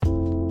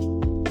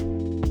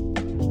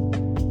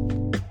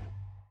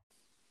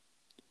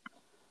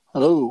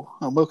Hello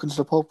and welcome to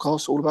the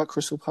podcast all about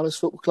Crystal Palace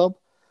Football Club.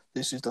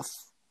 This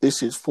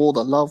is for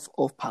the love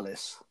of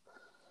Palace.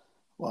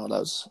 Wow, that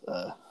was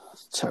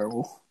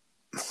terrible.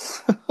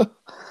 See,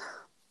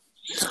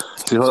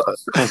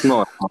 that's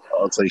not.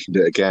 I'll say you can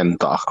do it again,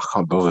 but I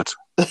can't be bothered.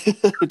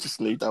 Just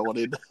leave that one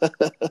in.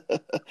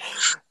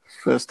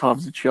 First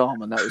time's a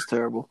charm, and that was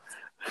terrible.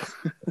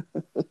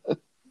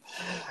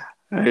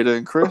 How you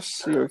doing,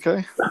 Chris? You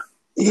okay?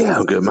 Yeah,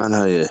 I'm good, man.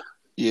 How are you?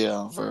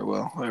 Yeah, very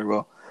well, very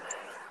well.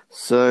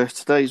 So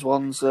today's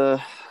one's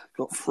got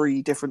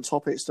three different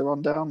topics to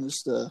run down.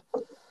 There's the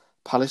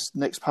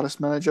next Palace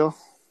manager,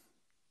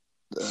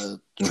 the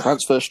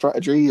transfer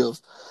strategy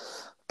of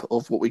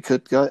what we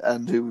could go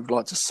and who we'd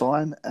like to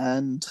sign,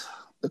 and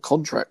the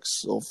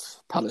contracts of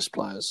Palace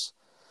players.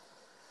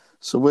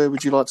 So where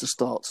would you like to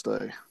start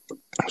today?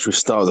 Should we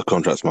start with the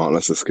contracts, Mark?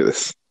 Let's get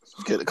this.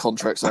 Get the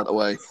contracts out of the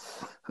way.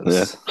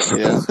 Yeah.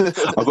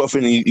 I've got a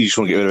feeling you just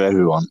want to get rid of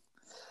everyone.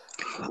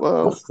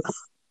 Well,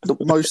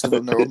 most of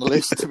them are on the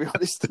list, to be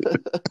honest.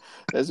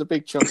 There's a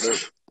big chunk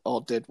that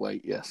are dead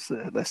weight, yes.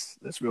 Let's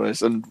be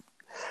honest. And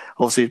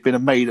obviously it's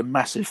been made a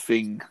massive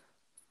thing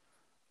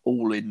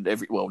all in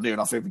near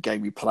enough every game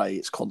we play.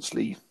 It's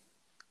constantly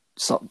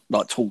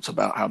talked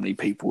about how many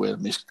people are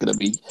going to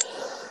be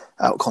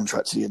out of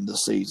contract at the end of the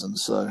season.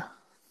 So,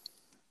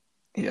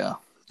 yeah,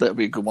 that'll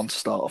be a good one to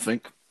start, I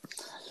think.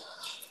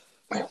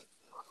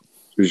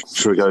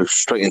 Should we go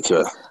straight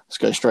into it? Let's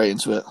go straight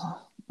into it.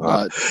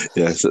 Right.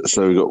 Yeah,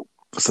 so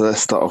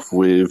let's start off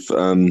with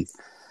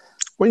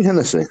Wayne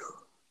Hennessy.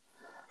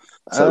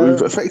 So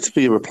we've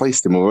effectively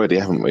replaced him already,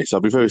 haven't we? So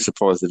I'll be very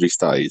surprised if he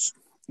stays.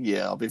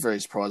 Yeah, I'll be very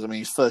surprised. I mean,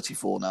 he's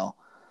 34 now.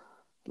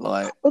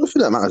 I don't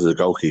think that matters as a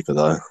goalkeeper,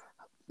 though.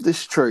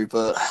 This is true,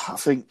 but I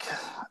think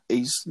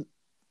he's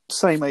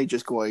same age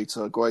as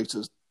Guaita.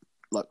 Guaita's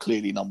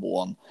clearly number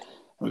one. And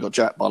we've got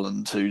Jack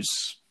Bulland,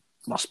 who's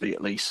must be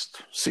at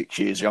least 6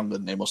 years younger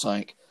than him or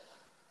something.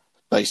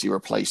 Basically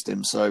replaced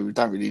him, so we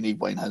don't really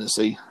need Wayne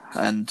Hennessy.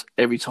 And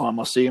every time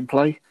I see him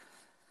play,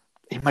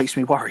 he makes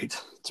me worried.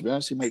 To be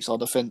honest, he makes our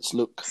defence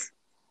look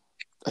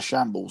a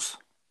shambles.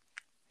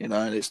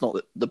 And it's not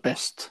the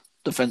best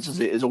defence as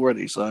it is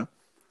already. So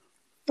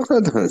I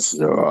think defence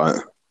is all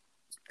right.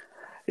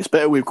 It's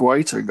better with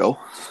Guaita in goal.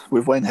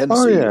 With Wayne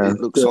Hennessy,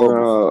 it looks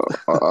horrible.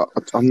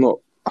 I'm not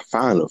a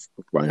fan of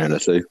Wayne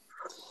Hennessy,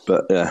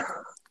 but yeah.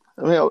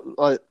 I mean,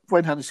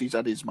 Wayne Hennessy's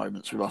had his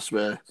moments with us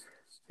where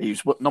he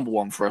was number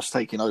one for us,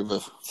 taking over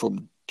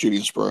from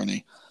Julian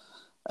Speroni.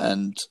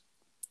 And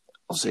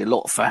obviously a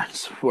lot of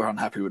fans were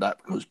unhappy with that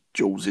because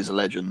Jules is a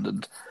legend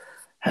and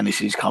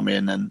Hennessy's come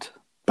in and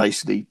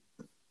basically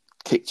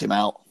kicked him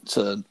out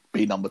to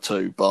be number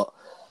two. But,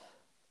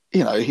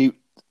 he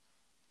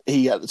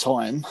at the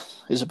time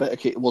was a better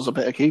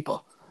keeper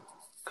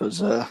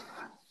because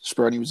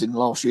Speroni was in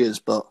last year's,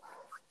 but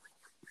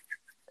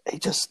he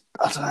just,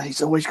 I don't know,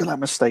 he's always got that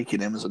mistake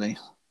in him, hasn't he?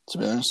 To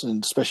be honest,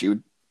 and especially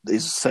with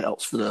his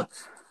setups for the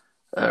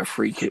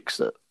free kicks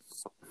that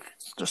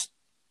just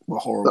were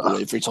horrible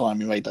every time.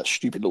 He made that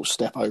stupid little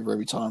step over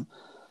every time.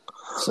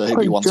 So he'd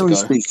be one to go.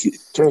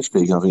 Generally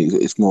speaking, I think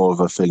it's more of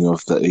a thing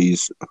of that I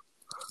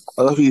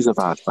don't think he's a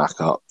bad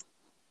backup,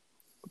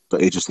 but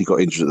he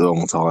got injured at the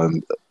wrong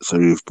time, so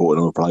we've bought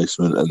a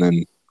replacement, and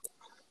then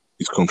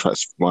his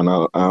contract's run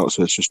out,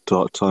 so it's just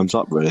time's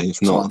up, really.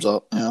 It's not time's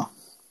up, yeah.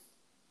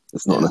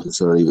 It's not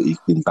necessarily that he's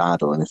been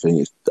bad or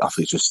anything. I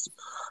think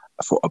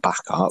for a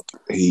backup,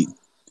 he's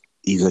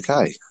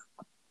okay.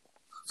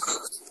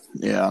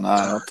 Yeah, I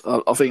know.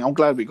 I think I'm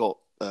glad we got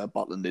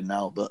Butland in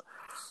now, but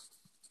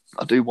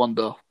I do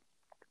wonder.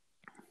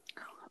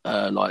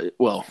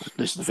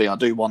 This is the thing. I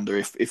do wonder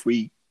if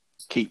we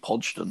keep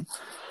Hodgson,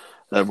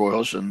 Roy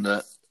Hodgson,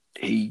 that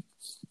he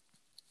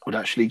would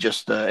actually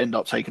just end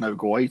up taking over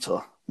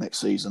Guaita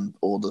next season,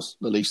 or at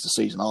least the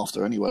season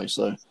after, anyway.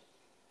 So.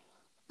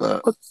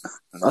 But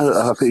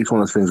I think it's one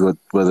of those things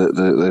where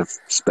they've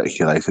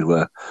speculated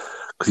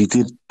because he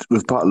did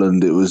with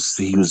Butland.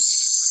 He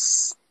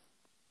was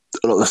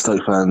a lot of the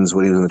Stoke fans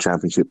when he was in the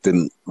Championship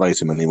didn't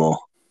rate him anymore.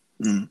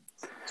 Mm.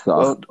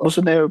 So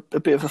wasn't there a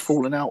bit of a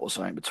falling out or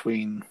something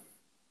between?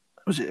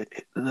 Was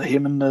it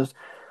him and the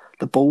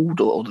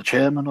board or the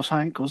chairman or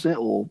something? Was it,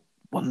 or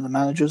one of the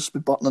managers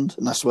with Butland?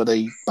 And that's where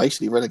they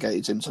basically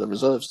relegated him to the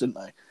reserves, didn't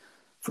they,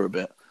 for a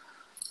bit?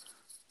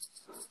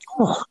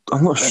 Oh,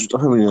 I'm not sure.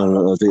 I don't really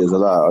know ideas of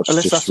that.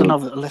 Unless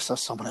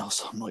that's someone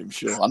else, I'm not even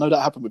sure. I know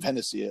that happened with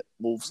Hennessy at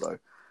Wolves though,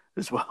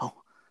 as well.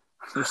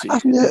 It's a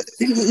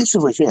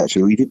weird thing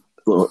actually. We did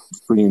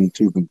bring in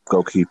two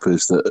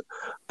goalkeepers that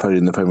played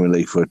in the Premier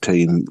League for a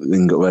team,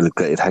 then got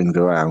relegated, hanged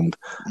around,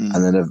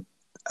 and then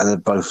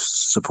both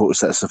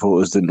supporters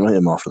didn't rate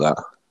him after that.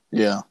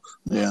 Yeah.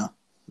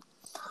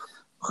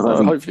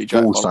 Hopefully,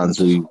 Jack Wolves fans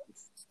who.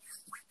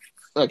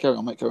 Carry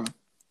on, mate. Carry on.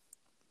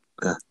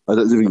 Yeah, I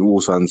don't think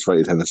Wolves fans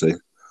rated Hennessy,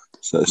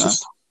 so it's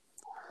just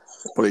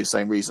probably the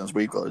same reasons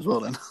we've got as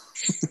well. Then,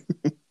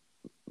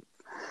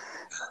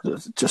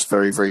 just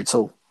very, very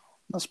tall.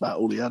 That's about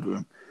all he had with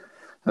him.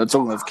 And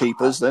talking of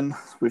keepers, then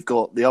we've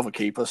got the other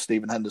keeper,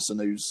 Stephen Henderson,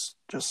 who's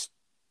just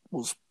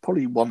was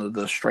probably one of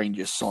the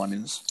strangest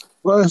signings.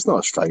 Well, it's not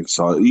a strange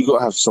sign. You got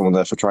to have someone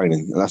there for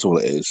training, and that's all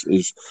it is.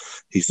 Is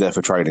he's there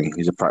for training?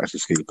 He's a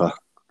practice keeper.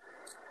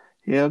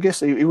 Yeah, I guess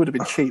he would have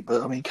been cheap,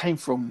 but I mean, he came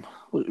from,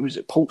 was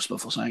it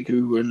Portsmouth or something,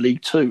 who were in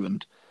League Two,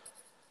 and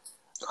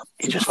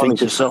you just think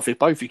to yourself, if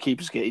both your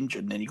keepers get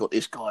injured, and then you got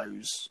this guy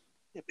who's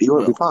he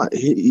won't be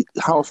playing.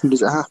 How often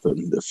does it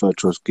happen that third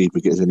choice keeper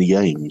gets any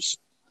games?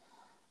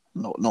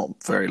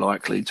 not very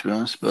likely, to be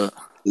honest, but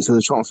so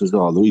the chances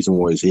are the reason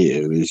why he's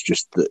here is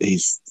just that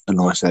he's a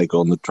nice egg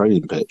on the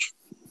training pitch,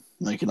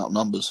 making up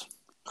numbers.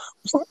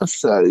 It's not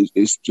necessarily.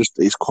 It's just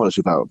his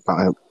quality about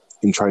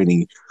in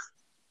training.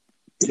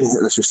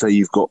 Let's just say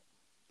you've got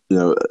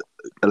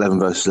 11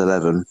 versus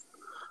 11.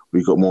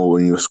 We've got more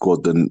in your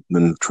squad than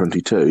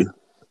 22.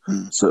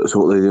 So that's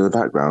what they do in the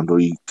background, or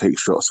you take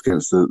shots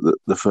against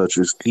the third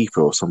choice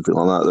keeper or something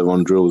like that. They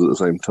run drills at the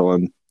same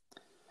time.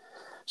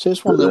 So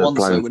it's one of the ones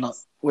that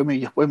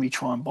when we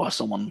try and buy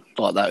someone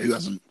like that who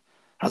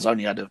has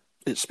only had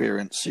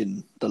experience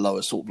in the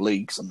lower sort of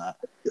leagues and that.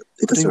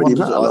 It doesn't really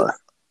matter.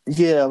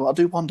 I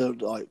do wonder,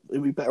 like, are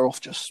we better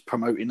off just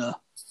promoting a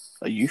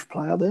youth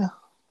player there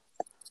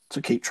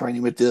to keep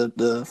training with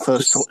the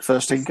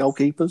first team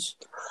goalkeepers?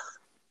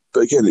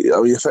 But again,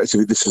 I mean,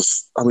 effectively,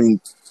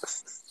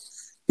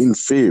 in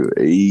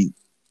theory,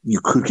 you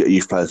could get a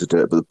youth player to do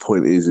it, but the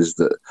point is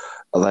that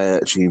are they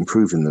actually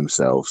improving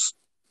themselves?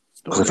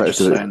 Because they're just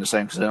saying the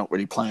same because they're not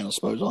really playing, I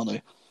suppose, are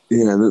they?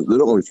 Yeah, they're not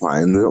going to be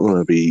playing. They're not going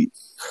to be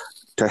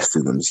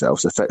testing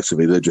themselves.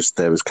 Effectively, they're just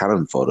there as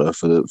cannon fodder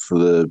for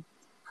the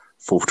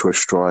fourth choice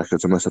striker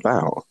to mess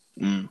about.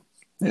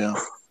 Yeah,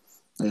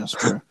 that's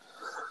true.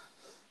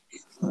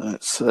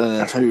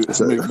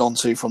 Moving on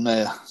to from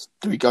there.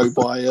 Do we go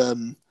by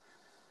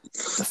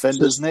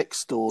defenders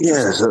next, or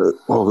pretty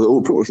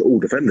much all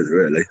defenders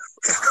really.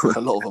 A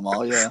lot of them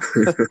are, yeah.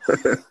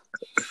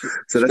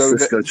 So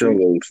let's go Joe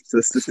Ward. So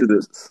let's just do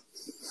the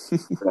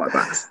right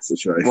backs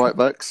situation. Right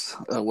backs.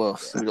 Well,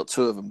 we've got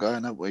two of them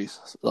going, haven't we?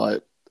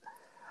 Like,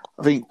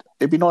 I think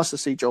it'd be nice to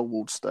see Joel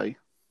Ward stay.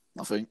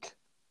 I think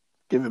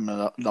give him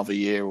another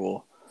year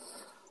or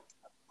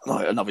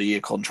like another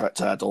year contract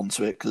to add on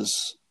to it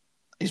because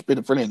he's been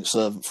a brilliant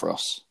servant for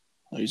us.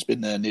 He's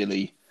been there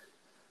nearly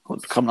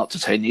coming up to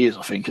 10 years,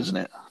 I think, isn't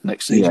it?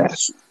 Next season.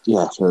 Yes.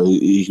 Yeah. So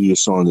he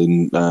was signed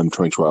in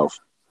 2012.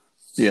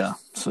 Yeah.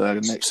 So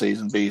next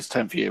season be his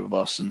 10th year with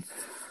us, and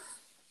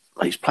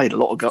he's played a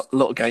lot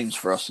of games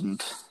for us.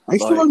 And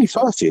he's still only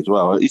 30 as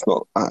well. He's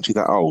not actually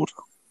that old.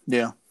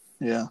 Yeah.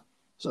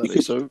 So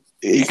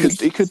he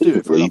could do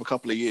it for another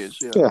couple of years.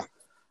 Yeah.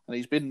 And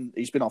he's been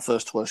our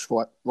first choice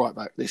right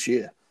back this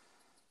year.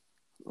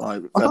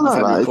 Like, I don't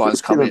know,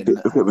 it's been a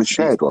bit of a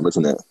shared one,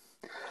 isn't it?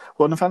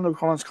 Well, Nathaniel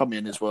Collins come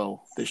in as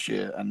well this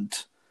year, and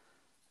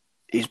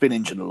he's been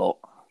injured a lot.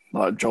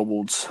 Like, Joel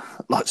Ward's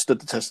stood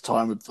the test of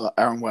time with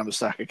Aaron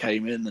Wan-Bissaka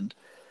came in and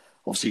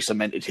obviously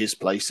cemented his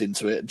place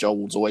into it. Joel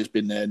Ward's always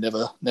been there,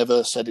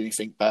 never said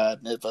anything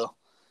bad, never,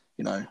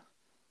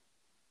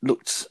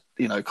 looked,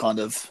 kind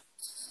of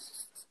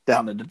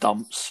down in the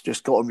dumps,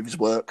 just got on with his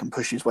work and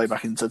pushed his way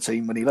back into the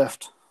team when he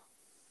left.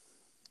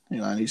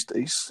 And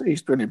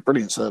he's been a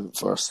brilliant servant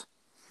for us.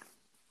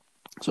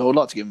 So I'd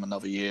like to give him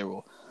another year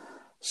or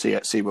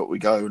see what we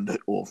go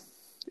or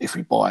if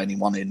we buy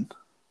anyone in.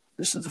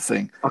 This is the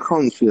thing. I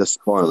can't see us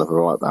buying another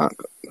right back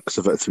because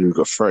effectively we've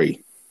got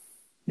 3.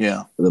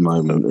 Yeah. At the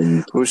moment,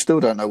 and we still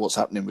don't know what's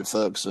happening with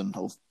Ferguson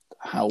or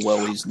how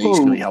well his knees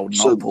going to be holding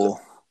up. Or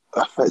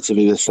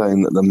effectively, they're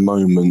saying at the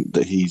moment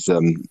that he's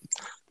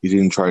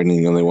in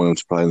training and they want him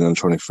to play in the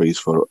under-23s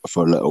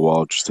for a little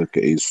while just to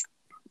get his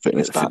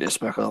fitness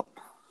back up.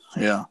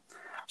 Yeah.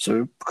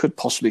 So we could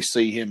possibly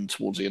see him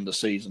towards the end of the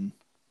season.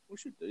 We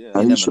should do, yeah.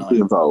 He should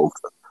be involved.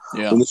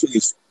 Yeah. And the thing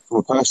is, from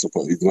a personal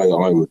point of view, the way that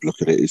I would look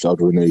at it is I'd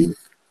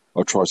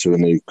try to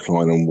renew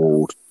Klein and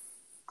Ward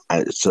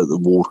so that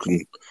Ward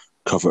can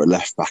cover a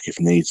left back if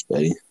needs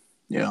be.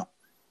 Yeah.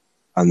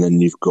 And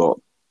then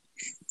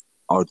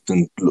I'd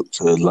then look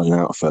to loan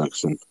out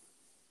Ferguson.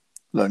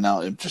 Loan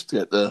out him just to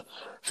get the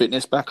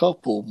fitness back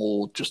up or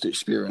more just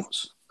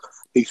experience?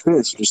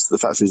 Experience, just the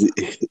fact is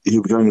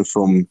he'll be going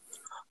from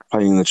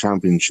playing in the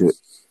Championship,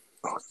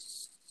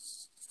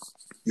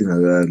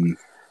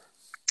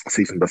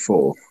 season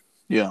before.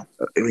 Yeah.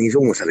 I mean, he's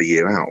almost had a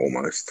year out,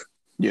 almost.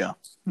 Yeah.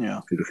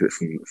 If you look at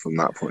it from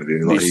that point of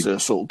view. He needs to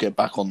sort of get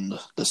back on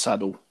the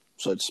saddle,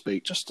 so to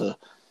speak, just to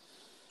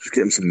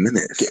get him some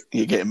minutes.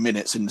 Get him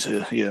minutes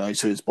into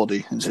his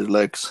body, into his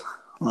legs.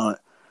 Right.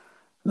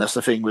 And that's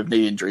the thing with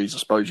knee injuries, I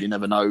suppose you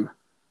never know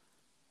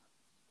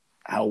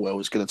how well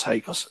it's going to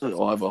take us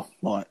either.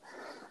 Like,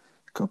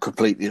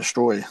 completely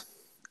destroy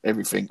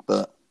everything,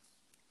 but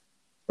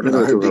I don't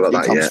know about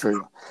that yet.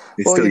 Through.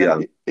 He's still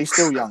young. He's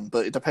still young,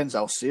 but it depends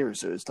how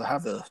serious it is to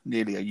have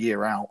nearly a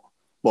year out.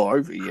 Well,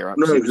 over a year out.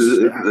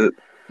 No,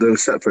 they're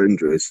separate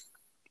injuries.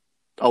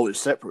 Oh,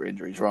 it's separate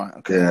injuries, right?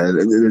 Okay. Yeah,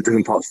 they're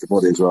different parts of the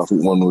body as well. I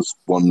think one was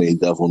one knee,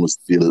 the other one was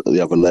the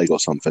other leg or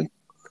something.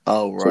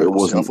 Oh, right.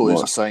 So I thought it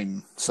was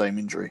the same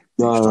injury.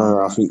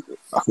 No, I think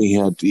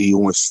he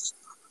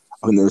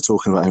I think they were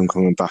talking about him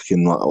coming back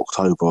in like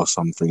October or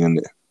something, and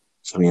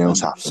something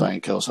else And happened.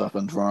 something else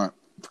happened, right?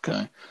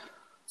 Okay.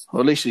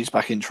 Well, at least he's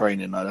back in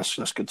training though.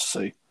 That's good to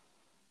see.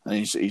 And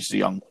he's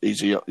a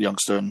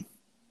youngster, and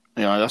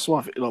that's why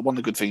I think, like, one of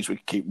the good things we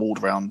could keep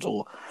Ward around,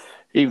 or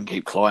even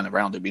keep Klein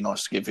around. It'd be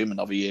nice to give him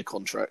another year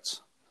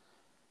contract.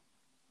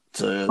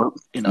 To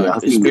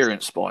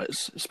experience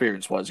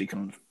wise, he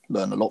can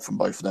learn a lot from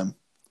both of them.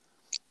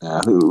 Yeah,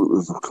 I think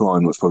with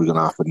Klein, what's probably going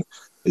to happen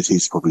is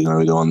he's probably going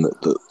to be the one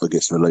that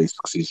gets released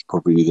because he's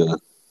probably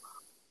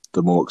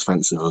the more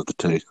expensive of the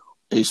two.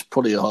 He's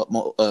probably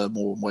more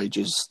on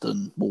wages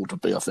than Ward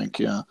would be, I think.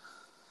 Yeah, a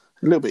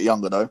little bit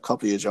younger though, a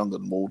couple of years younger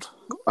than Ward.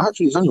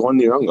 Actually, he's only 1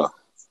 year younger.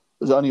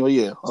 Is it only a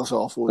year? I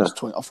thought it was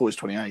 20. I thought it was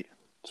 28.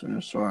 So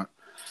that's all right.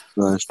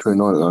 No, it's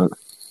 29 though.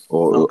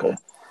 Or okay.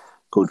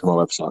 According to my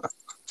website.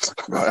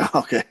 Right.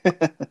 Okay.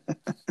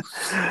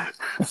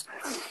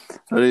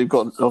 You've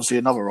got obviously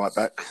another right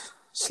back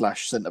 /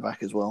 centre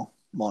back as well,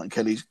 Martin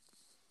Kelly,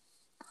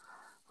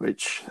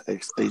 which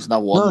he's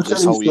another one. No,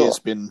 this whole year's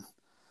been.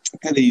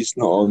 Kelly's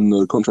not on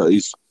the contract.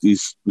 We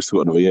still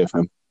got another year for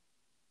him.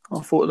 I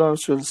thought that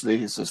was just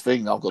this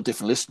thing. I've got a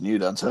different list than you,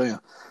 don't tell you.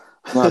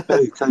 No,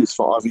 Kelly's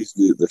 5. He's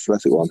the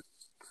athletic one.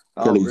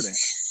 Oh, Kelly's really?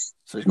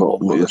 So he's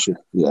got one more.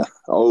 Yeah.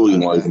 Oh,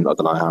 okay. I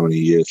don't know how many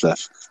years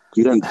left.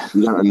 You don't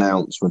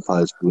announce when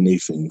players need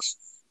things.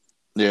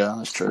 Yeah,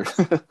 that's true.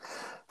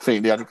 I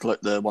think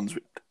the ones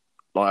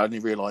I only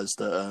realised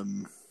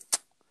that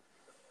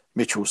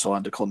Mitchell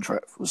signed a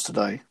contract was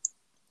today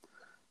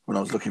when I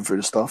was looking through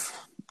the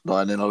stuff.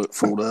 And then I looked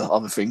for all the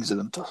other things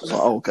and I was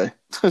like, oh, okay.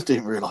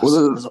 Didn't realise.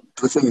 Well,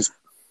 the thing is,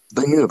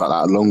 they knew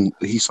about that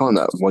he signed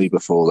that way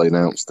before they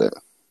announced it.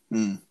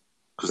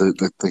 Because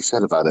they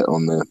said about it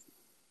on the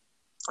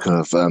kind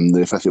of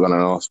the Athletic One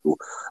article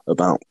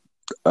about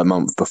a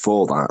month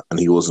before that, and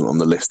he wasn't on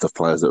the list of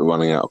players that were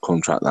running out of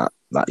contract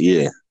that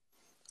year.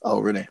 Oh,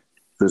 really?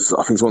 Because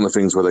I think it's one of the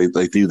things where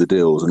they do the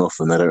deals, and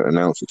often they don't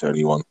announce it to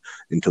anyone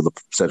until the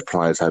said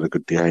players had a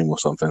good game or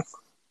something.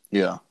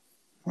 Yeah,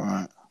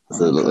 right.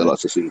 So they like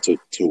to seem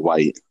to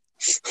wait.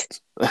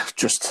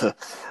 Just to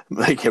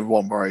make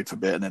everyone worried for a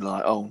bit, and then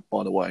like, oh,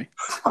 by the way.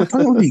 I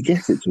don't really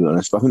get it, to be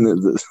honest. I think I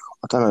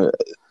don't know.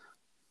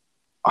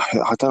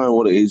 I don't know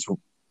what it is,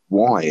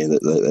 why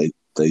that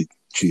they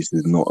choose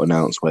to not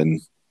announce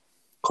when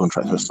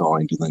contracts are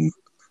signed, and then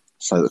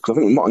so because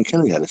I think Martin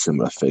Kelly had a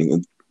similar thing,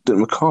 and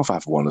didn't McCarthy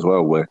have one as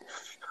well, where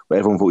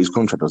everyone thought his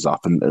contract was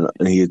up, and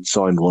he had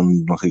signed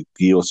one like a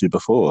year or two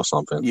before or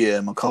something.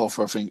 Yeah,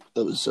 McCarthy, I think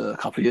that was a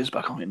couple of years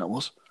back. I think that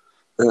was.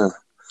 Yeah.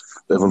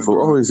 Everyone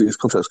thought, oh, his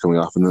contract's coming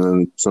up, and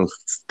then someone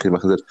came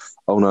back and said,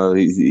 oh no,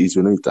 he's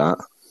renewed that.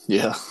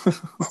 Yeah.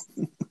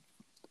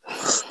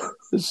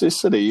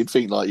 It's silly. You'd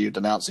think like you'd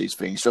announce these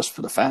things just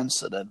for the fans,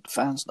 so then the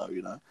fans know,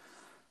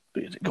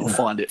 But you've got to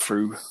find it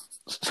through,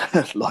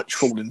 like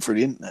trawling through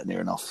the internet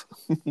near enough.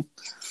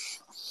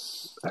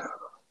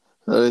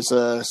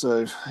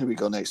 So here we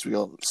go next. We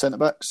got centre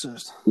backs.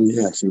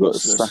 Yes, we've got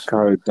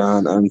Sacco,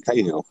 Dan, and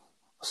Cahill.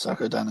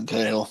 Sacco, Dan, and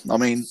Cahill. I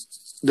mean,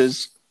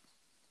 there's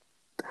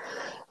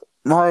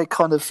my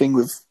kind of thing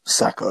with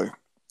Sacco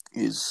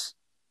is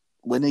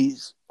when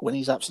he's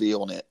absolutely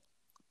on it,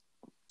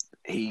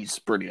 he's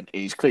brilliant.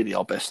 He's clearly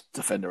our best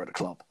defender at the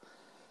club.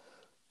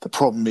 The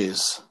problem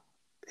is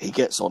he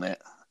gets on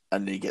it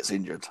and he gets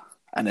injured.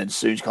 And then as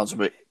soon as he comes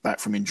back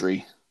from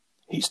injury,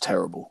 he's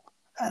terrible.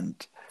 And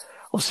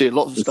obviously a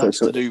lot of stuff's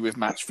to do with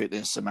match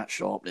fitness and match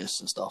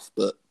sharpness and stuff.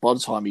 But by the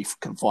time he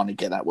can finally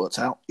get that worked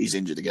out, he's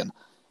injured again.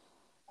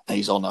 And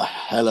he's on a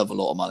hell of a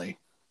lot of money.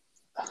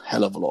 I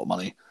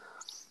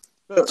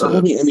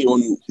don't think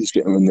anyone who's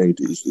getting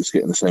renewed is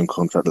getting the same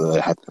contract that they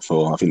had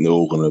before. I think they're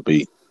all going to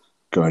be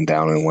going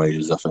down in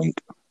wages, I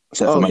think.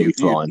 Except for maybe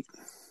Klein.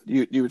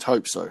 You would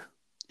hope so.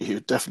 You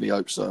would definitely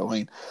hope so.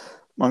 I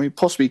mean,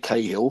 possibly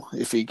Cahill,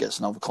 if he gets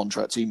another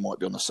contract, he might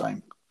be on the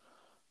same.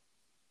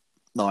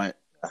 Like,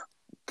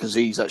 because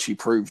he's actually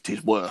proved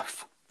his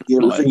worth. Yeah,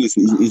 but the thing is,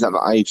 he's at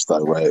that age,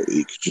 though, where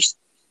he could just...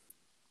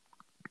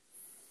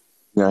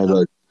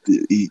 the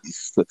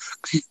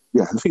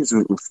thing is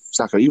with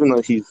Sacco, even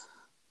though he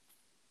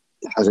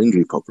has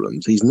injury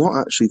problems, he's not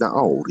actually that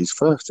old. He's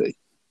 30.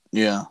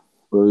 Yeah.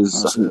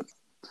 Whereas...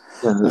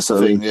 That's the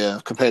thing, yeah.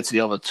 Compared to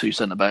the other two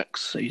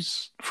centre-backs,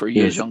 he's 3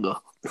 years younger.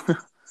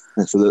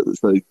 So at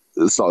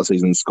the start of the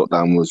season, Scott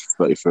Dan was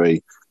 33.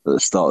 At the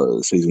start of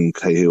the season,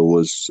 Cahill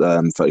was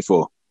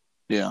 34.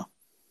 Yeah.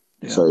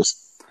 So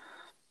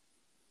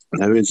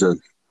there is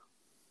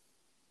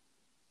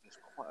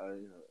quite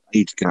an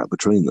age gap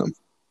between them.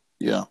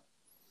 Yeah.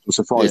 I'm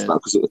surprised now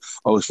because I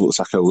always thought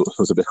Sacco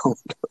was a bit old.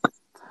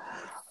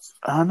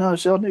 I know.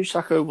 See, I knew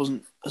Sacco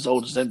wasn't as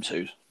old as them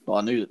two.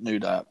 I knew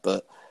that,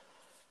 but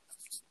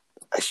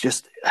it's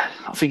just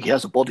I think he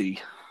has a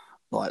body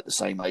like the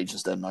same age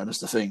as them. Though that's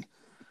the thing.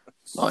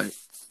 Like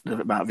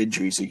the amount of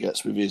injuries he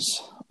gets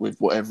with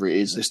whatever it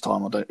is this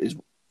time. Is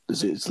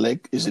it his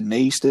leg? Is it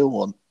knee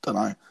still? I don't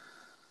know.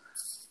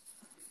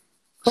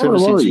 I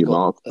don't worry you,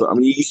 Mark. But I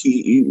mean,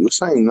 you were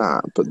saying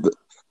that, but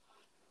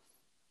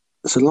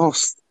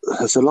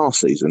last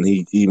season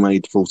he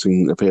made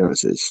 14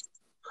 appearances.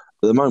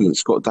 At the moment,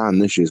 Scott Dan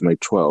this year's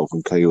made 12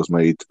 and Cahill's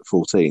made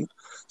 14.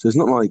 So it's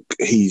not like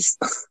he's.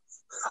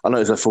 I know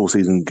it's a full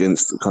season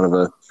against kind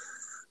of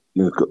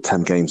got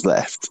 10 games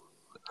left.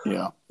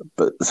 Yeah.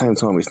 But at the same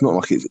time, it's not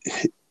like it's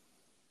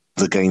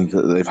the games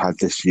that they've had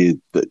this year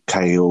that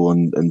Cahill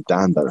and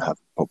Dan don't have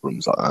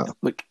problems like that.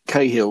 But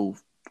Cahill,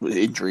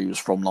 the injury was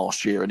from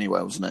last year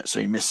anyway, wasn't it? So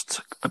he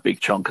missed a big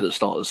chunk at the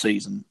start of the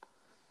season,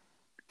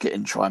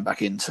 try and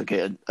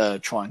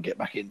get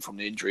back in from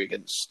the injury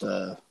against.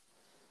 It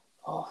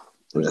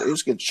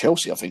was against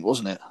Chelsea, I think,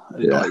 wasn't it?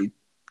 Yeah. Like,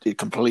 he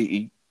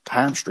completely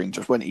hamstring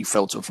just when he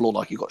fell to the floor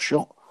like he got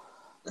shot.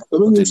 I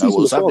mean, I didn't know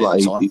what was happening at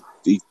the time.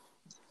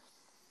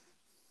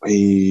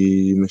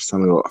 He missed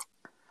only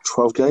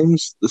 12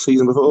 games the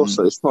season before,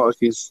 so it's not like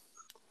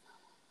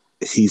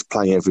he's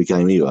playing every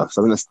game either.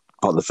 So I think that's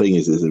part of the thing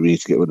is that we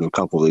need to get rid of a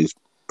couple of these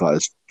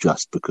players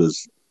just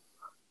because.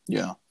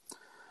 Yeah.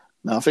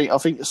 No, I think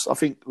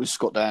with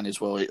Scott Dan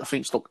as well. I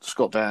think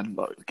Scott Dan,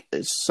 like,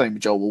 it's the same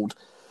with Joel Ward,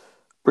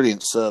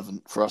 brilliant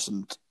servant for us,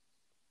 and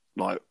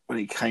like when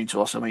he came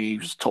to us, I mean, he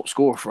was top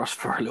scorer for us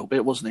for a little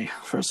bit, wasn't he?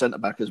 For a centre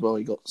back as well,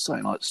 he got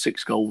something like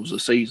 6 goals a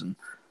season,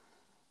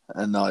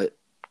 and like,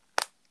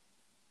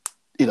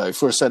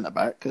 for a centre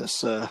back,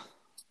 it's a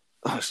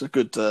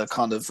good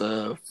kind of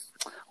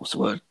what's the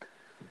word?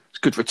 It's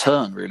a good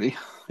return, really.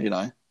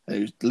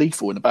 He's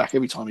lethal in the back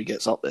every time he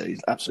gets up there.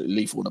 He's absolutely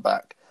lethal in the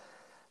back.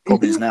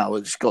 Problem is now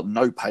he's got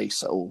no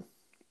pace at all.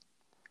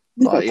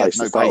 Like, he had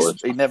no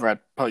pace. He never had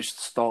pace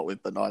to start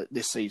with, but like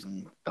this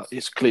season,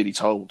 it's clearly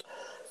told.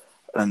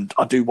 And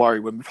I do worry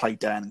when we play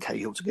Dan and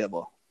Cahill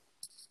together.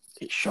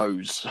 It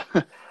shows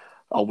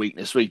our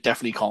weakness. We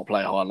definitely can't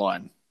play a high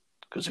line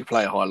because if we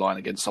play a high line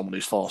against someone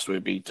who's fast,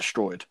 we'd be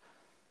destroyed.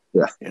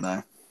 Yeah,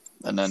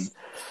 And then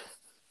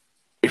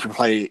if we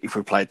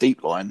play a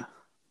deep line,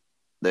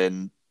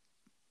 then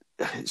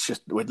it's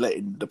just we're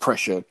letting the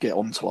pressure get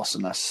onto us,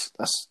 and that's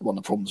one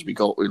of the problems we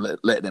got. We're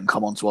letting them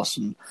come onto us,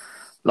 and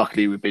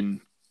luckily we've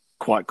been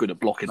quite good at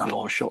blocking a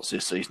lot of shots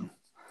this season.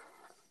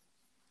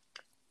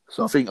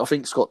 So I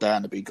think Scott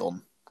Dan will be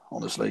gone,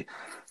 honestly.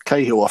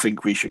 Cahill, I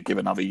think we should give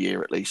another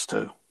year at least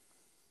too.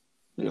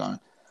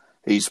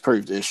 He's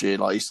proved this year,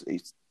 like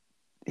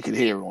you can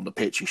hear him on the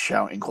pitch. He's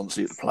shouting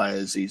constantly at the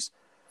players. He's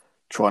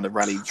trying to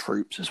rally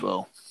troops as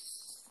well.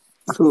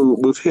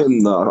 With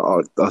him,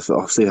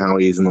 I'll see how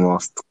he is in the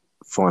last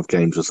 5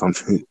 games or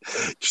something.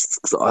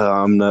 Just 'cause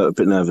I'm a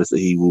bit nervous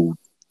that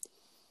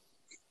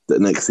that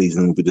next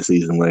season will be the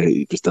season where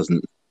he just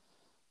doesn't.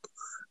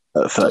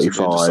 At 35,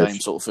 the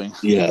same sort of thing.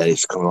 Yeah,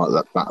 it's kind of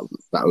like that.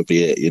 That would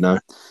be it,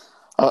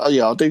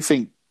 I do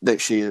think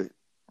next year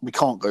we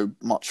can't go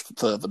much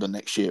further than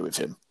next year with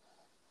him,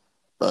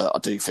 but I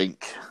do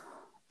think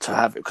to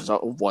have it because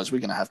otherwise we're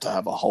going to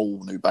have a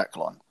whole new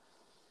backline,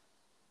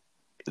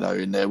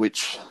 in there,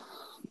 which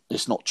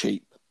is not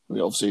cheap.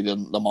 Obviously,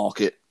 the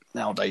market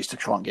nowadays to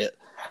try and get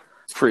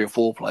 3 or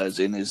 4 players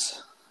in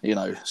is,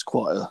 it's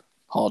quite a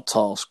hard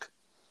task,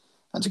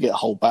 and to get a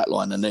whole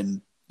backline and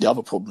then the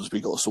other problems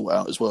we got to sort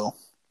out as well.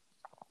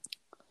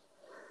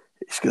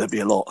 It's going to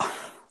be a lot.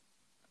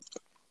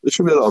 There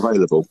should be a lot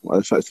available,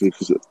 effectively,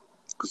 because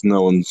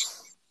no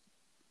one's.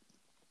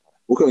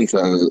 We'll go into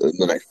that in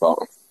the next part.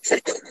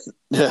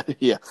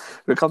 Yeah.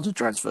 We'll come to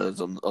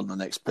transfers on the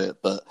next bit,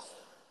 but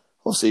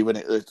obviously when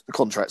the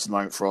contracts at the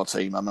moment for our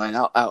team, I mean,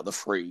 out of the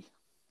 3,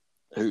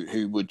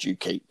 who would you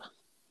keep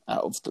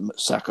out of the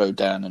Sacco,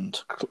 Dan,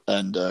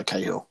 and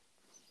Cahill?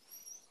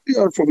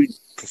 Yeah, I'd probably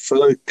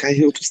prefer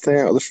Cahill to stay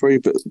out of the 3,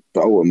 but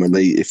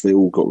ultimately, if they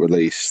all got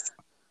released,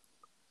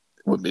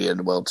 wouldn't be in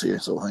the world to you,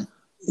 sort of thing.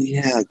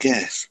 Yeah, I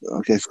guess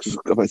because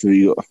effectively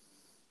you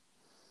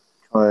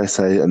got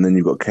ISA, and then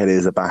you've got Kelly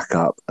as a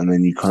backup, and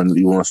then you want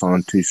to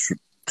sign two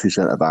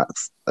centre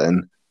backs,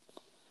 then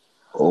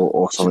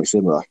or something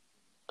similar.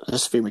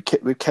 This thing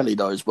with Kelly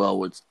though as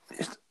well,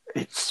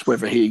 it's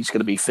whether he's going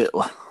to be fit.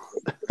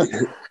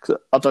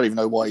 I don't even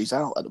know why he's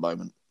out at the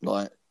moment.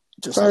 Like,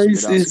 just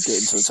hasn't been able to get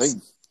into the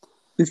team.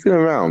 He's been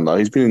around though.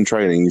 He's been in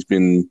training. I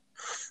think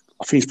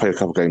he's played a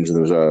couple of games in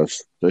the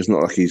reserves. So it's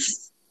not like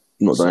he's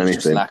not done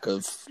anything.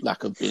 Just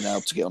lack of being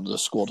able to get onto the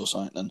squad or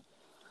something. Then.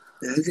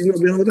 Yeah, has he not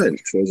been on the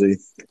bench, or has he?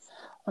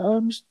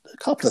 A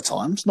couple of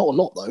times, not a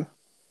lot though.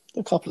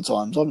 A couple of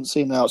times, I haven't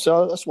seen him out.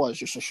 So that's why I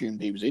just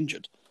assumed he was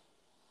injured.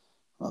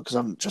 Because I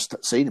haven't just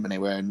seen him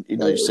anywhere, and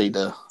you see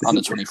the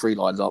under 23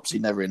 lineups.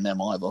 He's never in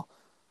them either.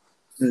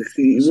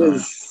 He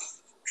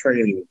was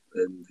training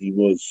and he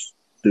was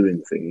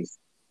doing things.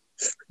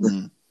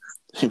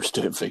 He was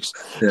doing things.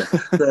 Yeah.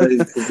 No, they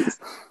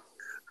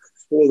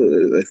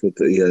thought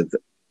that he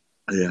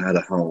had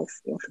a half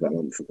like about a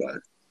month ago.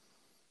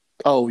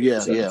 Oh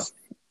yeah.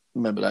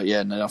 Remember that?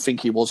 Yeah, and I think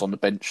he was on the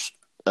bench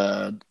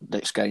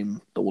next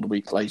game or the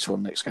week later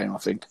on next game. I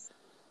think.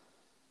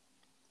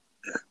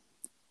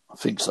 I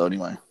think so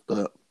anyway.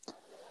 But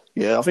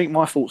yeah, I think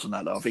my thoughts on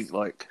that though, I think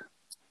like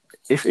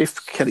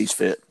if Kelly's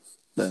fit,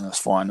 then that's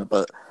fine.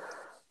 But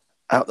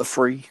out of the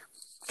 3,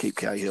 keep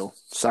Cahill.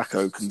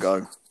 Sacco can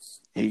go.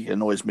 He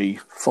annoys me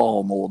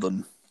far more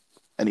than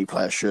any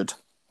player should.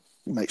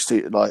 He makes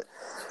too like.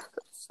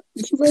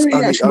 He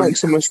actually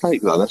makes a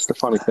mistake though. That's the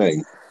funny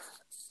thing.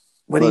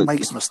 When he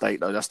makes a mistake,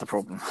 though, that's the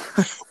problem.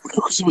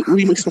 Because when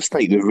he makes a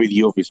mistake, they're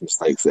really obvious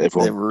mistakes that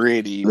everyone. They're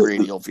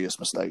really obvious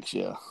mistakes.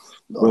 Yeah.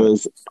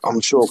 Whereas I'm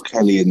sure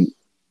Kelly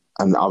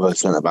and other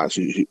centre backs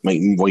who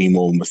make way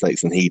more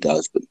mistakes than he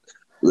does, but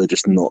they're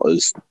just not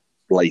as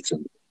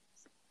blatant.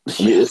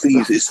 I mean, the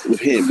thing is with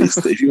him is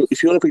that if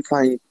you want to be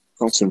playing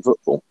constant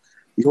football,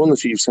 he's one of the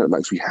few centre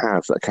backs we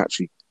have that can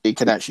actually. He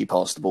can actually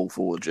pass the ball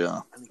forward,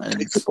 yeah. And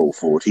kick the ball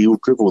forward. He will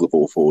dribble the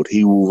ball forward.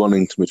 He will run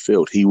into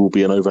midfield. He will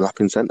be an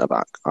overlapping centre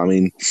back. I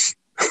mean,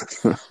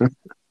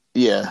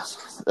 yeah.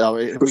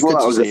 Before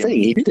that was a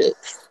thing, he did it.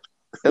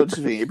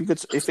 It'd be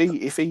good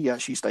if he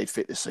actually stayed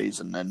fit this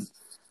season. Then,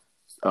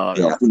 I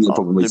think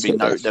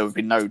there would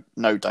be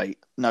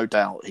no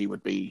doubt he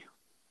would be,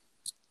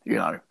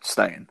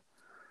 staying.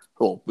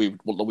 Or we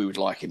would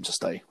like him to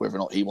stay. Whether or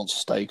not he wants to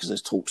stay, because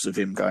there's talks of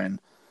him going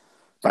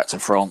back to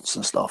France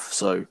and stuff.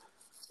 So.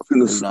 I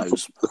think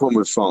the problem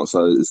with France,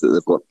 though, is that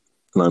they've got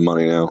no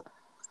money now.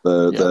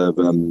 Their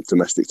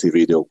domestic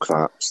TV deal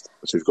collapsed.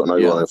 So you've got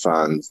no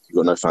fans. You've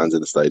got no fans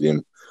in the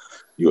stadium.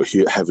 You've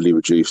got a heavily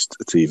reduced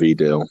TV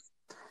deal.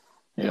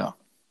 Yeah.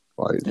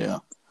 I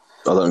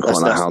don't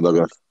quite know how they're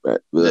going to...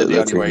 The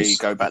only way you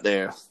go back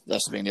there,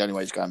 that's the thing, the only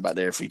way he's going back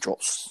there if he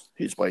drops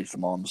his wage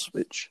demands,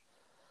 which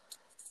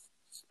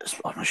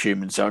I'm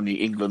assuming it's only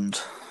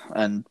England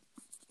and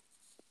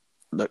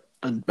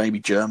maybe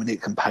Germany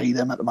can pay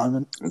them at the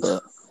moment,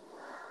 but...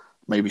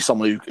 Maybe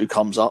someone who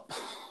comes up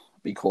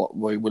be quite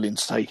very willing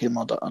to take him.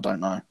 I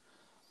don't know.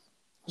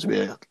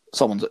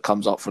 Someone that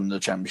comes up from the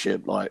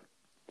Championship, like,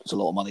 it's a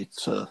lot of money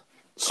to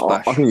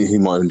splash. I think he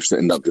might just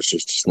end up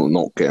just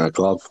not getting a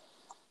club.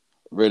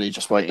 Really,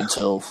 just wait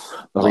until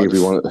I think it'd be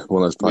one of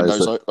those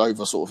players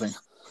over sort of thing.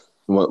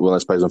 One of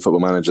those players on Football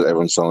Manager that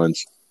everyone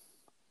signs.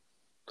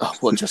 Oh,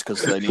 well, just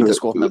because they need a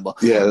squad member.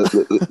 Yeah,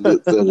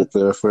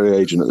 they're a free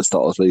agent at the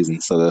start of the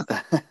season, so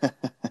they're...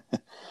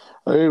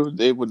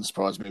 It wouldn't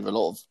surprise me with a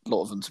lot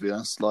of them, to be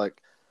honest. Like,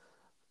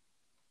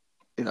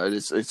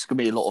 it's going to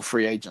be a lot of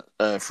free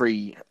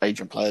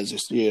agent players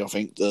this year. I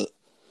think that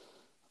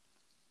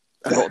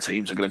a lot of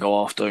teams are going to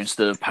go after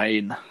instead of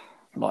paying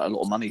like a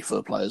lot of money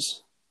for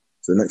players.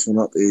 So the next one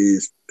up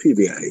is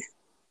PVA.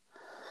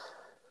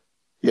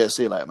 Yeah,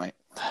 see you later, mate.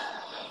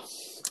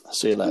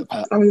 See you later,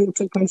 Pat. Oh, you'll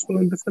take place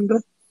for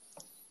defender?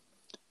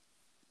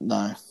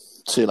 No,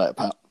 see you later,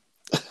 Pat.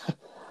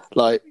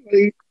 Like.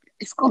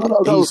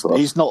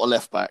 He's not a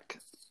left back.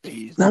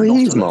 He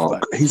is,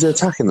 Mark. He's an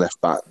attacking left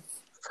back.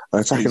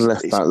 An attacking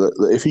left back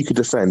that if he could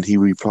defend, he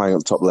would be playing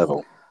at top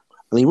level.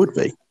 And he would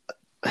be.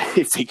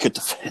 If he could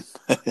defend.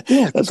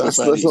 Yeah, that's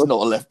he's not a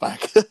left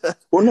back.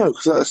 Well, no,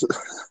 because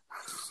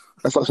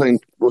that's like saying,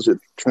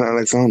 Trent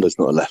Alexander's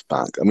not a left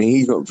back. I mean,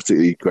 he's not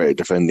particularly great at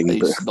defending.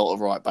 He's not a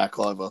right back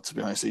either, to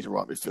be honest. He's a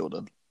right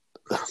midfielder.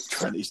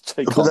 Trent,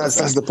 but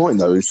that's the point,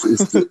 though, is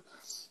that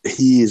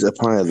he is a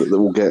player that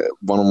will get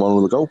one-on-one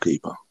with the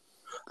goalkeeper.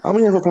 How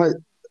many other players?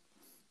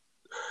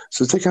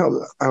 So take out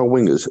our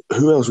wingers.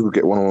 Who else would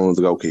get one-on-one with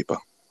the goalkeeper?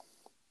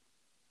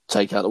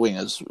 Take out the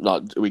wingers.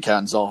 Like we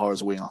can Zaha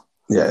as a winger.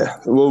 Yeah.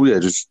 Well, yeah.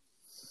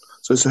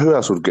 So who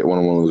else would get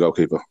one-on-one with the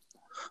goalkeeper?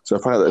 So a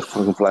player that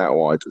can play out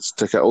wide. So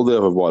take out all the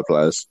other wide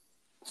players.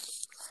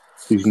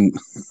 You can.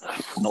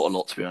 Not a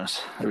lot, to be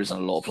honest. There isn't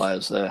a lot of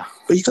players there.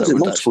 But he does it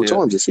multiple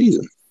times a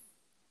season.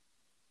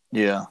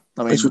 Yeah.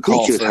 I mean, it's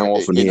ridiculous how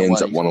often he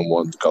ends up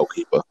one-on-one with the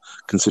goalkeeper,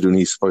 considering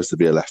he's supposed to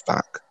be a left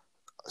back.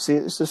 See,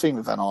 it's the thing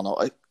with Van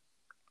Aanholt.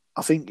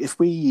 I think if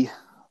we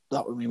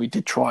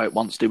did try it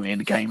once, didn't we,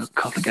 in a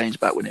couple of games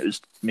back when it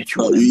was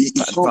Mitchell and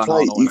Van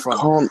Aanholt in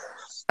front.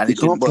 You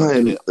can't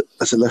play him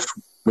as a left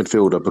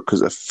midfielder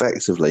because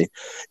effectively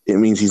it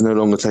means he's no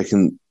longer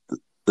taking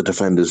the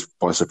defenders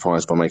by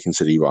surprise by making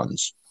silly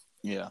runs.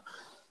 Yeah.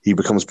 He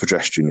becomes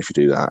pedestrian if you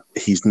do that.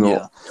 He's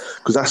not...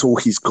 Because that's all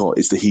he's got,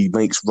 is that he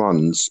makes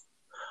runs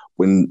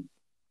when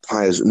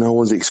players... No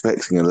one's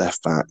expecting a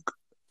left back.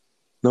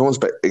 No one's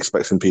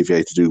expecting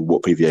PVA to do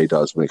what PVA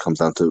does when it comes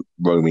down to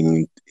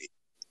roaming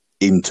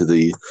into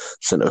the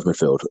centre of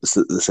midfield,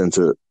 the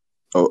centre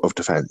of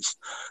defence.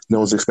 No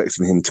one's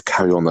expecting him to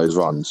carry on those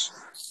runs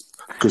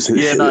because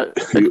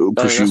he'll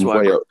push you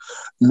way up.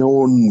 No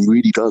one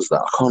really does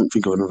that. I can't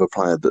think of another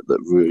player that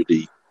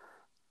really...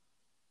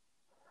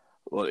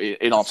 Well,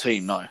 in our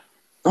team, no.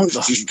 No,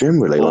 just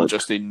generally. Or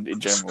just in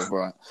general,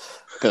 right.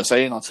 Because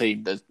say in our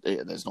team,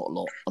 there's not a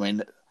lot. I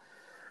mean,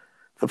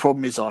 the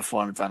problem is I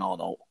find with Van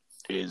Aanholt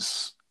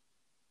is...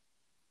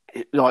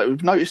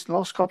 we've noticed in the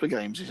last couple of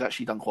games, he's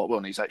actually done quite well,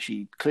 and he's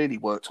actually clearly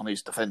worked on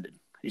his defending.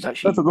 He's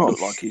actually looked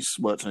like he's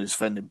worked on his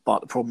defending, but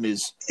the problem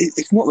is...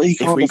 It's not that he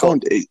can't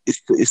defend,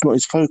 it's not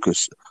his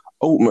focus.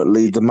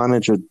 Ultimately, the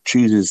manager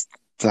chooses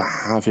to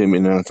have him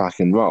in an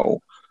attacking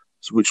role,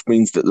 which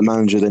means that the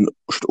manager then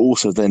should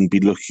also then be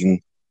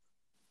looking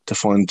to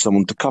find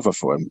someone to cover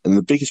for him. And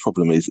the biggest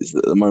problem is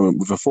that at the moment,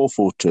 with a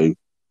 4-4-2,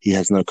 he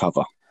has no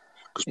cover.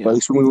 Because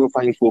based when we were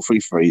playing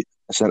 4-3-3,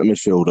 a centre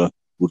midfielder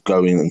would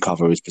go in and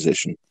cover his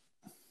position.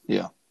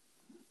 Yeah.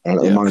 And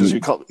at the Yeah,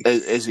 because moment,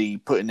 Izzy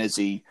putting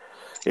Izzy,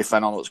 if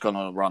Van Aanholt's going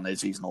to run,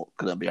 Izzy's not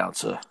going to be able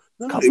to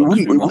no, cover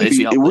because we want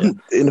Izzy it up there.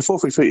 wouldn't in a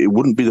 4-3-3. It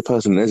wouldn't be the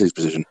person in Ezzy's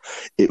position.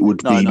 It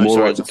would No, be no, more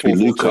sorry, it's likely a to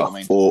be 4-4-2. Luca I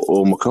mean,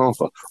 or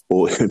MacArthur,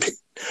 or it would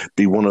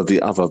be one of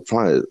the other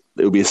players.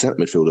 It would be a centre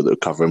midfielder that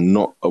would cover him,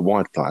 not a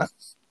wide player.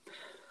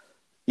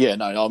 yeah,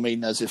 no, I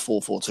mean as if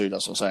 4-4-2.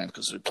 That's what I'm saying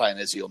because we're playing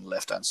Izzy on the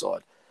left hand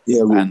side,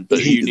 Yeah,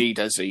 but you need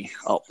Izzy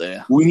up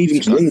there. we need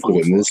him to Go link with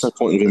forward him. for There's us. no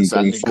point of him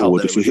going Link up forward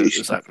there if, with it,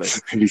 exactly.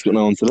 if he's got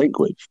no one to link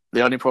with.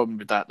 The only problem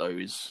with that though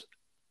is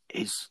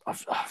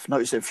I've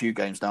noticed it a few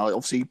games now.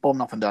 Obviously,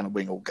 bombing up and down a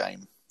wing all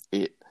game.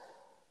 It's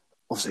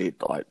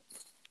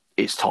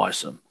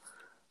tiresome.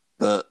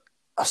 But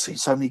I've seen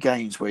so many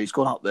games where he's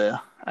gone up there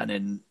and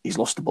then he's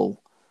lost the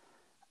ball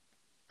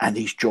and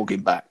he's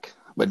jogging back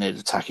when they're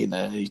attacking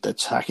there. He's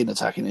attacking,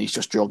 and he's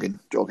just jogging.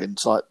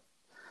 It's like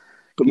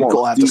But you've Mark,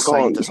 got to have you the same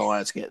can't.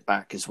 desire to get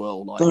back as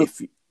well. Like No,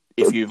 if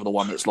you're the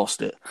one that's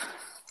lost it.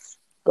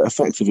 But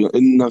effectively,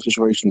 in those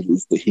situations,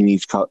 is that he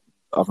needs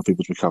other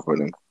people to be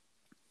covering him.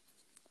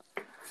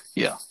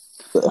 Yeah.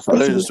 But But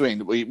effectively, that's the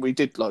thing. We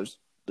did loads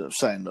of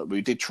saying that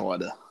we did try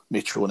the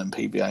Mitchell and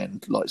PBA,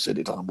 and like I said,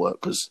 it doesn't work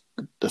because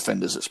the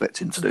defenders expect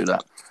him to do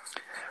that.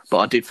 But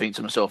I did think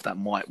to myself that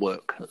might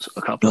work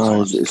a couple of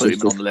times. Put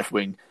him on the left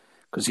wing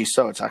because he's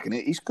so attacking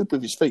it. He's good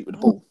with his feet with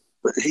the ball.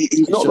 but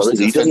he's not. just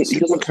Though, he doesn't. He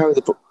doesn't work. carry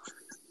the ball.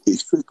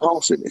 It's through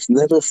passing. It's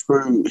never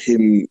through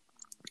him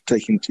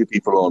taking two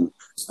people on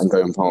and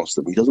going past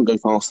them. He doesn't go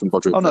past them by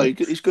dribbling. Oh no,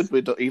 he's good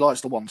with. He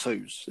likes the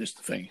 1-2s. Is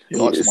the thing. He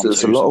likes the 1-2s.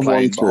 It's a lot of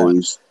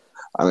 1-2s,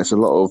 and it's a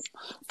lot of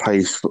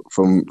pace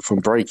from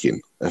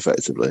breaking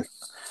effectively.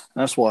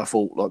 And that's why I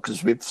thought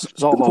because with the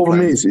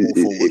problem is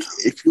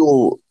if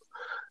you're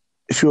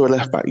a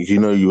left back, you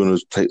know you're going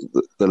to take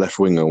the left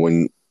winger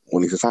when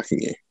he's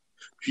attacking you.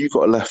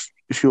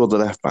 If you're the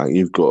left back,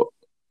 you've got.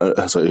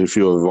 If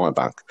you're a right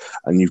back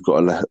and you've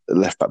got a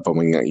left back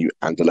bombing at you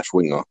and a left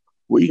winger,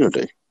 what are you going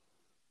to do?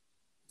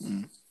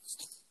 Mm.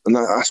 And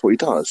that's what he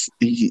does.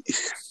 He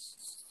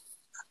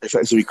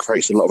effectively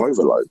creates a lot of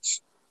overloads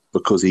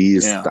because he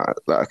is that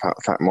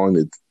attack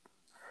minded.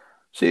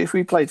 See, if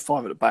we played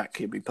 5 at the back,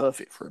 he'd be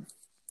perfect for him.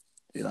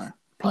 You know,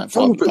 playing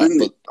 5 at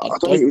the back.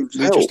 But we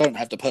just don't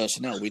have the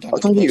personnel. We don't. I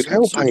don't think it'd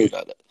help. I don't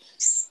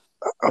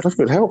think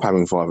it'd help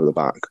having 5 at the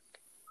back.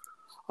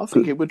 I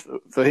think it would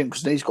for him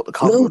because he's got the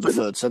cover of the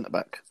third centre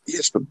back.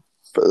 Yes, but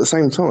at the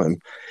same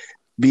time,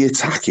 the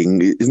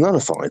attacking is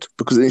nullified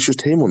because it's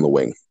just him on the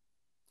wing.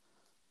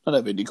 I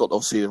know, but you got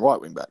obviously the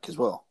right wing back as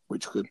well,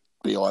 which could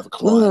be either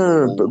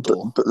Klein but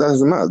that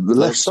doesn't matter. The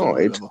left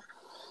side,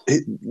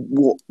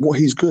 what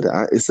he's good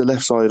at is the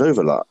left side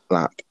overlap.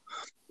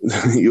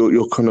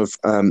 You're kind of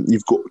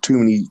you've got too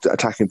many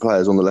attacking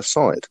players on the left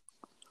side.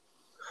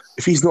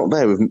 If he's not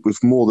there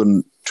with more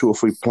than 2 or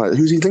 3 players,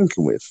 who's he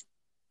linking with?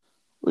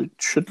 We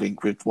should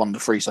link with one of the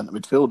 3 centre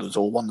midfielders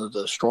or one of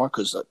the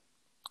strikers that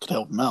could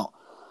help him out.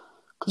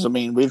 Because I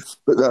mean,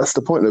 but that's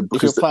the point. Though,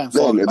 because if you're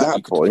playing at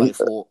that point,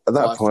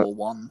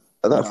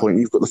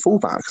 you've got the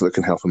fullbacks that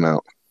can help him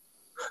out.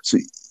 So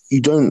you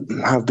don't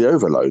have the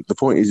overload. The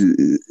point is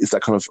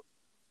that kind of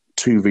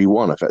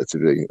 2v1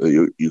 effectively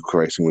that you're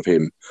creating with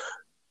him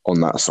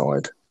on that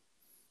side.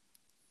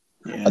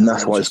 Yeah, and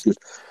that's why it's good.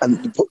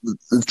 And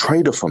the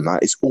trade-off from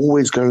that is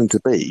always going to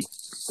be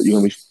that you're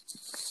going to be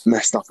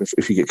messed up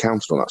if you get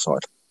counted on that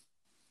side.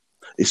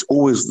 It's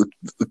always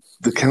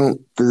the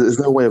count. There's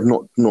no way of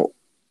not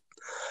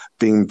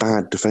being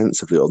bad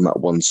defensively on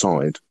that one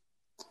side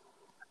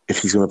if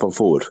he's going to bomb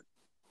forward.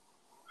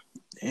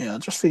 Yeah, I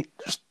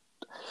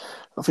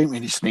think we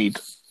just need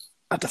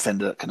a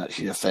defender that can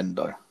actually defend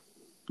though.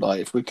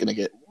 Like if we're going to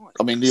get,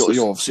 I mean,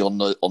 you're obviously on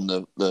the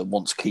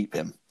want to keep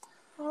him.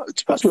 I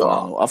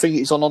think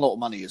he's on a lot of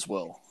money as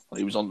well.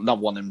 He was on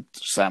another one in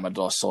Sam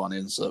Allardyce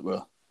signings that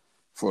were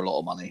for a lot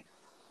of money.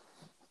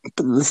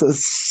 But at the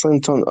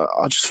same time,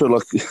 I just feel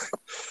like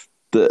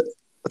that.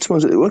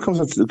 When it comes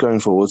down to going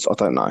forwards, I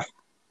don't know.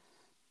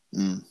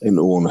 In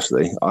all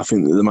honesty, I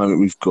think at the moment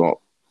we've got,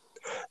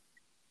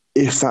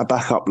 if that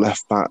backup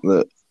left back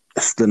that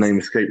the name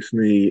escapes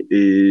me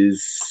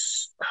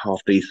is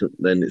half decent,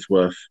 then it's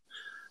worth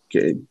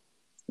saving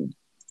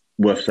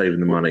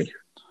the money.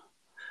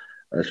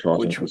 As far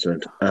as I'm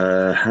concerned,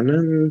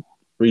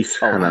 Reece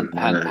Hannon,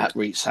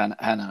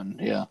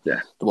 yeah,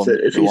 the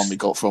one we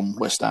got from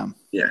West Ham,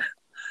 yeah.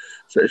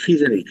 So if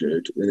he's any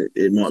good, then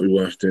it might be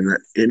worth doing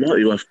that. It might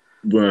be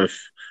worth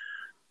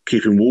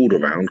keeping Ward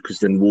around because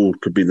then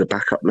Ward could be the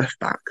backup left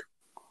back.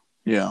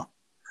 Yeah,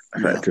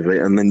 effectively,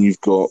 and then you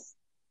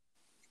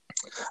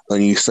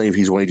save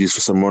his wages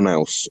for someone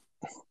else.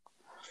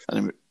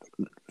 And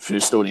if you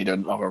still need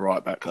another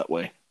right back that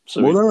way,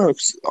 so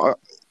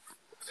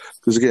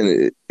because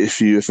again, if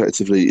you're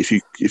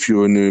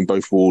renewing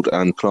both Ward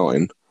and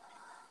Klein,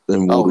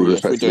 then Ward would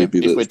effectively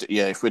be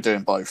if we're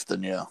doing both,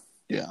 then yeah.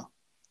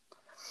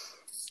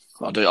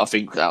 I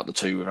think out of the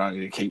 2, we're only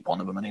going to keep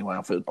one of them anyway. I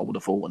would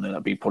have thought, and then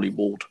that'd be probably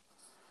Ward,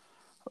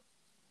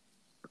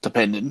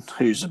 depending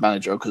who's the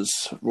manager.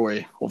 Because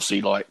Roy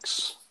obviously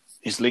likes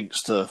his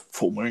links to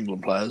former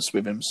England players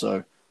with him,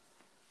 so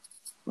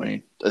I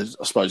mean, I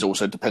suppose it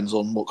also depends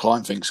on what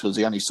Klein thinks because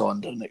he only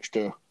signed an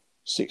extra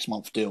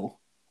 6-month deal.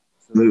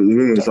 The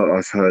rumours that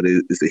I've heard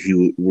is that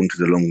he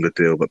wanted a longer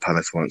deal, but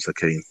Palace weren't so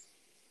keen.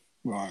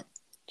 Right.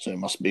 So he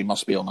must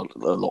be on a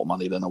lot of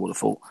money then, I would have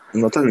thought.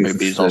 And I don't think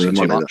Maybe he's asking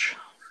too much.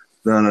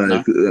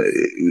 No.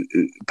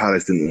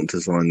 Palace didn't want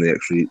to sign the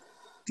extra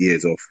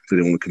years off. They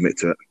didn't want to commit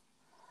to it.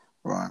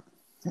 Right.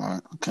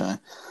 Okay.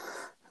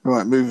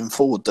 Right, moving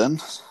forward then.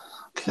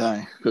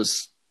 Okay,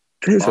 because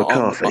James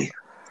McCarthy.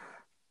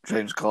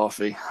 James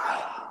McCarthy.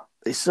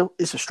 It's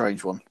a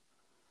strange one.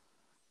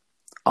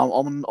 I'm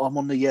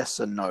on the yes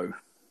and no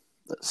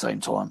at the same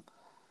time.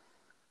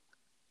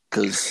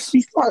 Because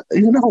he's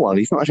another one.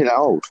 He's not actually that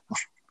old.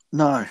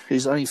 No,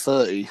 he's only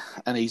 30,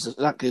 and he's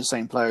exactly the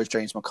same player as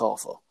James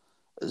McArthur.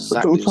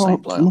 Exactly the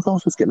same player.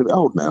 McArthur's getting a bit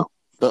old now.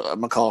 But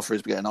McArthur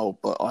is getting old,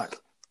 but I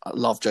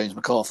love James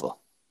McArthur.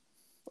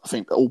 I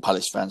think all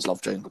Palace fans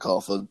love James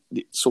McArthur.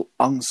 The sort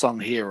of unsung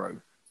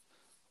hero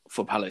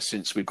for Palace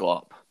since we got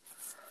up.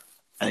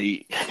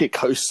 And it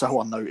goes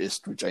so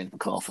unnoticed with James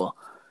McArthur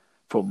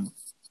from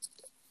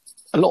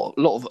a lot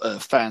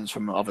of fans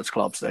from other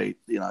clubs. They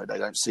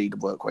don't see the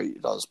work rate he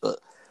does, but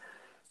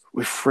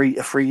with a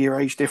 3-year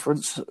age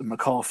difference,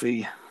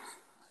 McCarthy,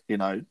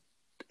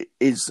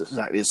 is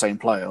exactly the same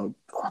player.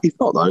 He's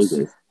not though, is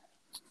he?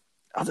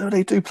 I don't know,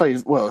 they do play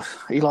well.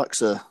 He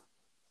likes a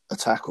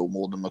tackle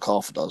more than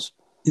McCarthy does.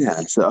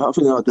 Yeah, so I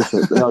think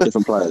they are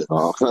different players.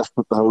 I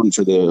wouldn't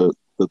say they're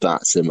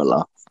that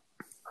similar.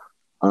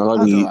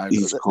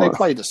 They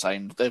play the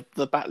same. They're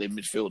battling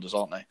midfielders,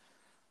 aren't they?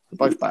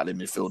 They're both battling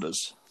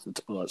midfielders,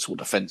 like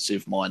sort of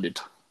defensive minded.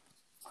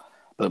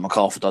 But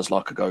McCarthy does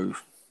like a go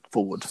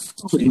forward.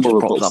 He just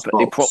props up.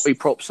 He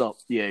props up.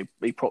 Yeah,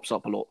 he props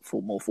up a lot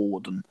more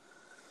forward than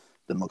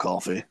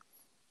McCarthy.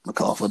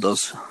 McCarthy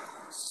does.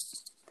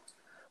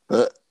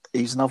 But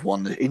he's another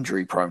one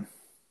injury prone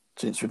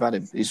since we've had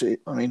him.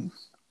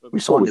 We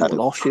signed him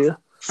last year,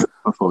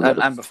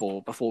 and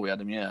before we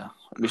had him. Yeah,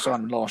 we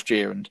signed him last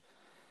year, and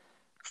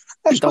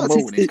he's done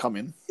well when he's come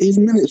in. His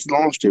minutes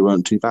last year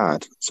weren't too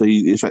bad. So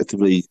he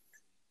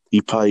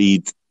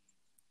played.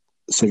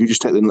 So if you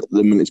just take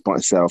the minutes by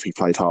itself, he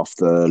played half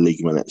the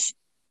league minutes.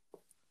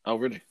 Oh,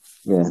 really?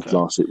 Yeah, okay.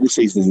 Last year. This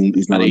season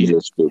he's not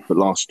as good, but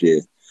last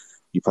year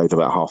he played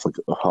about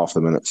half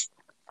the minutes.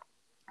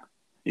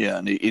 Yeah,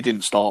 and he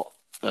didn't start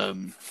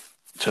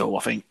till I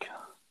think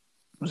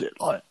was it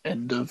like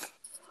end of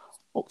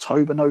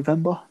October,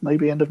 November,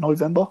 maybe end of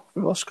November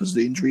with us because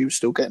the injury was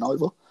still getting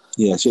over.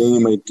 Yeah, so he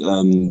only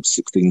made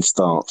 16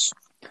 starts.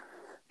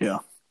 Yeah,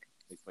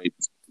 he's made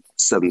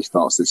 7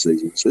 starts this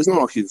season, so it's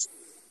not like he's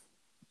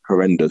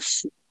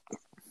horrendous.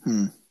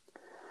 But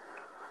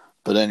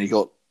then you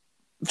got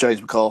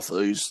James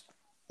McArthur, who's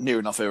near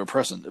enough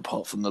ever-present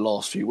apart from the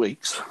last few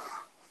weeks.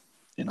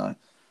 Yeah,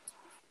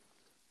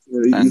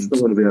 he's not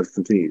going to be able to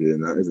continue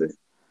doing that, is he?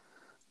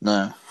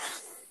 No.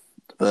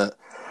 But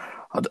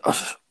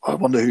I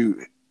wonder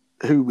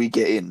who we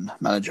get in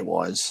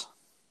manager-wise.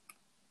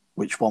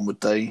 Which one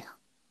would they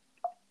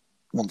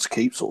want to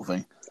keep, sort of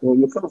thing? Well,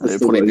 McCarthy's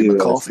it'd probably be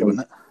McCarthy,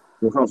 wouldn't it?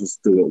 McCarthy's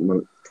still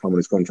got time on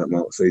his contract,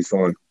 Mark, so he's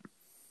fine.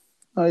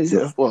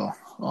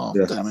 Oh,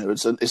 damn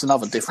it! It's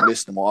another different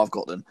list than what I've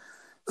got. Then,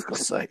 for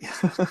God's sake.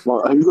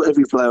 Well, have you got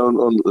every player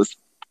on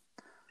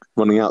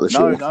running out this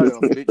year?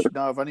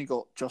 No, I've only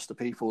got just the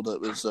people that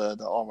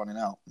are running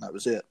out, and that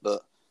was it.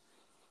 But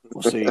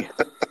we'll see.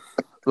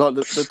 Like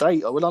the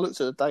date, when I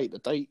looked at the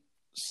date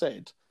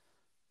said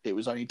it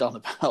was only done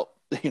about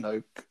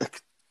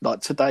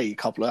like today, a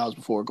couple of hours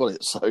before I got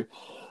it. So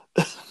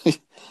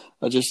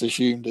I just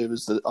assumed it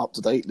was the up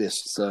to date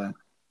list. So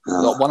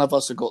like, one of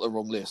us had got the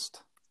wrong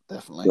list.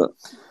 Definitely.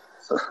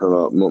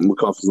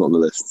 McCarthy's not on the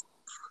list.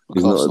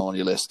 McCarthy's not on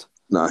your list.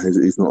 No,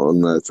 he's not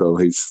on there at all.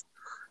 He's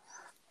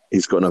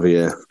got another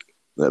year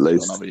at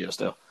least. Another year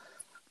still.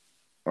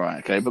 Right,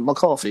 okay. But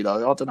McCarthy,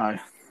 though, I don't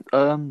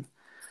know.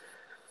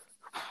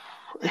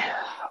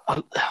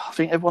 I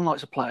think everyone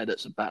likes a player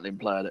that's a battling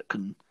player that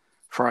can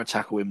throw a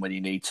tackle in when you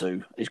need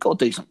to. He's got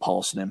a decent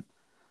pass in him.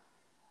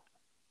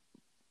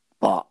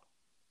 But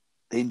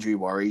injury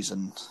worries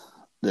and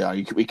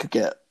we could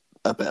get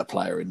a better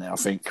player in there. I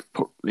think,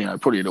 probably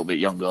a little bit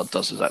younger,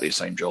 does exactly the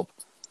same job.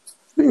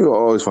 I think what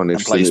I always find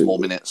interesting plays more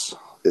minutes.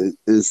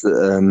 Is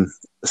that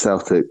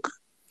Celtic?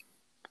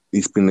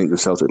 He's been linked with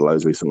Celtic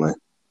loads recently.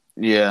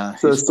 Yeah,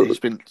 he's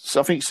been. So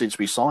I think since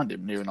we signed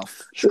him, near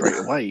enough straight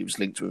away, he was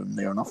linked to him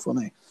near enough,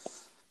 wasn't he?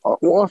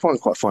 What I find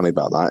quite funny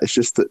about that is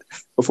just that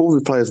of all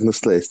the players on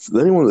this list, the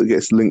only one that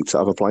gets linked to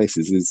other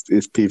places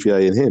is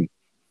PVA and him.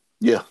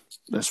 Yeah,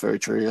 that's very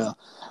true. Yeah.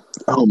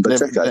 Oh,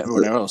 Benteke.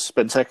 Everyone else.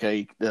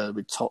 Benteke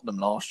with Tottenham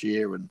last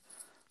year and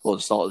the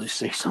start of this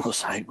season, I was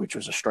saying, which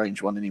was a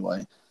strange one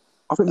anyway.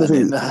 I think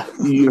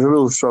you have a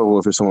real struggle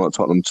if it's someone like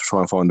Tottenham to try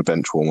and find a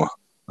bench warmer.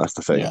 That's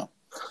the thing. Yeah.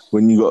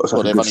 When you've got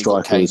such a good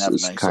striker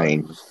as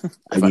Kane,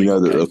 and you know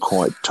that they're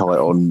quite tight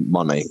on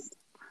money,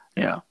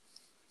 yeah,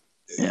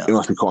 it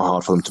must be quite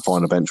hard for them to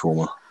find a bench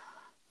warmer.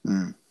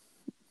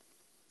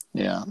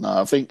 Yeah,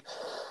 no, I think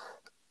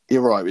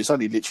you're right. It's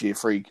only literally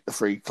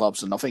three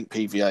clubs, and I think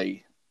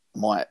PVA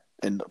might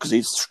end because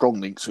he's strong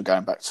links with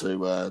going back to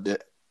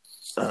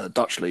the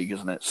Dutch league,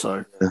 isn't it?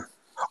 So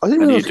I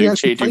didn't realise he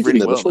actually played in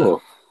there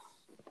before.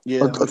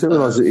 Yeah, I didn't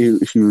realise that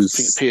he was.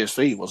 I think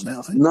PSV, wasn't it?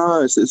 I think.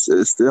 No, it's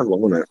the other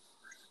one, wasn't it?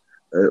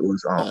 It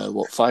was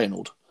what,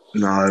 Feyenoord?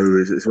 No,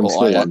 it's one of the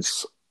small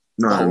ones.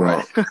 No,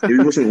 right. He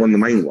wasn't one of the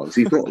main ones.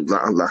 He's not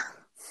that.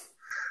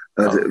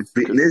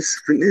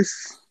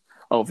 Fitness.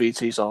 Oh,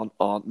 VT's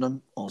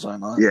Arnhem or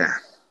something like that. Yeah.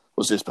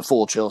 Was this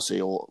before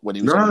Chelsea or when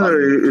he was on loan?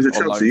 No, it was a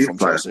Chelsea youth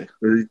player. Chelsea? It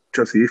was a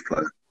Chelsea youth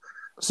player.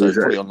 So he's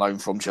probably on loan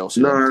from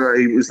Chelsea. No,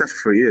 he was there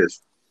for 3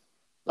 years.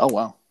 Oh,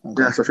 wow.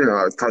 Okay. Yeah, so I think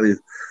I totally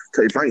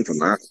blanked on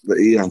that. But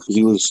yeah, because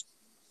he was...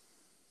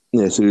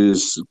 Yeah, so he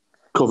was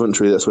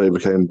Coventry, that's where he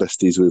became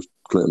besties with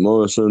Clinton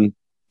Morrison.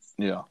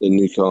 Yeah. In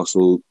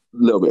Newcastle, a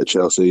little bit of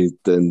Chelsea,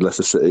 then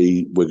Leicester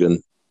City,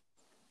 Wigan,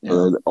 and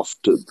then off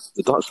to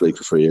the Dutch league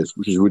for 3 years,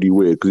 which is really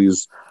weird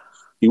because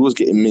he was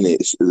getting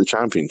minutes at the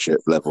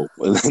Championship level.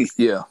 And then...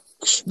 Yeah.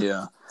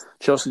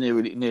 Chelsea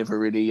never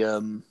really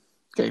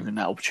gave him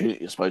that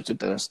opportunity, I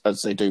suppose,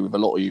 as they do with a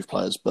lot of youth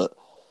players, but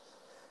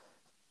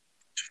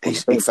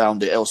he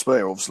found it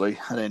elsewhere, obviously,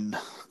 and then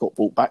got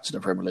brought back to the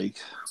Premier League.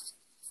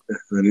 Yeah,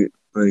 and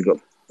then he got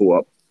brought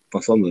up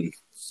by Sunderland.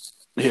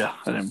 Yeah,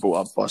 and then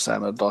brought up by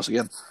Sam Allardyce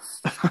again.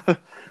 I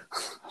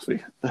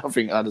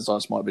think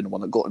Allardyce might have been the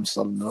one that got him to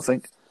Sunderland, I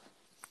think.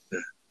 Yeah.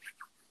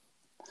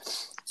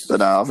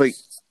 But I think,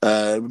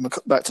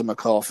 back to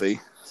McCarthy,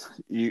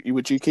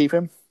 would you keep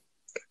him?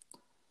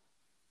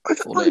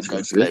 Or let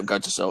him go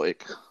to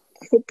Celtic?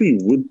 I probably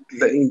would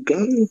let him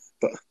go,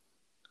 but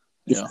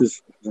just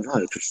because, I don't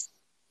know, just...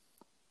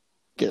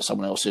 Get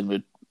someone else in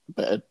with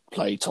better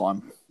play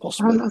time,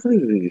 possibly. I don't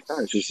think it's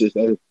that. I just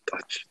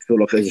feel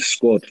like as a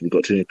squad, we've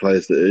got too many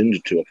players that are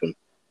injured too often.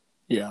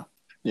 Yeah.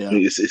 I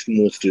mean, it's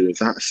more to do with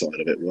that side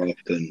of it rather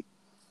than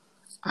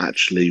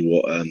actually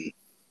what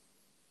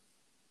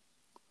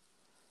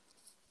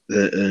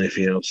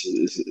anything else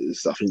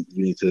is. I think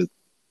we need to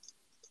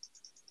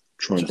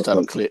try and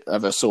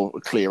have a sort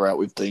of clear out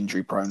with the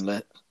injury prone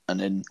let, and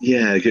then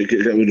get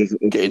rid of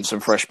get in some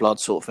fresh blood,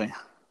 sort of thing.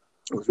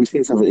 We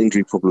seem to have an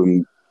injury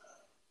problem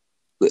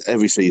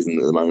every season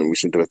at the moment. We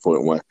seem to have a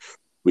point where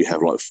we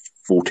have like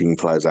 14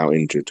 players out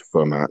injured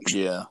for a match.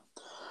 Yeah.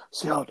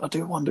 See, I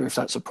do wonder if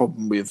that's a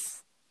problem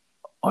with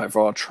either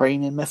our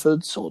training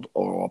methods or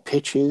our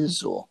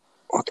pitches, or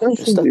I don't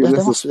think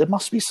there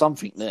must be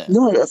something there.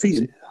 No, I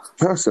think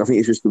personally, I think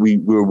it's just that we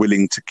were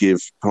willing to give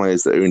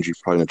players that are injury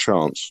prone a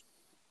chance.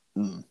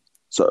 Mm.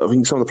 So I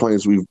think some of the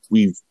players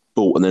we've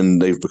bought and then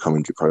they've become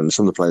injury prone, and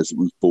some of the players that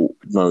we've bought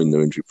knowing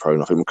they're injury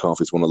prone, I think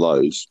McCarthy's one of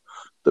those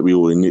that we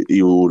already knew.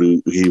 He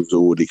was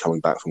already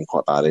coming back from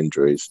quite bad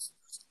injuries.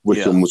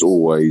 Wickham was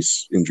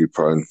always injury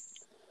prone.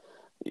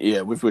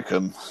 Yeah, with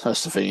Wickham,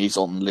 that's the thing. He's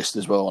on the list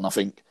as well, and I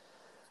think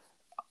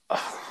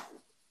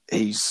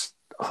he's.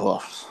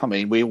 Well, I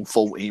mean, we all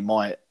thought he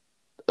might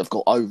have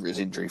got over his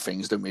injury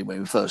things, didn't we, when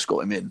we first got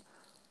him in?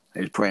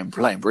 He was playing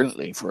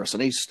brilliantly for us,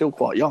 and he's still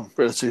quite young,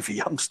 relatively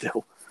young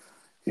still.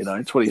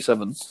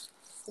 27.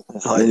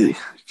 He's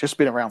just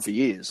been around for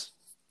years,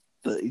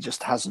 but he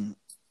just hasn't.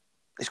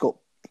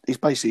 He's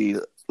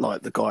basically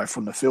like the guy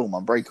from the film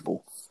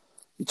Unbreakable.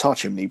 You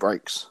touch him and he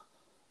breaks.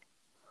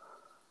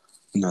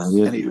 No,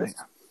 yeah. Anything.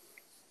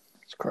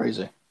 It's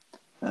crazy.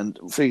 And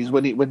the thing is,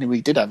 when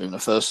we did have him in the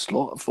first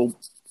slot, I thought,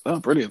 oh,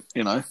 brilliant,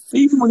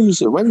 Even when he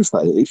was at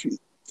Wednesday,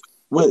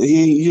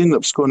 he ended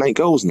up scoring 8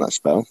 goals in that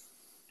spell.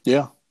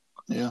 Yeah.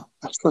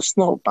 That's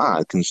not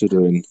bad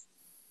considering.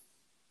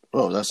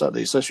 Well, that's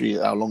especially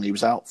how long he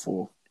was out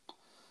for.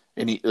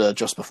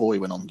 Just before he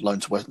went on loan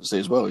to Wednesday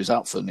as well, he was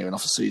out for near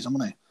enough a season,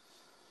 wasn't he?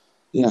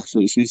 Yeah, so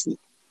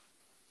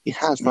he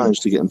has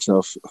managed to get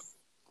himself.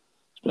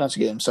 He's been able to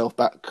get himself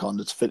back kind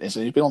of to fitness,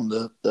 and he's been on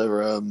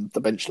the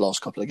bench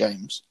last couple of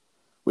games,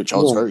 which I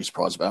was very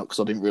surprised about because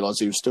I didn't realise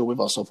he was still with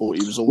us. I thought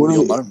he was already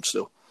on loan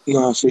still.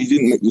 No, so he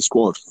didn't make the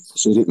squad,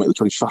 so he didn't make the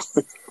 25.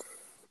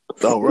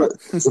 Oh, right.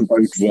 It doesn't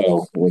bode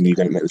well when you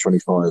don't make the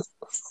 25.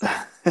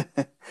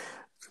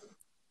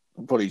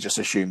 Probably just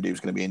assumed he was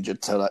going to be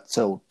injured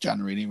till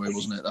January anyway,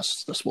 wasn't it?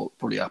 That's what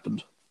probably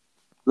happened.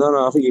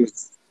 No, I think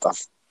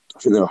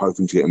they were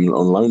hoping to get him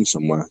on loan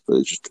somewhere, but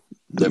it just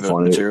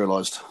never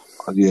materialised.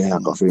 Yeah, I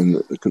got a feeling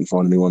that they couldn't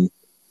find anyone.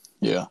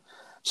 Yeah,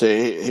 so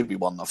he'd be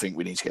one I think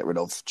we need to get rid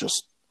of.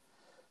 Just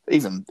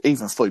even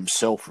for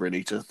himself,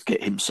 really, to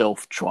get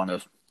himself trying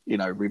to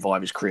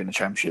revive his career in the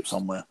Championship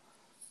somewhere.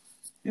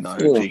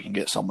 If he can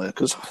get somewhere,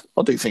 because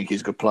I do think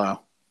he's a good player.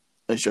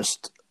 It's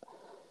just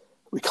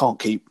we can't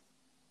keep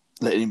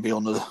letting him be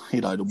on the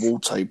the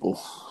ward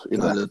table,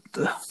 the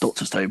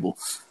doctor's table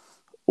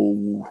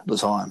all the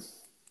time.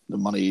 The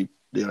money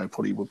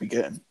probably would be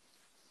getting.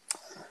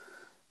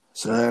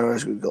 So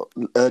we've got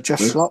Jeff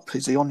Schlupp.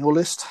 Is he on your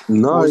list?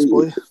 No,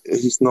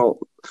 he's not.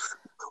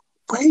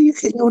 Where are you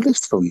getting your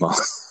list from, Mark?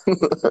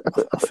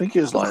 I think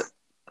it's like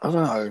I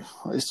don't know.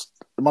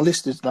 My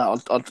list is now.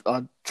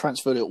 I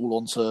transferred it all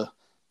onto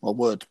my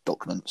Word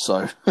document.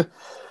 So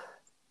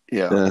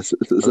yeah, I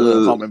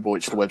can't remember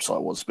which the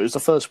website was, but it was the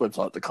first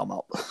website to come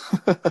up.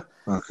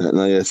 Okay,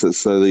 no, yes.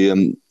 So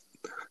the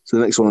So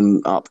the next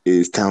one up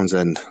is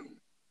Townsend.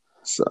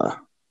 So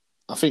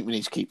I think we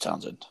need to keep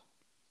Townsend.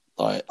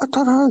 Like, I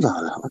don't know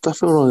though. I don't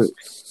feel like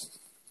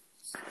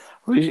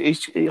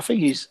I think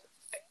he's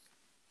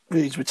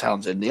with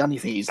Townsend. The only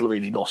thing he's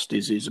really lost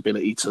is his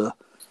ability to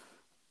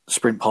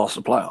sprint past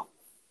the player.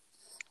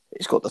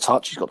 He's got the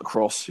touch, he's got the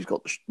cross, he's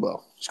got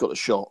the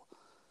shot.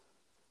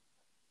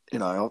 You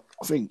know,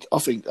 I think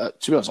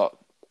to be honest,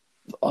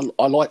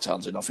 I like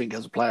Townsend. I think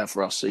as a player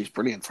for us, he's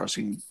brilliant for us.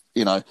 He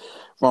can,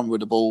 run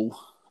with the ball,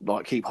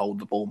 like keep hold of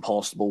the ball and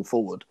pass the ball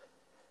forward.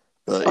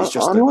 But it's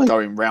just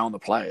going round the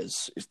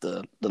players is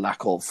the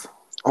lack of.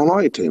 I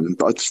liked him,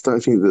 but I just don't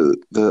think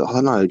that I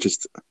don't know.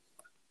 Just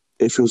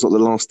it feels like the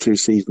last 2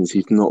 seasons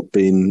he's not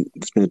been.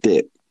 It's been a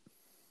dip,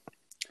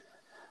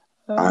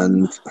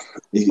 and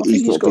he's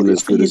not been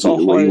as good as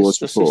what he was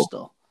before.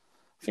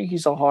 I think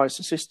he's our highest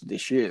assister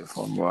this year, if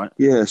I'm right.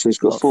 Yeah, so he's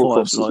got 4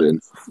 crosses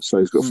in. So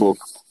he's got four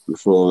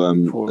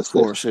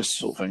assists,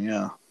 sort of thing.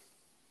 Yeah.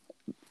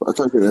 But I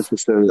don't think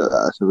necessarily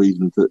that's a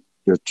reason that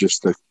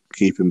just to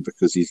keep him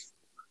because he's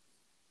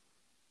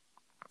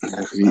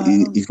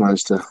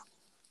managed to.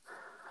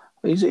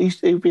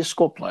 He'd be a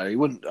squad player. He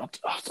wouldn't.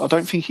 I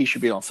don't think he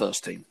should be on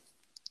first team.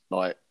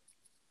 But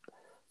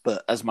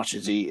as much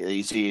as he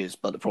is,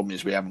 but the problem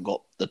is we haven't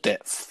got the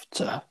depth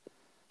to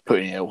put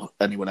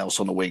anyone else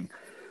on the wing.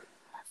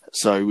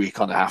 So we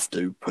kind of have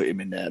to put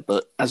him in there.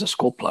 But as a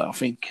squad player, I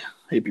think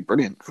he'd be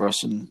brilliant for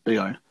us. And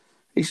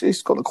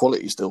he's got the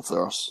quality still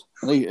for us.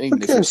 And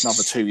even if it's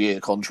another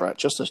 2-year contract,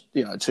 just a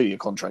 2-year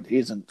contract, he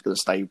isn't going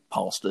to stay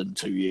past in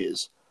 2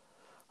 years.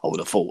 I would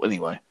have thought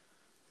anyway.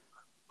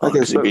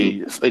 Because he'd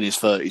be in his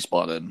 30s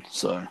by then.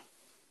 So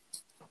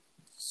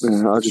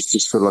yeah, I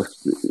just feel like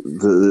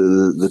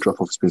the drop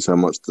off has been so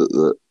much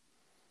that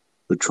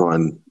we try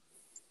and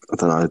I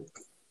don't know.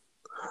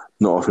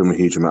 Not offer him a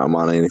huge amount of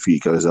money, and if he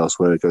goes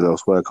elsewhere,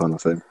 kind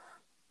of thing.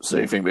 So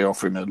you think we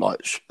offer him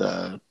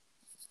a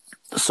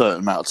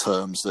certain amount of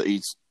terms that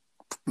he's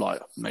like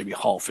maybe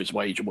half his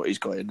wage of what he's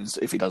got in?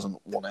 If he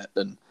doesn't want it,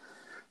 then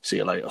see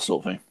you later,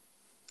 sort of thing.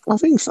 I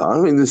think so. I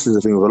mean, this is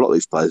the thing with a lot of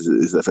these players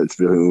is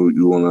effectively I think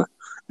you want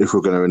to, if we're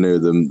going to renew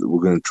them,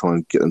 we're going to try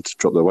and get them to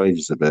drop their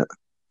wages a bit.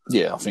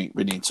 Yeah, I think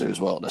we need to as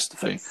well. That's the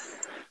thing.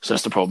 So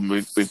that's the problem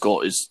we've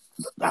got is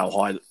how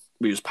high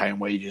we was paying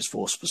wages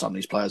for some of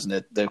these players,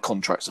 and their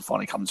contracts are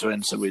finally coming to an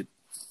end. So they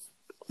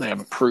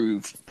haven't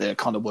proved their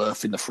kind of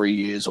worth in the 3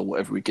 years or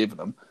whatever we've given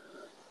them.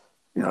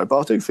 But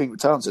I do think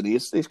with Townsend,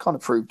 he's kind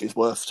of proved his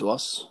worth to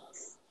us.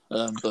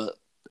 But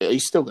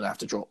he's still going to have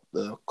to drop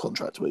the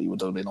contract where he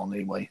would have been on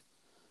anyway.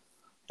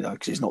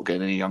 Because he's not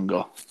getting any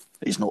younger.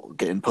 He's not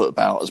getting put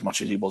about as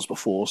much as he was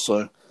before.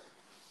 So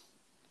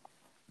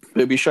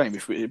it'd be a shame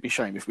if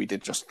we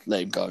did just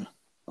let him go,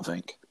 I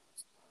think.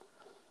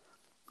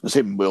 Because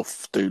him and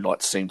Wilf do like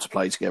to seem to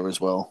play together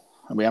as well.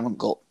 And we haven't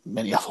got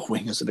many other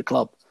wingers in the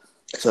club.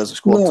 So as a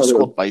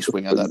squad-based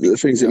winger, the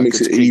thing is, it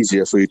makes it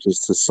easier for you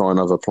just to sign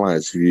other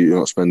players if you're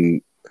not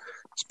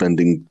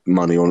spending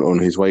money on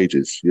his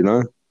wages,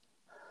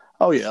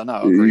 Oh, yeah, I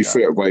know. You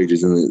free up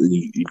wages and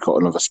you've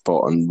got another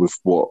spot. And with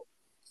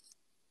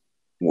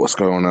what's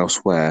going on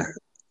elsewhere,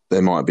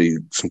 there might be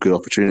some good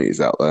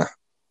opportunities out there.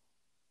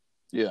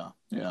 Yeah.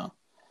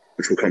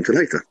 Which we'll come to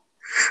later.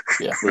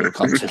 Yeah, we'll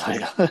come to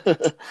later.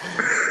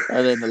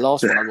 And then the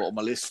last one I got on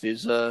my list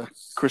is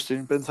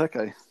Christian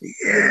Benteke.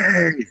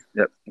 Yeah.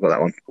 Yep, got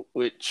that one.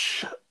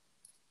 Which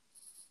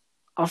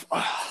I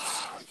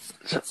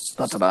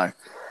don't know.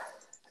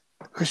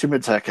 Christian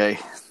Benteke,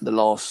 the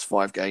last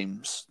 5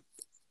 games,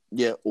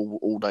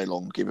 all day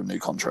long, give him new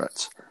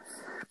contracts.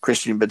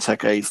 Christian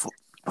Benteke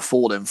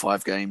before them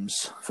 5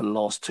 games for the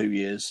last 2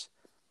 years.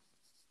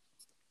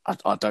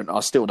 I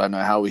still don't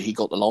know how he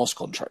got the last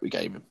contract we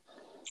gave him.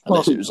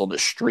 Unless it was on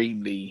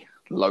extremely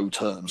low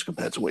terms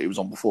compared to what he was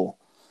on before.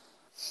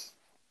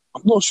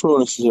 I'm not sure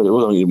necessarily.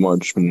 I think it might have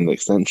just been an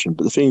extension.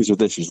 But the thing is with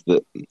this is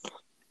that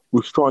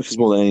with strikers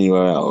more than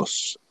anywhere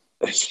else,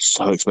 it's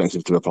so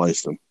expensive to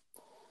replace them.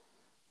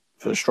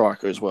 For the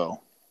striker as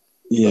well.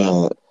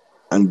 Yeah.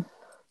 And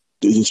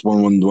this is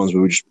one of the ones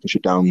where we just push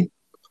it down.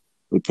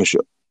 We push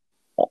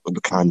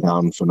the can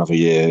down for another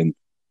year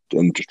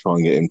and just try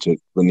and get him to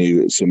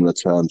renew at similar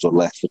terms or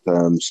lesser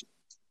terms.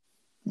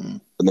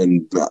 And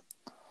then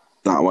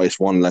that way it's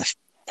one less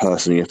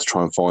person you have to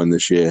try and find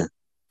this year.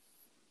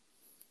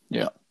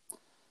 Yeah.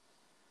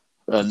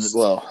 And,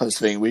 well, that's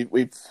the thing.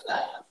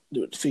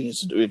 The thing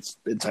is with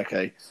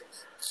Benteke,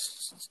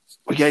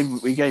 we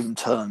gave him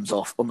terms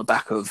off on the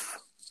back of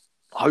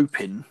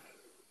hoping,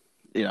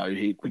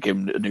 we gave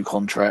him a new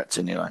contract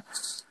and,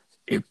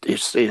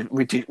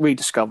 we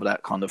discovered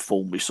that kind of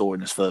form we saw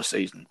in his first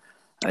season.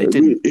 And it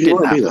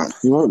didn't happen.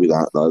 He won't be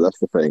that, though. That's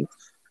the thing.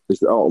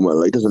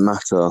 Ultimately, it doesn't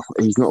matter.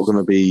 He's not going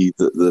to be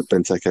the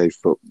Benteke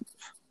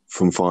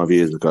from 5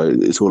 years ago.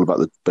 It's all about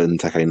the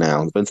Benteke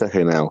now. The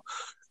Benteke now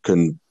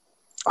can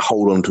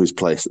hold on to his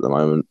place at the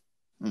moment.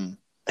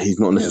 He's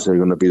not necessarily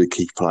going to be the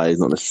key player. He's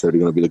not necessarily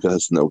going to be the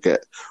person that will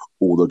get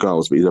all the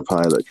goals, but he's a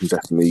player that can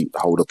definitely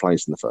hold a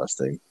place in the first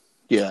team.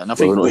 Yeah, and I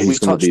think we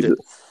touched it.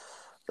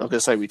 like I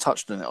say, we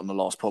touched on it on the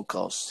last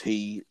podcast.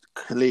 He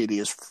clearly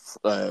has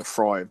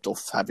thrived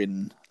off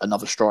having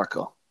another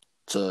striker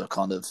to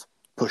kind of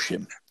push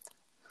him.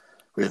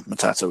 With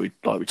Matata, we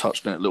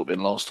touched on it a little bit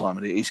last time,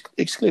 and he's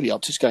clearly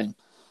upped his game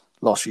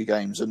last few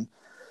games. And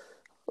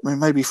I mean,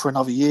 maybe for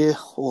another year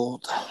or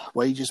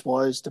wages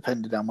wise,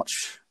 depending how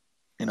much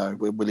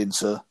we're willing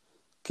to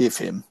give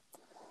him.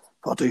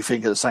 But I do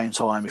think at the same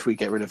time, if we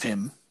get rid of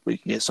him, we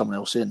can get someone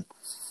else in.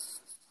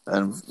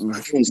 And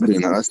everyone's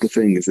doing that. That's the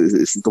thing.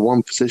 It's the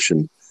one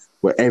position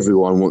where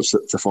everyone wants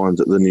to find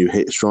the new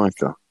hit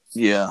striker.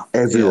 Yeah,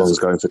 everyone's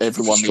going for.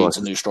 Everyone needs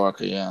a new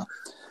striker. Yeah,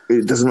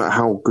 it doesn't matter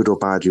how good or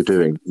bad you're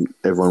doing.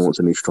 Everyone wants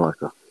a new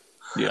striker.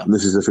 Yeah, and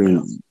this is the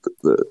thing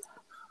that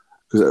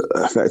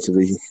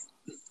effectively,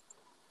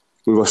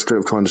 with us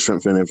trying to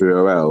strengthen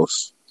everywhere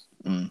else,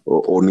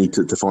 or need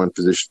to find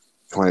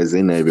players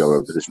in every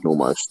other position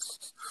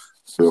almost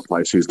to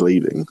replace who's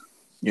leaving.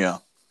 Yeah.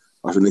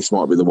 I think this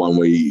might be the one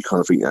where you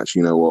kind of think, actually,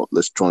 you know what,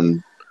 let's try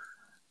and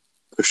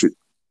push it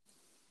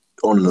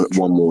on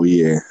one more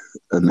year.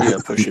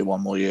 Push it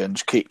one more year and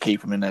just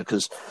keep them in there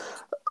because,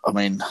 I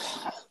mean,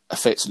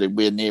 effectively,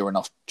 we're near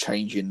enough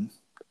changing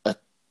a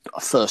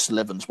first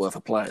 11's worth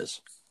of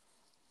players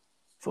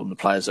from the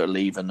players that are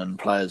leaving and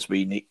players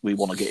we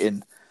want to get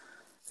in.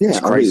 Yeah, it's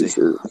crazy. It's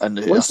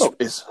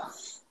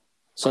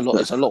a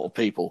lot of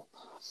people.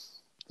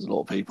 There's a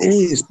lot of people. It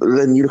is, but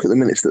then you look at the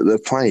minutes that they're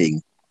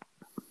playing.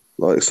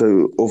 Like,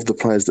 so of the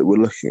players that we're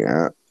looking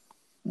at,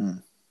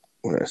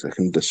 wait a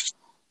second, just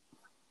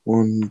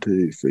 1,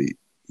 2, 3,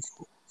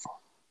 4, 5.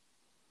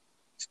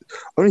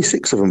 Only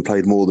 6 of them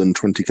played more than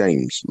 20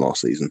 games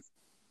last season.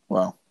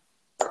 Wow.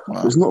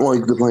 It's not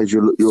like the players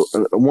you're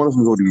one of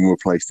them's already been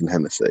replaced in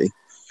Hennessy.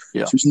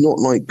 Yeah. So it's not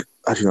like,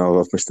 actually, no,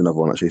 I've missed another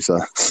one, actually, so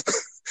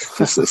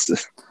it's 7.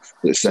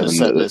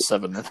 There's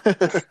 7 then.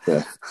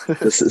 Yeah.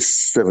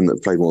 There's 7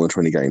 that played more than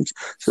 20 games.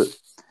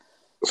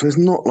 So it's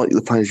not like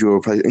the players you're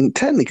replacing. And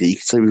technically, you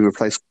could say we've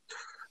replaced.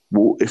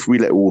 Well, if we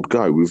let Ward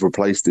go, we've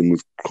replaced him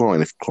with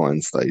Klein if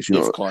Klein stays.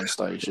 If Klein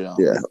stays, yeah.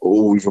 Yeah,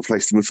 or we've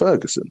replaced him with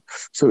Ferguson.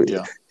 So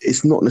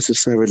it's not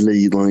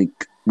necessarily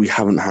like we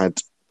haven't had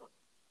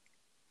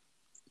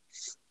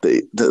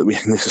that we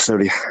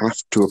necessarily have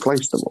to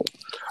replace them all.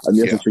 And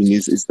the other thing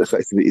is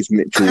effectively is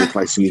Mitchell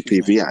replacing his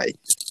PVA.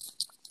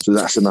 So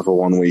that's another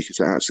one where you could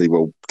say, actually,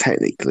 well,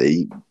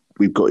 technically,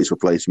 we've got his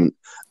replacement,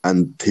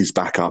 and his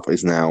backup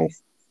is now.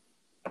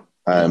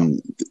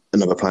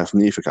 Another player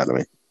from the youth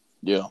academy.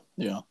 Yeah.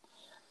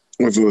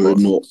 Whether or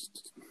not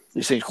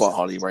he seems quite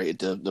highly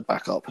rated, the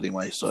backup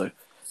anyway. So it'd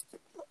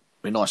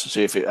be nice to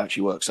see if it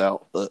actually works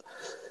out. But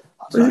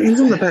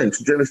he's on the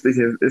bench. Generally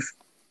speaking, if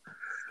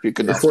you're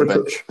good enough to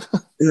bench,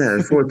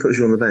 if Roy puts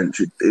you on the bench,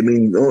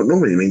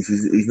 normally it means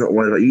he's not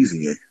worried about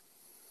using you.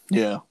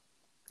 Yeah.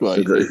 Well,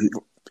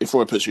 if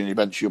Roy puts you on your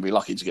bench, you'll be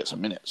lucky to get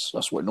some minutes.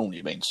 That's what it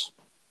normally means.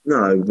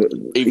 No, but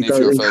even if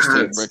you're a first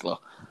team regular,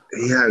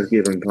 he has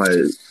given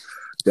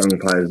young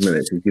players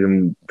minutes. He's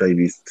given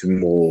Davies to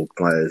more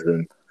players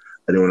than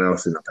anyone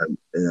else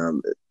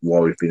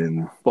while we've been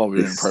in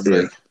Premier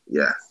League.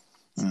 Yeah.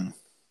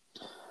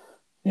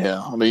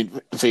 Yeah, I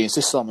mean, the thing is,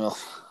 this summer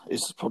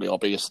is probably our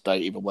biggest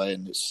date either way,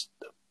 and it's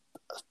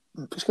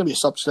going to be a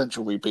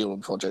substantial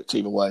rebuilding project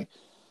either way.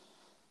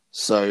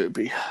 So it'd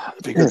be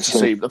good to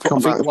see. I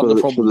think one of the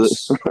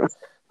problems.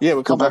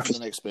 We'll come back for the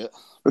next bit.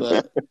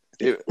 But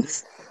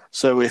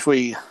so if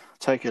we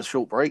take a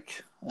short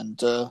break and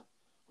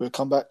we'll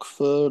come back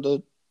for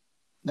the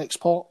next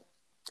part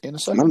in a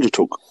second. Manager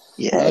talk.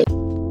 Yeah.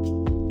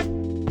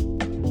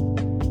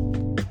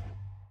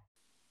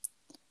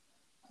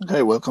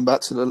 Okay, welcome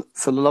back to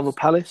For the Love of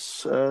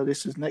Palace.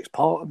 This is the next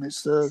part, and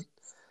it's the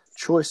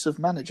choice of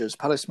managers,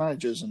 Palace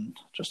managers, and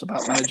just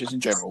about managers in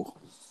general.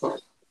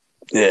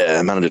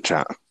 Yeah, manager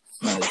chat.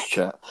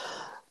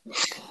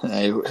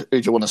 Hey, who do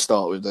you want to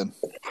start with then?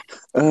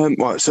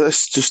 Right, so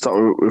let's just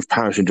start with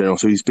Parish in general.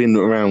 So he's been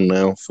around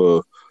now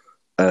for,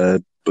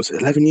 was it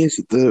 11 years?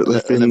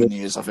 11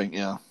 years, I think,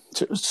 yeah.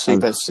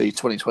 CPFC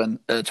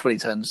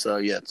 2010, so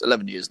yeah, it's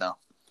 11 years now.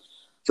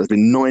 So there's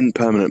been 9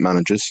 permanent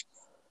managers.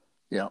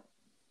 Yeah.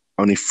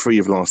 Only 3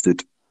 have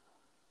lasted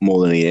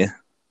more than a year.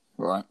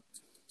 Right.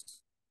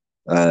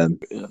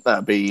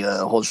 That'd be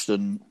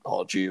Hodgson,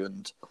 Pardew,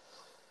 and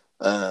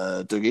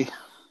Dougie.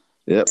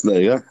 Yep,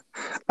 there you go.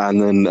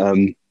 And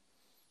then,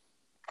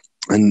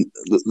 and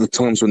the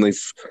times when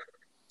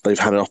they've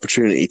had an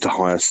opportunity to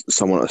hire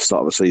someone at the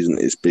start of the season,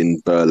 it's been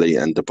Burley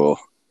and De Boer.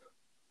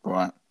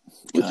 Right.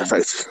 Which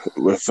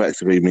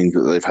effectively means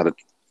that they've had a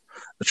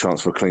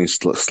chance for a clean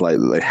slate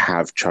that they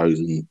have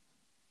chosen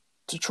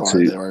to try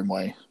their own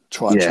way.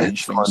 Try and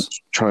change things.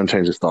 Try and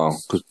change the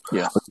style.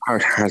 Because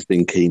Parish has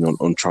been keen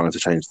on trying to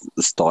change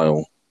the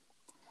style.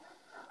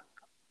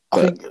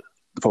 I think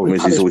the problem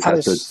is he's always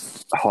had to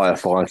hire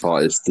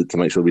firefighters to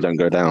make sure we don't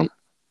go down.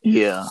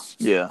 Yeah.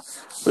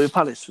 But with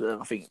Palace,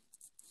 I think,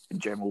 in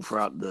general,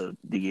 throughout the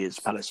years,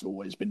 Palace have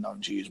always been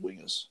known to use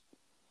wingers.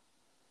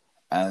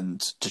 And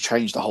to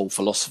change the whole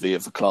philosophy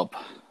of the club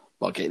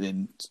by getting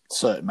in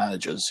certain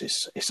managers,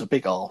 it's a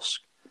big ask.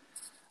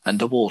 And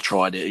De Boer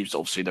tried it. He was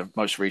obviously the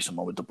most recent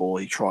one with De Boer.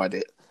 He tried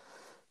it.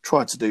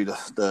 Tried to do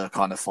the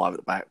kind of five at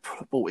the back.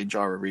 Brought in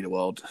Jairo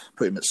Riedewald,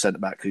 put him at centre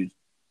back. He's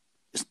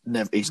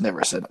never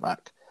a centre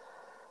back.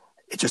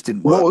 It just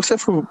didn't work. Well,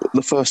 except for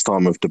the first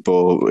time of De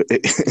Boer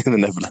in the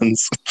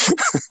Netherlands.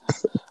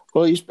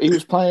 Well, he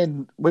was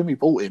playing when we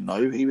bought him.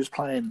 Though he was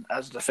playing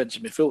as a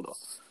defensive midfielder.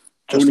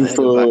 Just Only ahead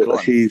of the back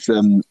line.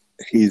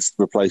 his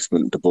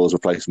replacement, De Boer's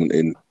replacement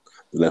in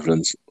the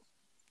Netherlands.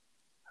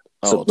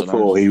 So I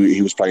before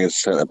he was playing as a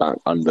centre back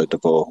under De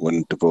Boer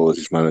when De Boer was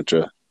his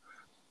manager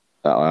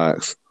at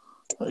Ajax.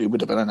 He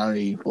would have been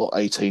only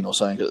 18 or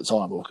something at the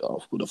time. I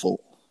would have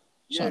thought.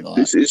 Like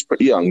it's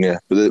pretty young, yeah,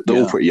 but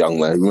they're all pretty young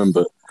there.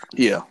 Remember,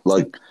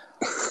 like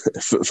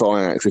for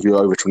Ajax, if you're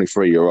over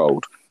 23, you're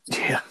old.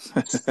 Yeah,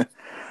 that's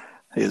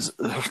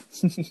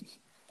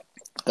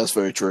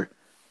very true.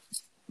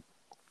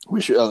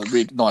 It'd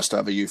be nice to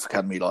have a youth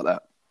academy like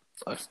that.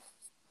 So,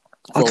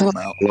 we've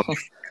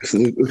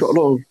got a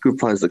lot of good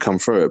players that come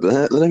through it,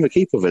 but they never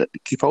keep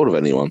hold of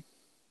anyone.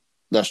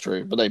 That's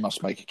true, but they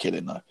must make a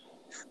killing though.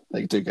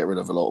 They do get rid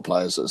of a lot of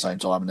players at the same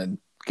time, and then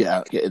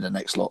get in the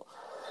next lot.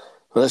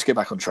 But let's get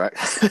back on track.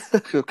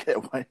 We'll get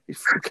away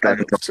from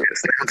going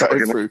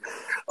through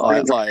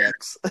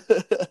Ajax.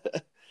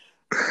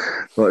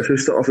 Right, so we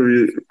start off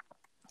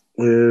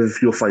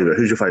with your favourite.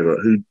 Who's your favourite?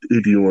 Who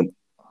do you want?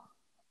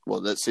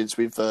 Well, since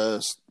we've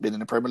been in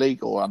the Premier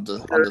League or under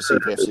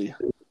CPFC?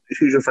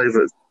 Who's your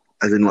favourite,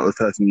 as in like the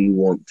person you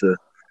want to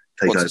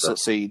take over? To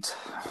succeed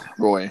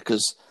Roy,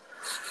 because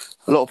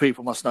a lot of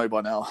people must know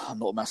by now I'm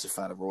not a massive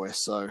fan of Roy,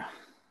 so,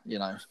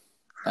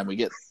 and we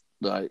get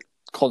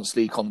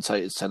constantly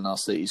commentators telling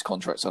us that his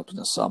contract's up in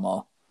the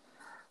summer.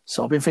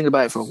 So I've been thinking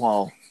about it for a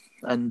while,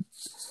 and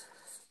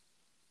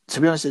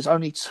to be honest, there's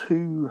only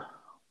two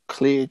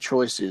clear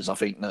choices I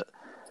think that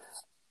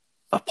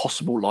are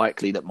possible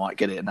likely that might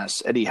get it, and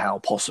that's Eddie Howe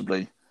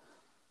possibly.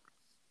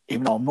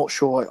 Even though I'm not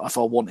sure if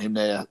I want him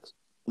there,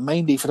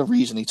 mainly for the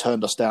reason he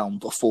turned us down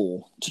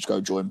before to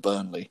go join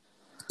Burnley.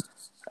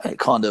 And that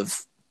kind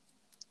of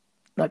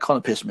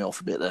pissed me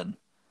off a bit then.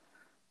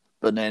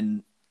 But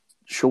then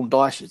Sean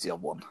Dyche is the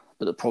other one.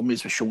 But the problem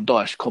is with Sean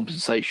Dyche,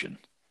 compensation.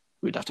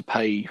 We'd have to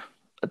pay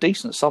a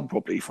decent sum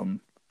probably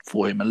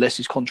for him, unless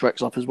his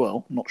contract's up as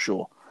well. I'm not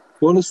sure.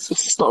 Well, let's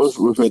start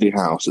with Eddie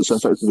Howe. So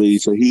effectively,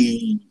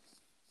 he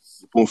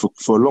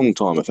for a long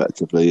time,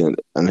 effectively,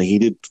 and he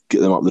did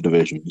get them up the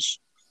divisions.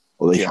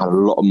 Or they had a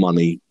lot of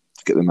money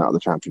to get them out of the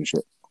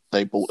Championship.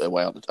 They bought their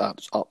way up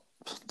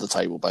the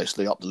table,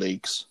 basically, up the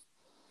leagues.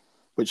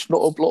 Which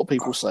not a lot of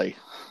people say.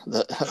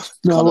 I'm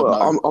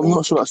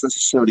not sure that's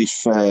necessarily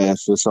fair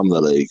for some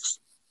of the leagues.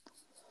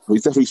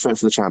 It's definitely fair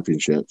for the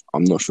Championship.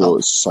 I'm not sure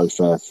it's so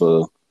fair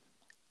for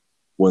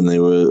when they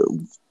were...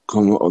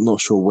 I'm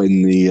not sure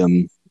when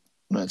when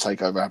the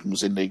takeover happened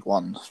was in League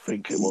One, I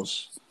think it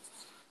was.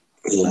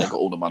 Yeah. When they got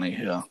all the money,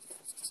 yeah.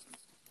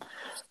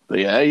 But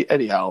yeah,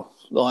 Eddie Howe,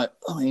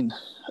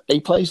 he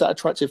plays that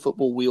attractive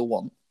football we all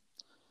want.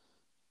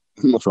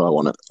 I'm not sure I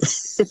want it.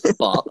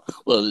 But,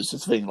 it's the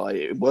thing,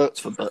 it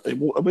worked for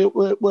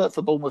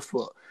Bournemouth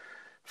for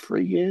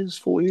 3 years,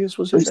 4 years,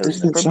 was it?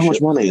 There's so much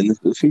money, and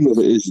the thing of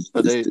it is...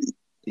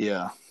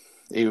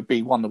 he would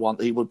be one of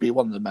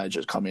the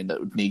managers come in that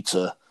would need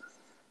to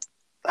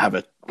have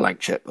a blank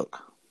checkbook,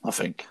 I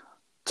think,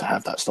 to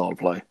have that style of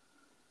play.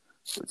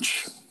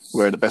 Which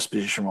we're in the best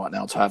position right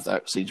now to have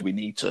that, since we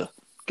need to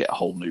get a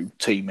whole new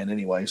team in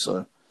anyway,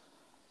 so...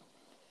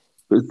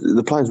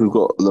 The players we've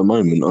got at the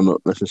moment are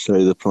not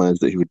necessarily the players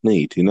that he would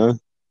need, Yeah.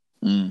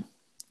 And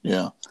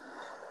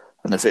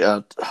if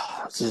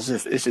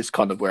this is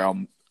kind of where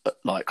I'm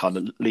kind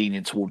of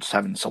leaning towards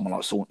having someone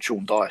like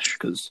Sean Dyche,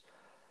 because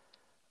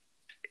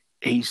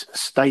he's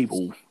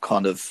stable,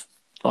 kind of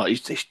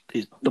he's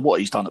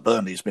what he's done at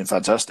Burnley has been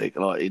fantastic.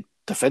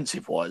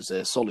 Defensive wise,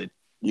 they're a solid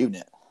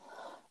unit,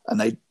 and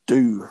they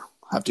do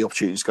have the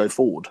opportunity to go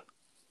forward.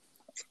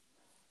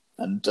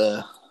 And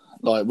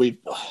but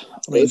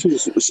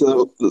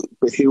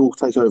he'll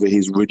take over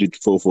his rigid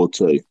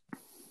 4-4-2.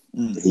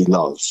 He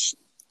loves,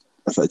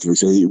 effectively.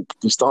 So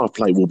the style of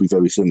play will be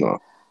very similar.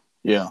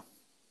 Yeah.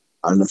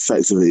 And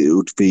effectively, it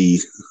would be...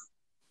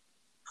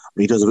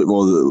 he does a bit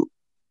more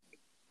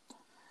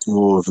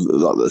of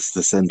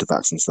the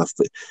centre-backs and stuff,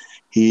 but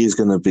he is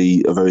going to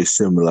be a very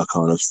similar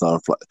kind of style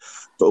of play.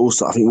 But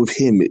also, I think with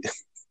him,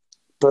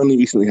 Burnley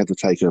recently had the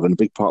takeover, and a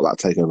big part of that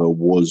takeover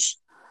was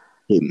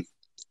him.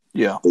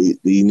 Yeah. The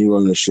new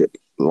ownership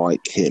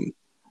like him.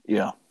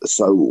 Yeah.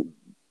 So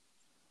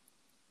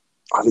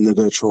I think they're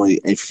going to try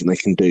everything they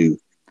can do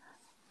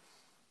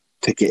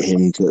to get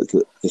him to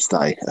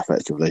stay,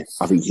 effectively.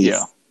 I think he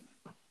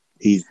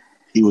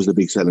was the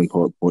big selling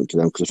point to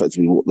them, because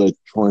effectively what they're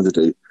trying to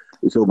do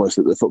is almost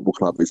that the football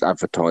club is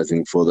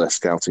advertising for their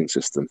scouting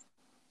system.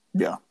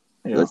 Yeah.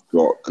 And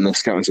their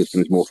scouting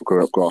system is more for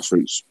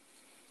grassroots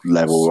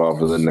level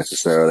rather than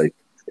necessarily...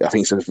 I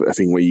think it's a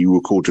thing where you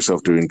record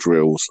yourself doing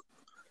drills,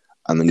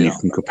 and then you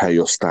can compare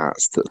your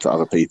stats to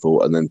other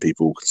people, and then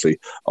people can see,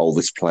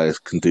 this player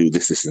can do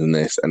this, and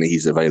this, and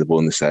he's available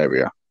in this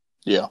area.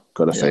 Yeah.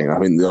 kind of thing. I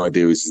mean, the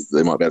idea is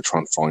they might be able to try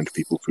and find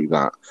people through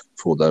that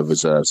for their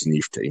reserves and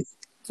youth team.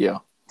 Yeah.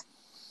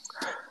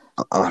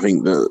 And I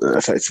think that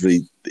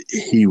effectively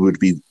he would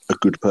be a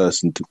good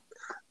person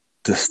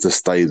to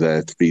stay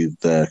there, to be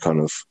their kind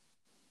of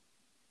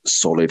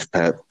solid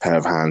pair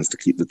of hands to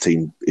keep the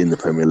team in the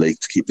Premier League,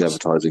 to keep the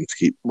advertising, to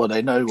keep. Well,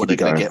 they know what they're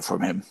keep it going to going. get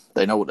from him.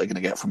 They know what they're going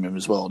to get from him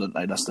as well, don't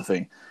they? That's the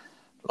thing.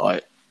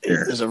 Like,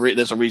 Yeah.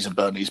 there's a reason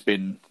Burnley's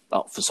been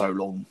up for so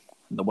long.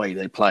 The way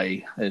they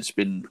play, it's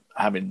been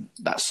having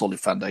that solid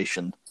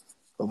foundation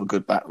of a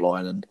good back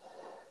line and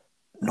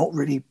not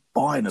really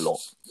buying a lot.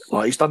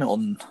 Like, he's done it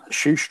on a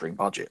shoestring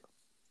budget.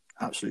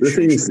 Absolute The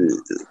thing shoestring.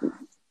 is,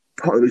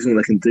 part of the reason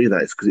they can do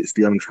that is because it's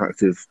the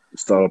unattractive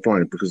style of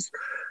playing. Because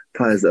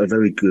players that are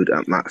very good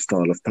at that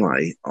style of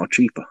play are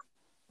cheaper.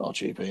 Not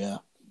cheaper, yeah.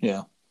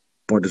 Yeah.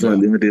 By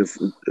design, the idea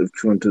of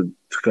trying to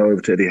go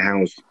over to Eddie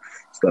Howe's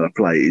style of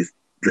play is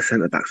the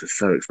centre backs are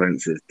so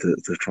expensive to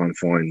try and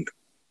find.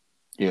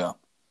 Yeah.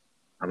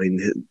 I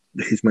mean,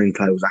 his main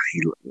player was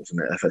Ahi,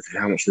 wasn't it? Effectively,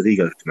 how much did he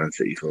go to Man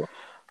City for?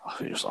 I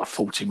think it was like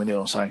 40 million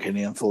or something in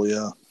the end for,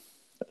 yeah.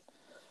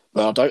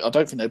 But I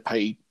don't think they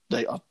paid.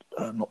 They are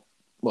not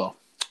well.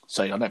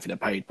 Say I don't think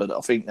they paid, but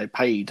I think they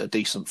paid a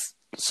decent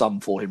sum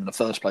for him in the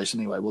first place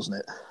anyway, wasn't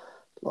it?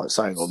 Like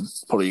saying on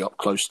probably up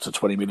close to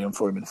 20 million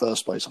for him in the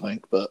first place, I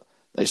think. But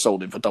they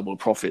sold him for double the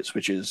profits,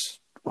 which is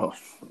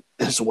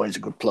it's always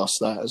a good plus,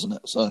 that isn't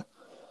it? So.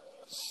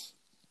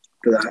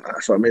 But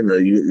that's what I mean. Though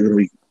you're going to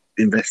be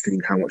investing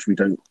how much we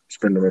don't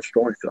spend on a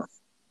striker.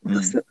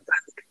 That's it.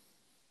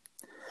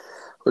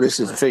 Well, this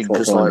is the thing,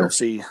 because like,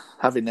 obviously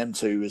having them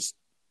two is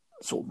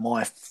sort of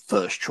my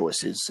first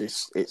choice.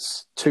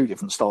 It's two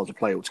different styles of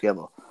play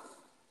altogether.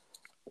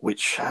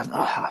 Which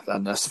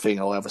and that's the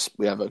thing.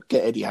 We have a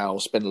get Eddie Howe,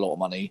 spend a lot of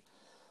money,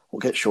 or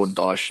get Sean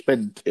Dyche,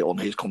 spend it on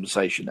his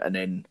compensation, and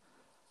then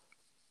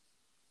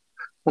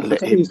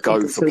let him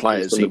go for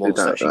players he wants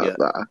to actually get.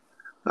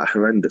 That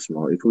horrendous,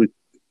 Mark. Well,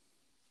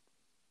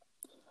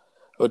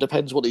 it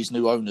depends what these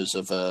new owners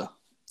have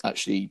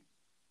actually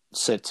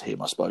said to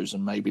him, I suppose,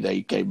 and maybe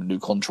they gave him a new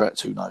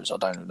contract. Who knows? I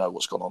don't know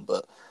what's gone on,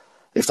 but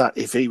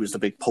if he was the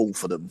big pull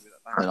for them,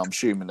 then I'm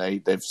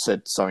assuming they've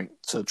said something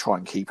to try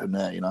and keep him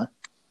there. You know.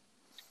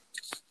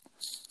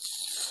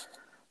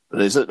 But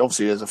there's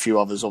a few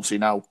others. Obviously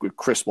now with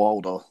Chris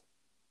Wilder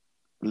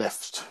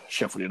left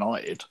Sheffield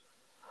United,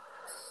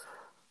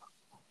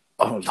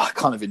 I'm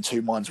kind of in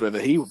two minds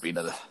whether he would be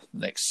the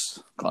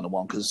next kind of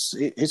one, because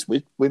his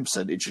win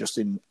percentage just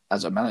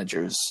as a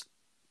manager is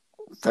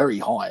very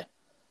high.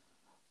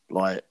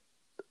 Like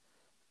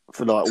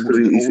for like all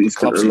the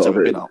clubs he's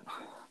ever been up.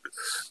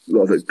 A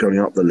lot of it going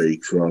up the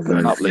leagues rather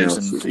than up leagues,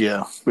 and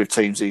with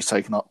teams he's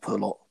taken up a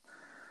lot.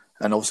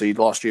 And obviously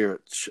last year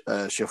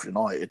at Sheffield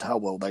United, how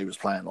well they was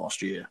playing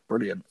last year,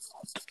 brilliant.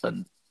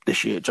 And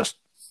this year, just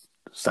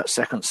that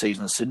second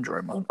season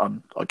syndrome,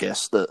 I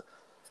guess that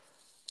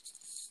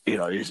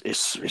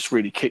it's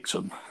really kicked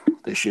them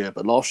this year.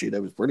 But last year they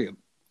was brilliant.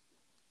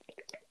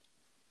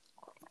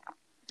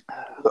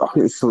 I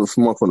think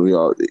from my point of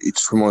view, it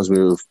just reminds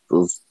me of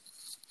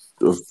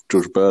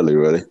George Burley,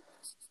 really.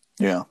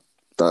 Yeah,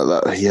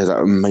 that he had that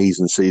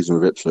amazing season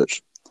with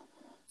Ipswich.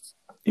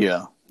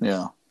 Yeah,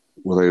 yeah.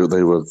 Well,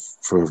 they were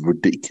for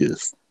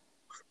ridiculous,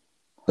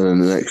 and then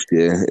the next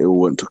year it all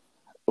went to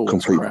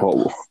complete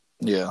pot.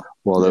 Yeah.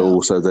 While they're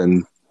also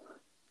then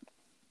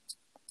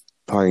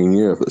playing in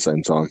Europe at the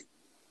same time.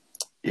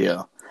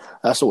 Yeah,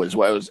 that's always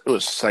what it was. It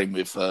was the same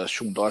with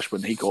Sean Dyche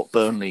when he got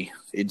Burnley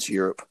into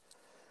Europe.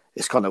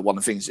 It's kind of one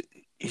of the things.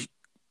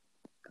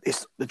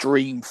 It's the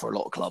dream for a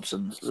lot of clubs,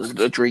 and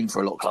the dream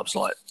for a lot of clubs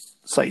like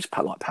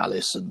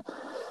Palace and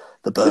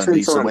the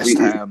Burnleys, the West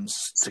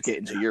Hams, to get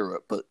into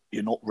Europe, but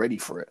you're not ready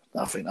for it.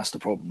 I think that's the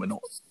problem.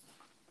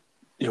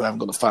 You haven't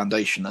got a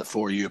foundation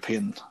for a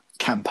European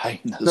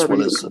campaign as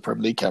well as the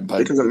Premier League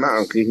campaign. It doesn't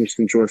matter. You can just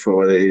enjoy for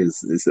what it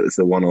is. It's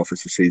a one-off.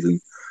 It's a season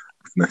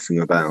of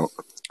messing about.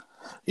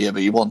 Yeah,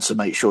 but you want to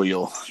make sure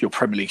your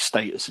Premier League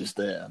status is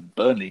there. And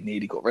Burnley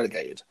nearly got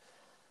relegated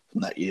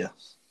from that year,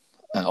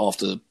 and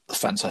after the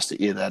fantastic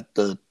year they had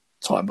the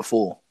time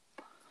before.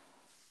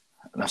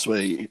 And that's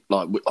where,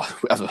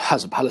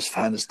 as a Palace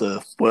fan, it's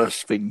the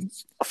worst thing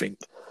I think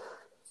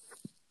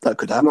that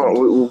could happen.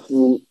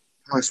 No,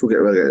 Palace will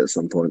get relegated at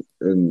some point,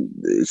 and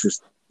it's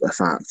just a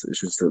fact. It's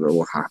just that it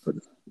will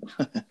happen.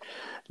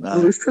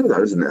 No. It's true,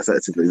 though, isn't it?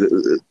 Effectively,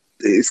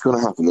 it's going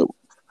to happen. That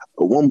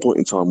at one point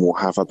in time, we'll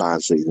have a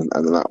bad season,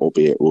 and then that will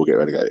be it. We'll get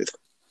relegated.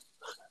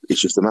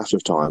 It's just a matter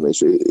of time.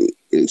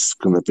 It's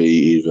going to be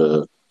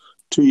either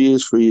 2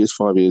 years, 3 years,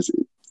 5 years.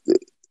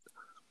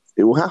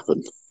 It will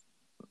happen.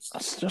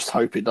 Let's just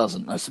hope it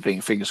doesn't. That's the thing.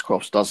 Fingers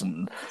crossed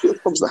doesn't. The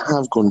clubs that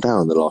have gone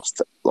down the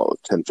last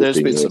 10, 15 There's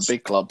been years. some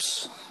big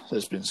clubs.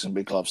 There's been some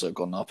big clubs that have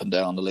gone up and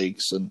down the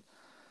leagues, and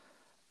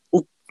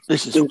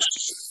this is.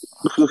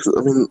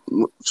 I mean,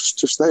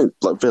 just say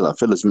like Villa.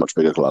 Villa's a much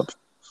bigger club.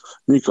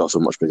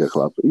 Newcastle, a much bigger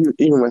club.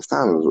 Even West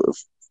Ham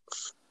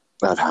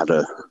have had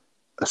a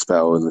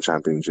spell in the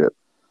Championship.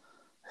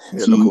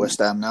 Yeah, look at West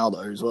Ham now,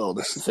 though, as well.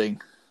 That's the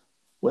thing.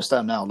 West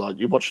Ham now, like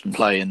you watch them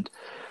play, and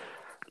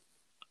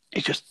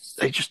they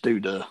just do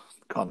the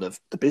kind of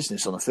the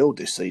business on the field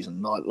this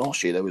season. Like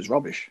last year, they was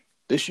rubbish.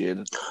 This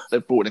year,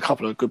 they've brought in a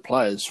couple of good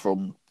players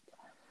from,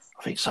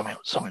 I think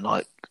something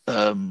like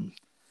the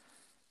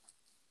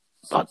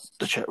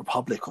Czech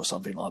Republic or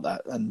something like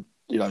that, and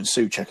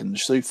Souček and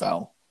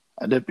Sufal,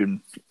 and they've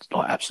been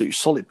like absolutely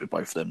solid with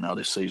both of them now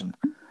this season.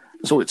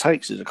 That's all it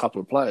takes is a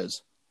couple of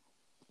players.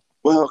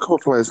 Well, a couple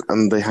of players,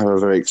 and they have a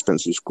very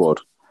expensive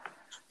squad.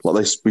 Like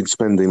they've been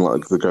spending,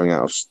 like they're going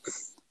out.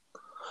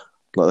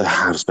 Like they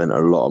have spent a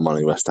lot of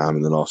money, West Ham,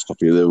 in the last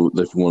couple of years.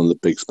 They've been one of the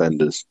big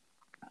spenders.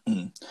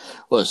 Mm.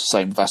 Well, it's the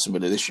same with Aston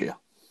Villa this year.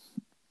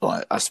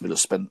 Like Aston Villa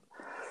spent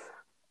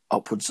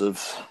upwards of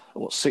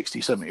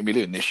 60-70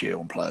 million this year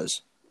on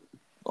players.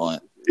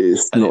 Like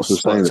it's not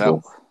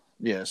sustainable.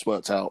 It's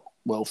worked out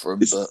well for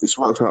them, but it's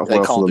worked out they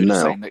well can't for them do the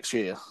now. same next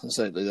year.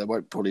 So they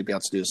won't probably be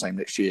able to do the same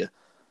next year.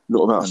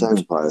 Not about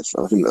selling players.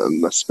 I think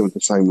that's going to be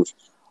the same with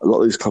a lot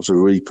of these clubs are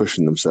really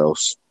pushing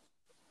themselves.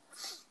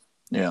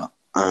 Yeah,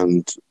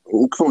 and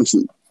we'll come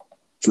to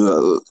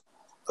that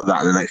in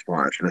the next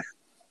part, actually.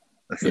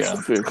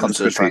 If it comes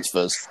to the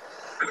transfers.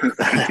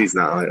 He's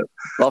not.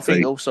 But I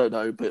think also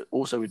though, but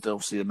also with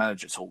obviously the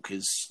manager talk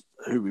is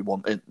who we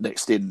want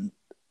next in.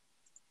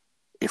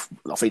 If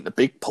I think the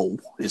big pull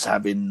is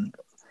having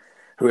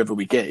whoever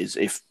we get is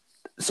if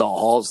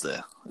Zaha's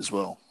there as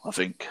well. I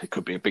think it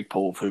could be a big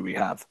pull of who we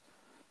have.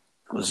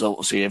 Because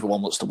obviously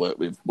everyone wants to work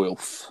with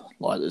Wilf.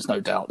 Like there's no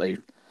doubt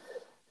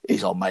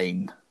he's our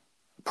main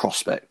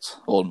prospect,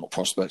 or not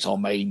prospect,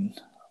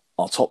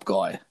 our top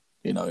guy,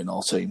 in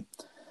our team.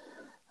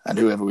 And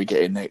whoever we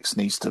get in next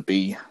needs to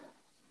be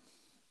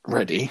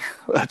ready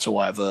to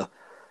either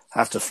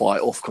have to fight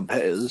off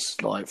competitors,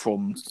 like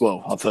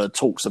I've heard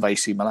talks of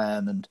AC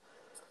Milan and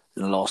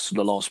in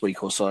the last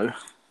week or so,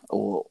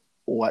 or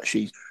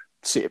actually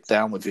sit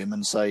down with him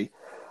and say,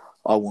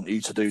 I want you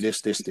to do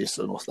this,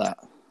 and all that.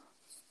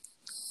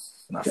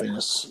 And I think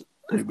that's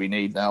who we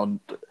need now.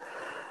 And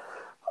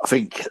I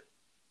think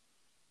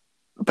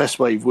the best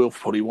way we'll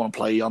probably want to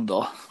play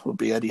under would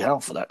be Eddie Howe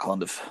for that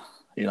kind of,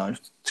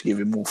 to give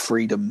him more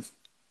freedom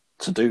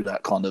to do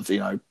that kind of,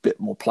 bit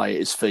more play at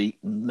his feet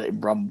and let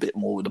him run a bit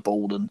more with the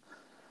ball.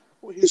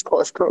 Well, he's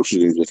quite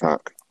structured in his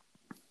attack.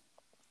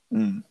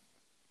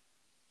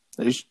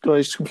 He's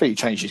completely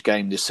changed his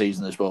game this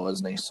season as well,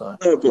 hasn't he? So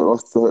yeah, but I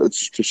thought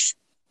it's just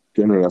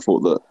generally, I thought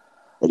that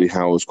Eddie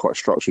Howe was quite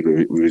structured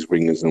with his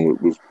wingers and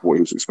with what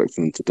he was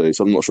expecting them to do.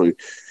 So I'm not sure he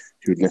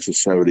would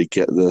necessarily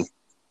get the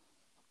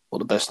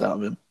best out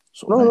of him.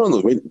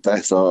 No, the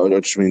best. I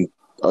just mean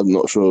I'm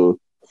not sure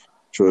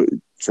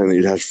saying that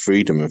he'd have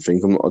freedom and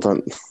things. I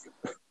don't.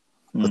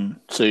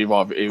 So you'd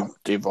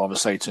rather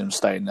say to him,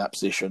 stay in that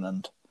position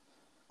and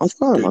I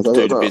don't know.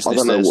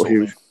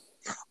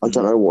 I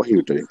don't know what he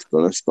would do, to be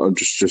honest. But I'm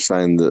just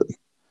saying that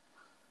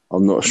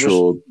I'm not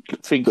sure.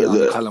 Thinking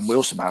of Callum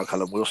Wilson, how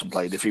Callum Wilson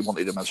played, if he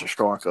wanted him as a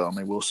striker, I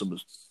mean, Wilson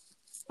was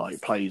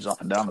plays up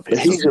and down the pitch.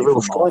 But he's a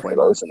real striker,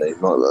 though, isn't he?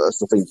 That's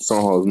the thing.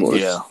 Zaha's not.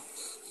 Yeah.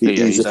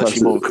 He's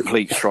actually more a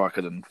complete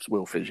striker than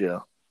Wilf is, yeah.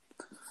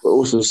 But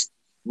also,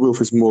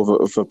 Wilf is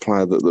more of a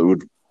player that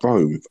would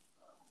roam.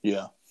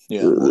 Yeah.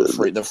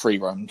 The free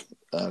roam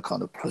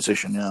kind of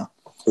position, yeah.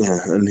 Yeah,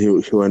 and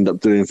he'll end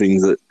up doing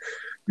things that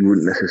you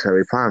wouldn't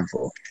necessarily plan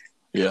for.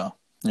 Yeah.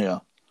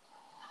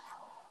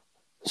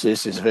 So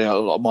this is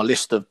my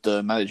list of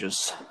the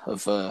managers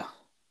of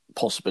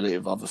possibility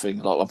of other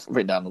things. Like I've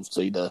written down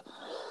obviously the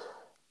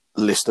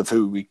list of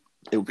who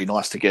it would be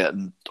nice to get,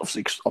 and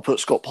obviously I put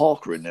Scott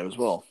Parker in there as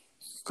well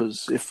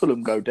because if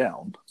Fulham go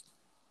down,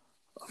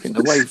 I think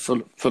the way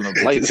Fulham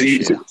play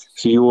this year.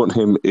 So you want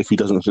him if he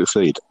doesn't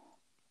succeed?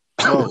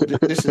 Well,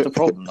 this is the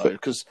problem though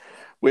because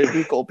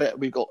we've got a better.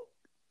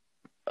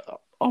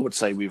 I would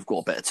say we've got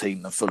a better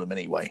team than Fulham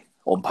anyway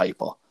on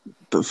paper.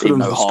 But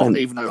Fulham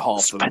even though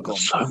half of them have gone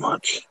so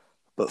much.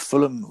 But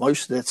Fulham,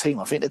 most of their team,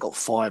 I think they've got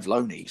 5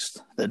 loanees.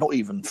 They're not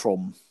even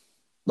from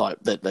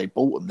they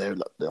bought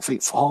them. I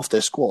think half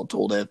their squad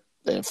or their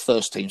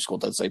first team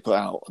squad that they put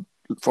out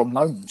from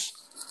loans.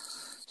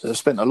 So they've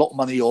spent a lot of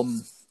money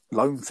on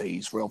loan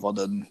fees rather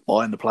than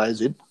buying the players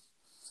in.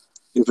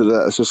 Yeah, but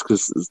that's just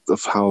because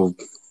of how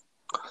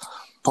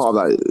part of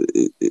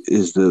that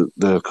is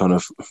the kind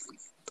of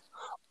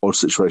odd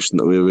situation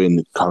that we're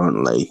in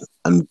currently,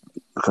 and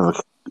kind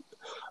of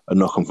a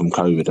knock on from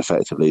COVID.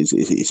 Effectively,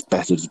 it's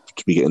better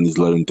to be getting these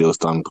loan deals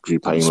done because you're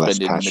paying less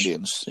cash.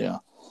 Millions, yeah.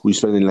 We're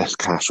spending less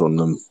cash on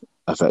them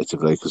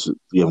effectively because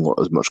you haven't got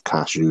as much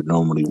cash as you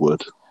normally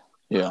would.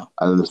 Yeah.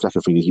 And then the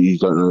second thing is you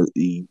don't know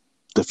the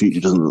future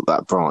doesn't look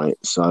that bright,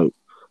 so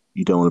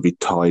you don't want to be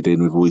tied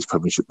in with all these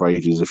Premiership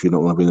wages if you're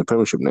not going to be in the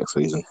Premiership next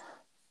season.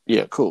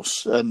 Yeah, of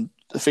course. And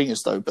the thing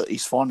is, though, but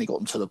he's finally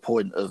gotten to the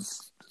point of,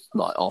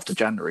 after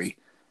January,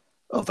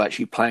 of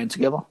actually playing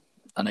together.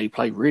 And they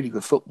play really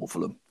good football for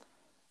them.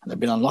 And they've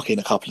been unlucky in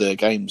a couple of their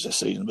games this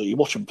season, but you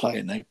watch them play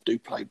and they do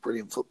play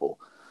brilliant football.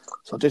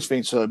 So I just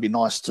think it'd be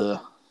nice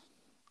to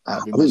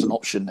have him as an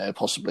option there,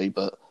 possibly.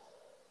 But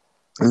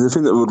and the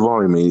thing that would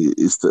worry me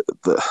is that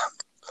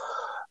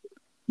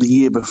the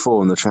year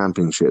before in the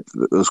Championship,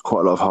 there was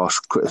quite a lot of harsh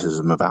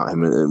criticism about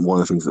him, and one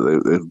of the things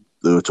that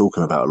they were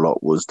talking about a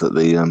lot was that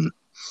that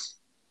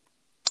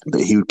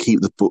he would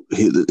keep the ball,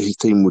 his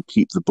team would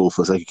keep the ball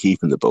for the sake of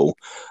keeping the ball,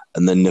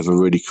 and then never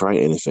really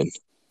create anything.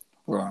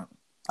 Right.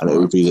 And it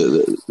would be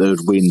that they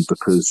would win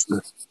because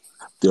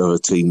the other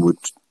team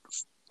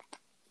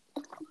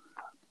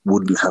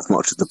wouldn't have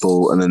much of the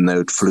ball, and then they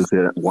would fluke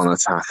it one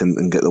attack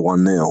and get the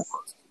 1-0.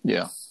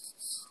 Yeah.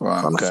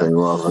 Right. Kind Okay. of thing,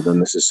 rather than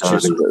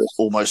necessarily.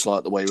 Almost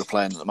like the way we're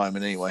playing at the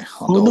moment, anyway.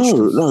 Well,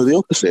 no, the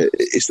opposite.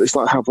 It's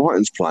like how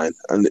Brighton's playing,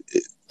 and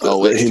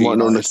he might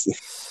not necessarily.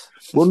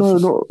 Well,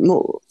 no,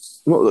 not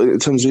in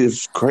terms of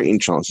creating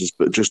chances,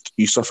 but just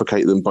you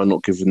suffocate them by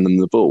not giving them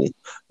the ball.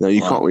 Now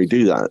you can't really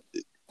do that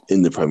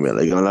in the Premier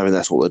League. I mean,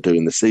 that's what they're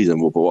doing this season.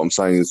 But what I'm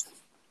saying is,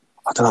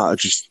 I don't know.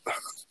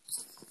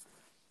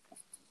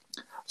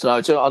 So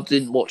I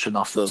didn't watch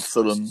enough of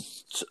Fulham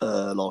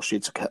last year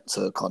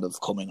to kind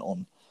of comment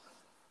on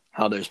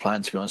how they was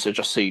playing. To be honest, I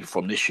just see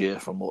from this year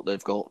from what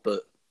they've got,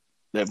 but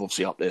they've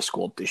obviously upped their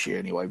squad this year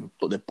anyway.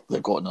 But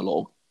they've gotten a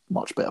lot of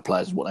much better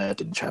players than what they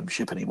had in the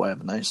Championship anyway,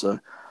 haven't they? So I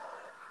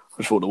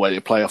just thought the way they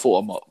play, I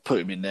thought I might put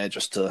him in there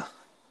just to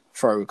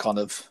throw kind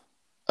of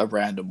a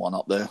random one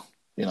up there,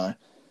 you know.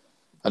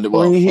 And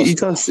he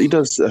does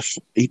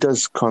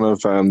kind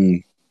of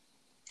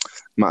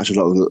match a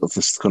lot of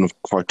this kind of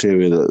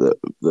criteria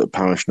that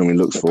Parish normally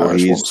looks for.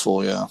 He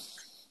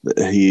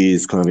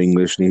is kind of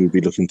English, and he would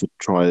be looking to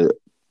try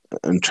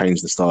and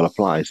change the style of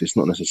play. So it's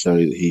not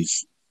necessarily that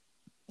he's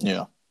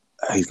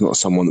not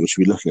someone that we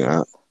should be looking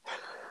at.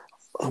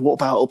 What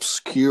about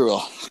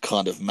obscure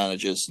kind of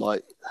managers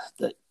like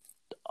that?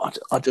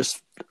 I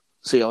just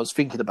see. I was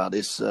thinking about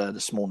this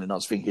this morning. I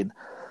was thinking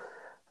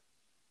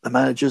the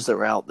managers that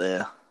are out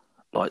there,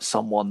 like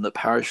someone that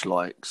Parish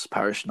likes,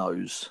 Parish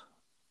knows,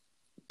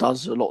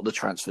 does a lot of the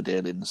transfer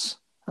dealings,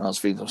 and I was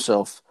thinking to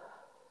myself,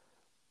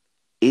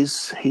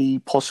 is he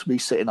possibly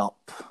setting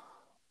up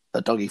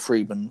a Dougie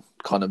Freedman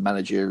kind of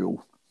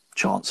managerial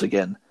chance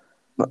again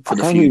for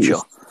the future?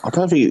 I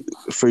don't think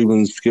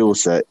Freedman's skill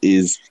set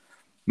is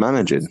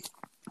managing.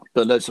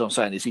 But that's what I'm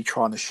saying. Is he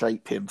trying to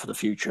shape him for the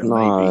future?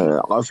 No, maybe?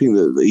 I think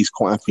that he's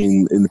quite happy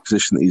in the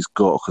position that he's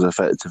got, because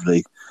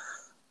effectively,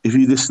 if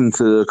you listen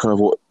to kind of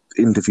what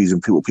interviews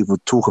and people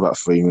talk about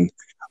Freeman,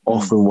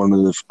 often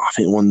I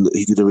think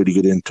he did a really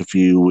good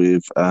interview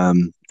with, I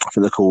think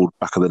they're called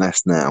Back of the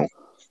Nest now.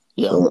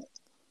 Yeah.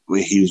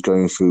 Where he was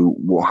going through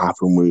what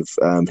happened with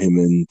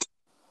him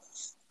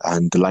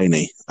and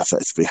Delaney,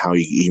 effectively how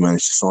he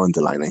managed to sign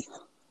Delaney.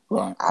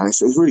 Right. And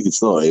it's a really good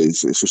story.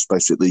 It's just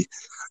basically,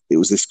 it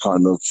was this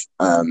kind of,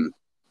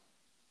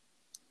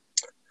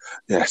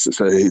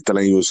 so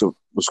Delaney was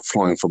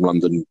flying from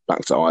London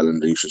back to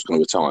Ireland. He was just going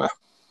to retire.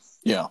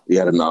 Yeah. He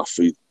had enough.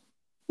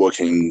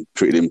 Joaquin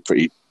treated him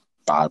pretty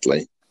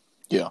badly.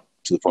 Yeah.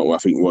 To the point where I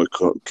think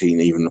Joaquin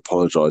even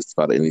apologised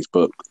about it in his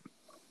book.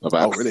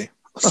 Oh, really?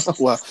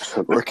 Well,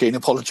 Joaquin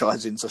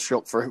apologising is a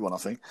shock for everyone, I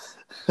think.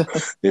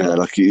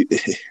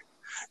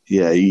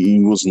 He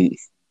wasn't.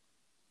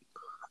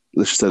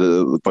 Let's just say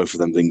that both of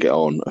them didn't get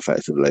on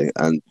effectively,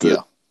 and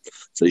so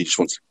he just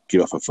wanted to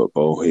give up on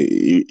football.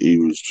 He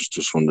was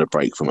just wanted a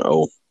break from it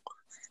all.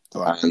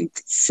 Right. And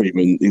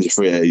Freeman, he was a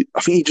free agent. I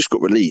think he just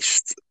got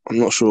released. I'm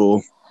not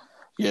sure.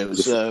 Yeah, it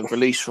was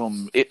released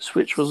from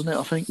Ipswich, wasn't it?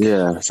 I think.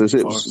 Yeah, so if I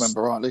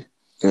remember rightly.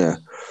 Yeah,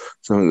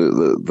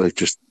 so they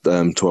just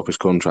tore up his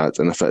contract,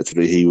 and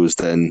effectively he was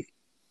then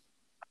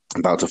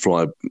about to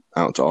fly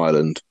out to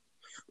Ireland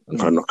and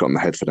kind of knock it on the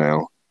head for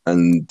now.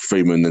 And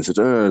Freeman then said,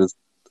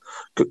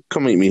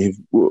 "Come meet me.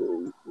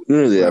 We'll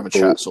have a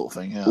chat, sort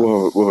of thing." Yeah,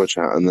 we'll have a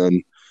chat, and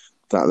then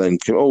that then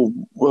came. Oh,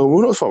 well,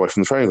 we're not far away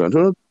from the training ground. Do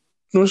you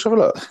want to have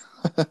a look?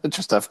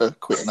 Just have a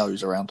quick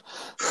nose around.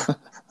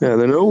 Yeah,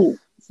 then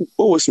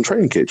with some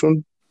training kit. Do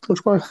you want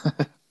to buy?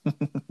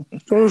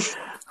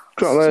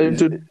 Go out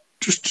there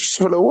just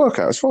have a little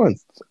workout. It's fine.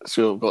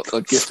 So we've got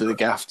a gift to the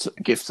gab,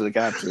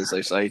 as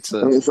they say,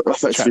 to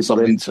chat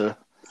something into.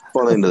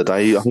 By the end of the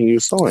day, I think he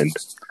was signed.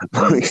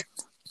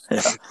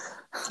 Yeah,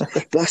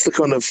 that's the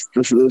kind of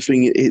the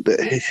thing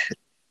that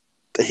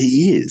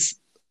he is.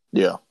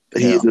 Yeah,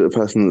 he is a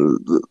person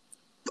that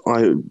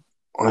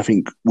I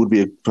think would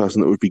be a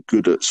person that would be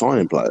good at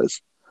signing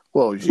players.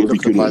 Well, if you look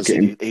at the players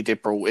he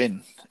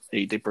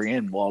did bring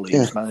in while he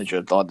was manager,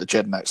 like the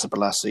Jednaks, the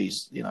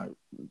Balassis,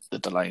 the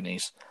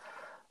Delaney's.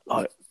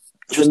 Like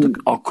just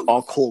our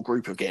core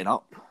group of getting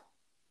up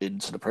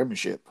into the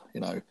Premiership,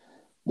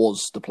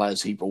 was the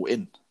players he brought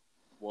in.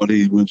 While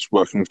he was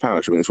working with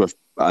Parish, I mean, it's worth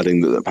adding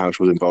that Parish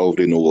was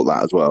involved in all of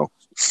that as well.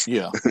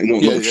 Yeah,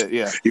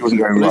 yeah. He wasn't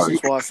going rogue. This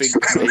is why I think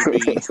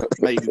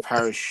maybe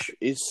Parish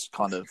is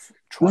kind of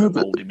trying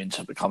to mould him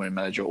into becoming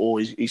manager, or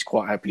he's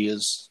quite happy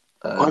as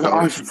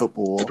director of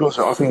football. To be honest,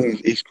 I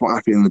think he's quite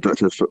happy in the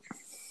director of football.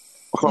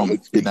 I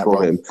can't speak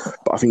for him,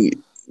 but I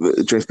think.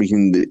 Just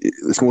speaking,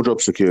 there's more job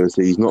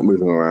security. He's not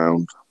moving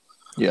around.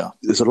 Yeah,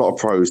 there's a lot of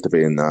pros to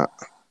be in that.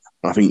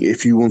 I think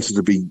if you wanted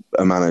to be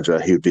a manager,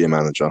 he would be a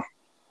manager.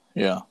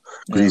 Yeah,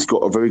 because he's got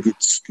a very good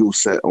skill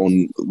set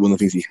on one of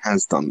the things he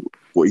has done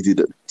what he did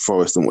at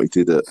Forest and what he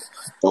did at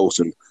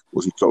Bolton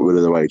was he got rid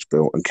of the wage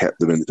bill and kept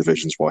them in the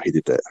divisions while he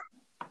did it.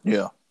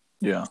 Yeah,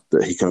 yeah,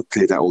 That he kind of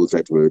cleared out all the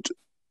deadwood,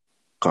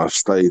 kind of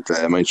stayed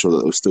there, made sure that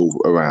they were still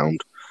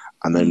around,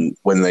 and then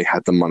when they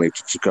had the money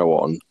to go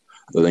on,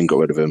 they then got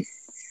rid of him.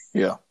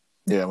 yeah,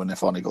 yeah. When they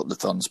finally got the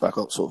funds back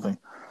up, sort of thing.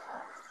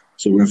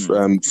 So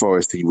with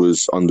Forest, he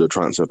was under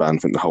transfer ban, I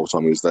think, the whole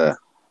time he was there.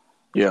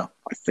 Yeah,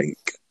 I think.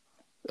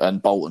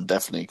 And Bolton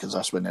definitely, because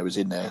that's when they was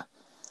in their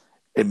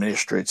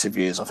administrative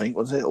years, I think,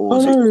 was it? Or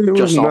was No, it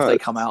just wasn't after that. they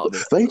come out of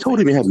it? They told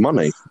him he had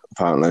money,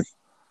 apparently.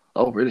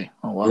 Oh, really?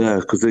 Oh, wow. Yeah,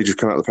 because they just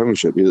come out of the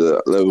Premiership. They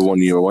were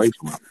 1 year away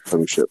from the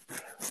Premiership.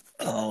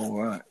 Oh,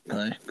 right.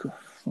 Okay.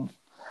 Cool.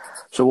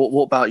 So,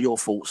 what about your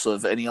thoughts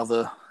of any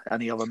other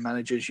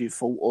managers you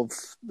thought of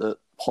that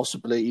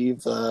possibly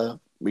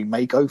we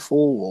may go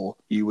for, or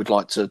you would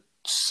like to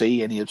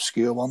see any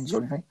obscure ones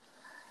or anything?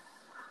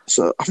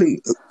 So I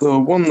think the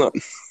one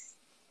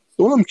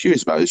I'm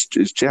curious about is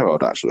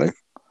Gerrard, actually.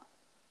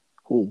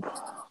 Oh,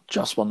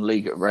 just won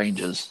league at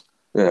Rangers.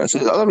 Yeah, so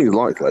I don't think it's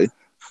likely.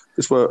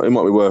 It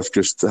might be worth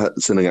just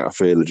sending out a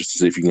feeler just to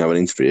see if you can have an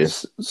interview.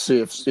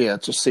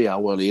 To see how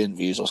well he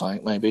interviews or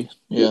something, maybe.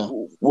 Yeah.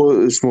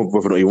 Well, it's more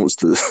whether or not he wants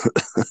to.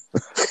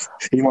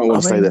 He might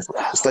want to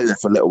stay there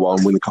for a little while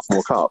and win a couple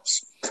more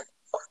cups.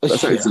 But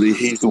effectively,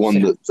 he's the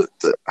one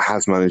that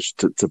has managed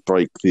to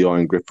break the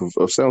iron grip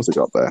of Celtic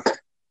up there.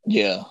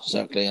 Yeah,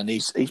 exactly. And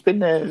he's been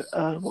there,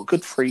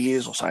 good 3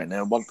 years or so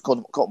now. Got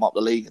him up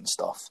the league and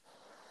stuff.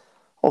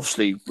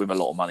 Obviously, with a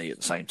lot of money at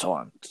the same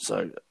time.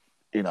 So,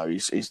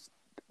 he's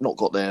not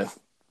got there,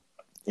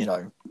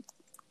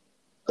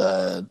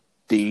 the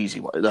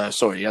easy way.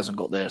 He hasn't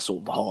got there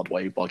sort of the hard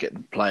way by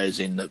getting players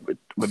in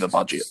with a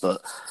budget.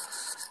 But,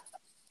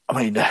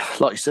 I mean,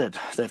 like you said,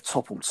 they've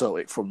toppled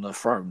Celtic from the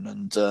throne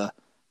and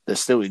they're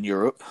still in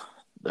Europe.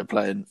 They're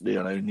playing,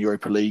 in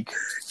Europa League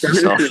and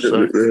stuff.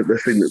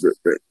 The thing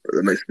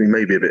that makes me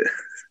maybe a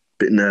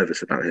bit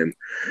nervous about him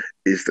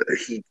is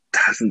that he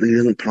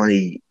doesn't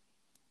play.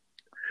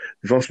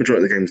 The vast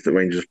majority of the games that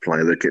Rangers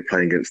play, they get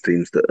playing against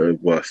teams that are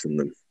worse than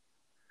them.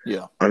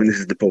 Yeah. I mean, this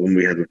is the problem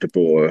we had with De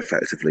Boer,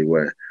 effectively,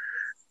 where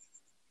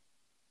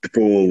De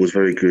Boer was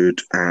very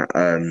good at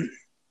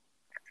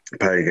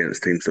playing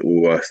against teams that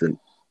were worse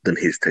than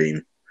his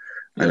team.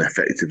 Yeah. And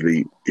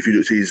effectively, if you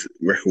look at his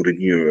record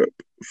in Europe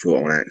for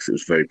Ajax, it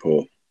was very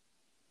poor.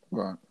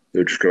 Right. They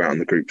would just go out on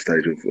the group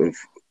stage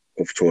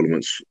of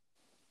tournaments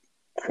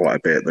quite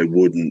a bit. They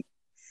wouldn't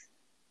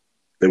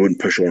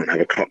push on and have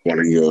a cup one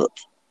in Europe.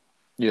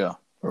 Yeah,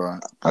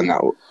 right. And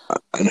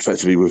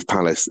effectively with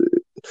Palace,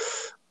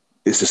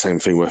 it's the same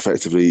thing where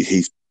effectively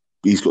he's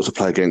got to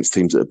play against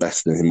teams that are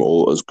better than him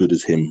or as good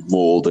as him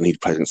more than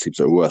he'd play against teams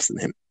that are worse than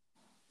him.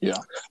 Yeah.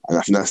 And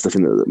I think that's the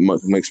thing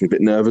that makes me a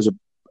bit nervous.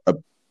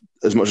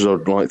 As much as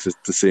I'd like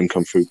to see him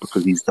come through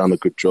because he's done a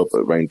good job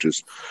at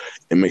Rangers,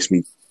 it makes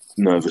me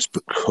nervous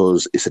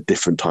because it's a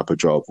different type of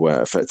job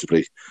where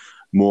effectively,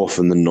 more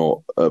often than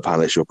not, at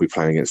Palace you'll be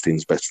playing against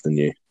teams better than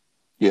you.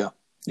 Yeah,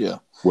 yeah.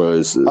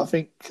 Whereas I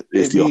think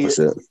it's the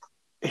opposite.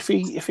 If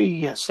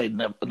he has stayed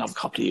another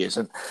couple of years,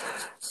 and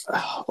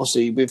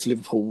obviously with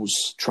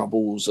Liverpool's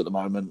troubles at the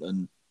moment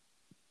and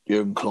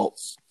Jurgen Klopp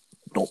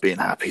not being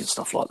happy and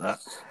stuff like that,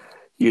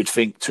 you'd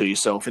think to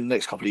yourself in the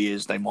next couple of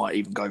years they might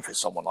even go for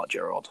someone like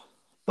Gerrard.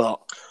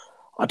 But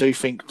I do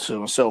think to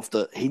myself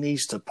that he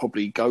needs to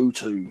probably go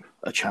to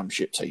a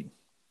championship team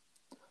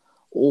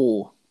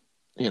or,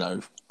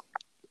 a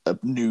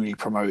newly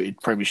promoted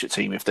Premiership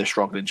team if they're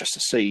struggling, just to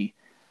see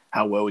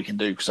how well he can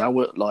do. Because how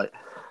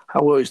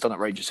well he's done at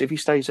Rangers. If he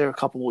stays there a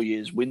couple more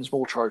years, wins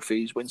more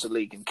trophies, wins the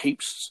league and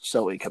keeps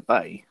Celtic at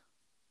bay,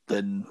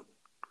 then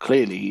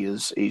clearly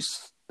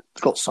he's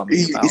got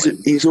something about him.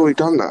 He's already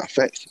done that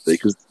effectively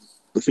because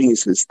the thing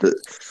is that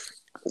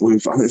I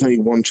think there's only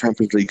one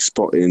Champions League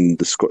spot in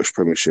the Scottish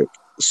Premiership.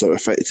 So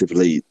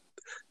effectively,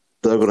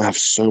 they're going to have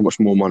so much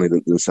more money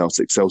than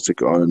Celtic.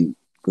 Celtic are going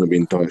to be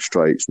in dire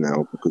straits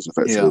now because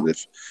effectively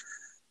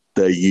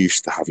they're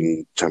used to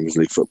having Champions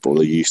League football.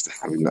 They're used to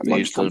having that money.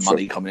 Used to the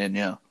money coming in,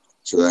 yeah.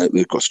 So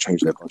they've got to change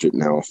their budget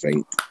now, I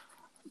think.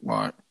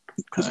 Right.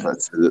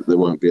 Because there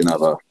won't be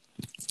another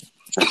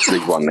Champions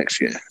League one next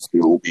year.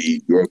 It will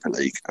be Europa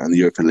League, and the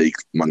Europa League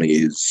money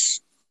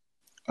is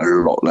a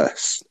lot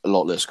less. A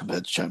lot less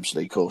compared to Champions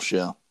League, of course,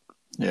 yeah.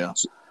 Yeah.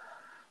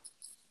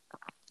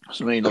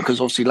 So, I mean, because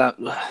obviously,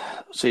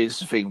 it's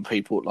the thing,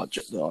 people like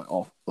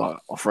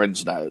our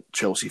friends now,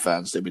 Chelsea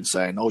fans, they've been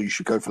saying, you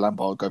should go for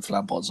Lampard, It's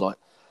like,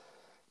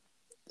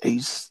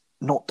 he's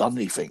not done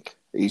anything.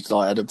 He's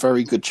had a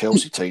very good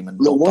Chelsea team and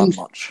not done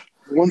much.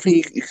 One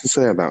thing you can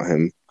say about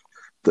him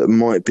that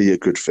might be a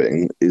good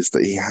thing is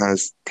that he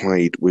has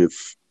played with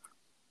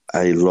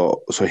a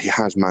lot. So he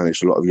has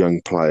managed a lot of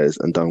young players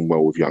and done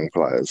well with young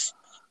players.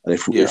 And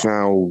if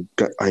our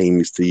aim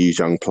is to use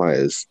young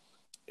players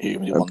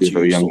and be a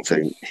very young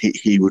team,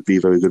 he would be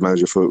a very good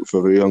manager for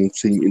a very young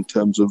team in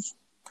terms of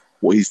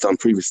what he's done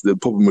previously. The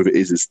problem with it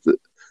is that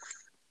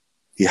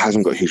he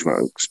hasn't got a huge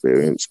amount of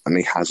experience and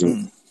he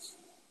hasn't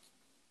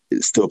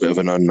it's still a bit of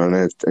an unknown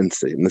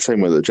entity in the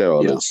same way that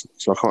Gerrard Yeah. is.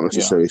 So I can't Yeah.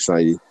 necessarily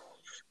say,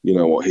 you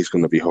know what, he's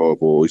going to be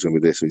horrible, he's going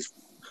to be this.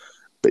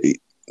 But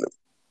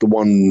the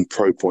one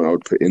pro point I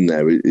would put in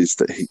there is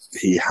that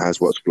he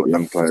has worked with a lot of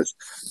young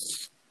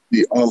players.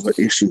 The other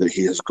issue that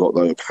he has got,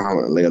 though,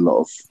 apparently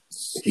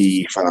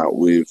he fell out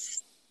with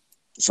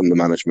some of the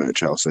management at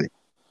Chelsea.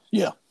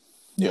 Yeah.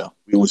 Yeah.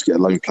 We always get a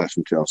loan player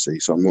from Chelsea,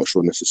 so I'm not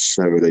sure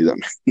necessarily that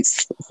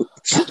means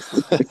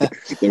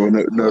they will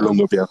no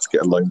longer be able to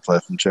get a loan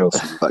player from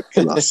Chelsea. That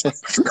kill us.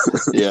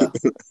 Yeah.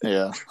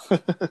 Yeah.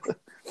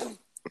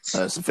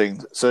 That's the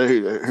thing. So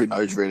who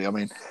knows, really? I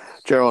mean,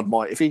 Gerrard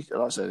might, like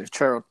I said, if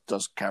Gerrard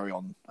does carry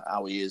on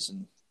how he is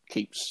and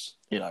keeps,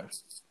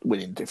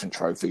 winning different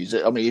trophies.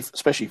 I mean,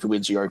 especially if he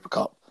wins the Europa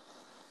Cup,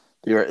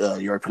 the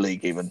Europa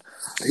League, even.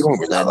 He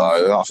won't be that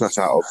though. That's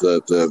out of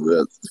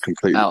the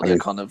complete out there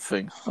kind of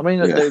thing. I mean,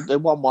 they're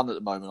 1-1 at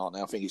the moment, aren't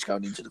they? I think he's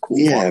going into the quarterfinals.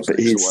 Yeah,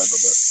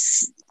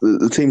 but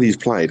the team he's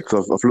played,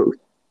 because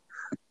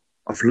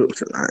I've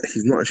looked at that.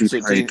 He's not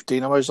actually played.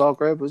 Dinamo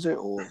Zagreb, was it,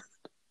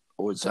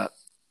 or is that?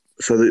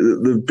 So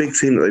the big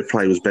team that they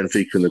played was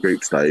Benfica in the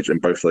group stage,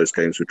 and both of those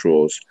games were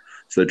draws.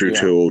 So they drew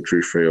 2-2,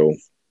 drew 3-3.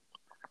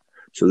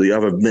 So the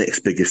other next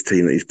biggest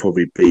team that he's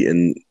probably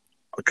beaten,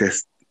 I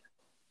guess,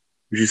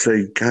 would you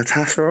say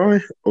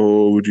Galatasaray,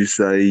 or would you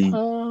say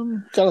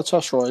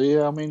Galatasaray?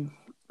 Yeah, I mean,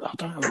 I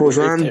don't know.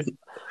 Prozan,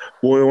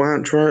 Royal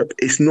Antwerp.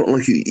 It's not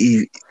like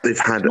they've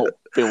had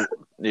built,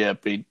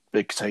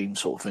 big team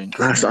sort of thing.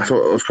 That's what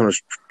I was kind of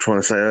trying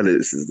to say earlier.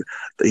 That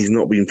he's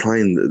not been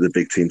playing the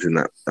big teams in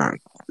that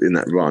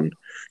run,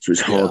 so it's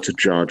hard to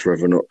judge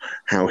whether or not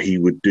how he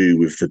would do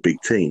with the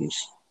big teams.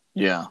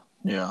 Yeah.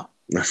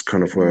 That's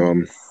kind of where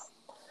I'm.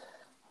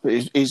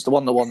 But he's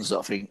one of the ones that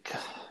I think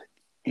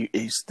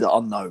he's the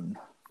unknown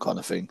kind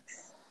of thing,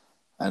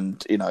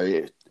 and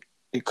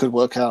it could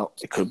work out.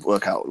 It could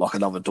work out like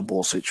another De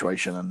Boer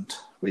situation, and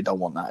we don't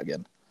want that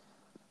again.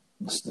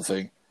 That's the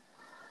thing.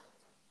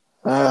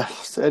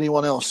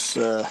 Anyone else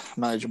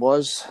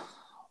manager-wise?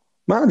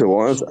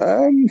 Manager-wise,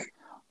 I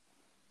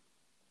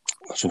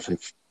don't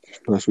think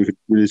unless we could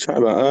really chat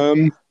about.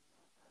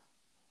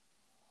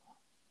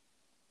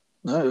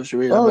 No, should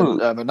we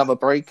have another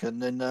break and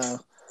then?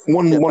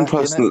 One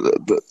person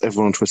that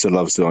everyone on Twitter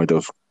loves the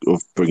idea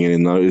of bringing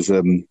in, though, is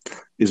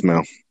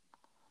Ismail.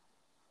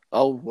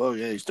 Oh, well,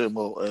 yeah, he's doing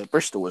well.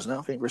 Bristol, isn't it?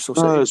 I think Bristol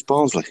City. No, it's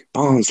Barnsley.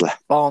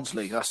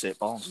 Barnsley, that's it,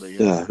 Barnsley.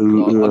 Yeah, I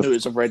knew it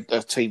was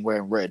a team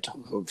wearing red.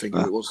 I don't think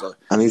it was, though.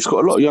 And he's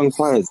got a lot of young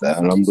players there,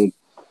 and it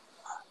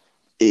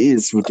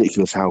is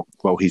ridiculous how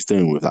well he's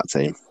doing with that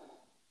team.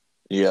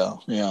 Yeah.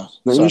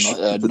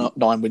 So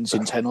 9 wins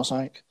in 10 or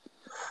something?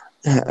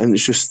 Yeah, and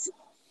it's just,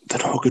 they're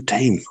not a good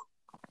team.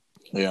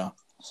 Yeah.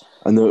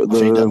 And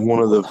they're one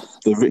of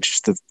the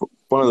richest,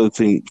 one of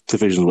the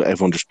divisions where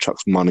everyone just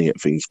chucks money at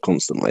things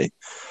constantly.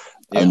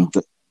 Yeah. And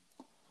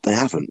they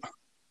haven't.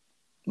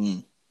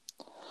 Mm.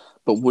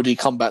 But would he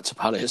come back to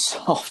Palace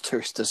after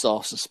his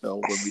disaster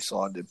spell when we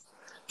signed him?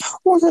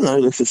 Well, I don't know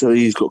necessarily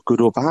he's got good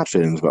or bad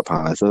feelings about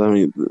Palace. I don't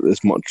mean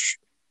there's much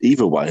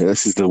either way.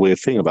 This is the weird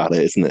thing about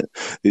it, isn't it?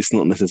 It's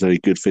not necessarily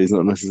good feelings,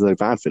 not necessarily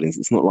bad feelings.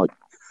 It's not like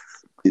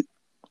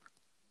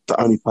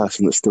the only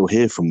person that's still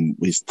here from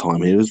his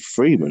time here is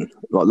Freeman.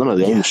 Like none of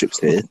the ownership's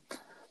here.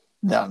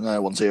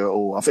 No one's here at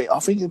all. I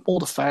think it's more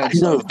the fans.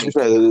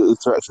 The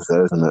director's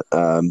there, isn't it?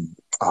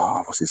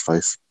 What's his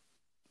face?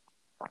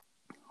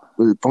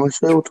 Was it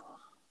Bicefeld?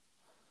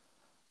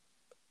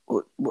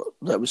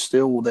 That was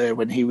still there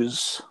when he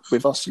was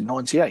with us in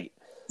 '98.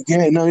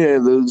 Yeah,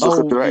 there's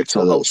a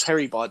director.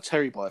 Terry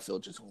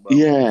Byfield, you're talking about.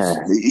 Yeah,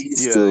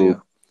 he's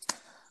still.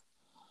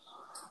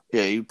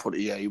 Yeah, he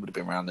would have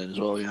been around then as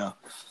well. Yeah,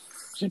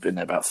 he's been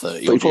there about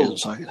 30 years or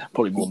so,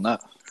 probably more than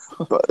that.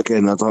 But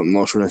again, I'm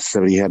not sure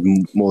necessarily he had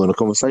more than a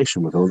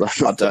conversation with all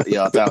that. I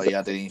doubt he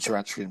had any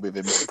interaction with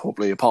him,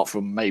 probably apart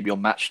from maybe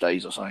on match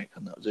days or something,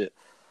 and that was it.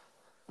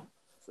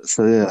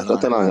 So I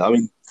don't know. I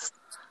mean,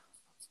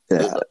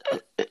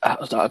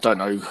 I don't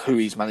know who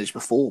he's managed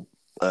before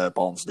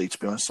Barnsley. To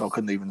be honest, so I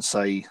couldn't even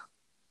say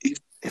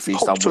if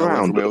he's done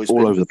around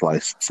all over the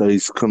place. So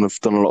he's kind of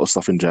done a lot of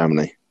stuff in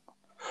Germany,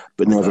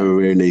 but never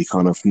really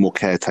kind of more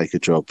caretaker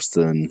jobs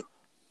than.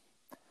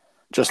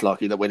 Just like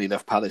that, when he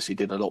left Palace, he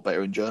did a lot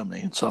better in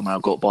Germany and somehow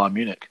got Bayern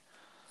Munich.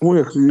 Well,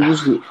 yeah,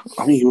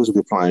 I think he was a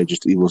good player,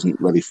 just he wasn't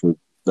ready for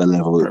the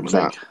level that was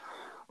at.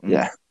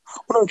 Yeah.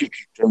 Well, no,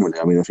 generally,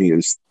 I mean, I think it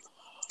was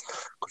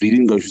because he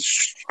didn't go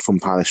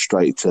from Palace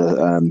straight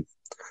to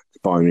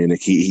Bayern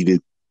Munich. He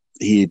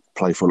did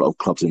play for a lot of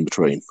clubs in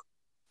between.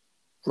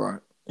 Right.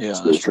 Yeah,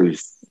 so that's true.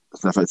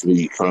 So effectively,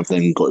 he kind of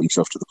then got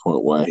himself to the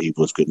point where he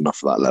was good enough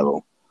for that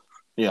level.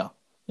 Yeah.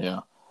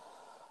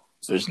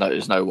 So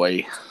there's no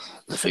way.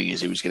 The thing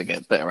is, he was going to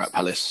get better at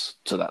Palace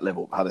to that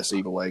level at Palace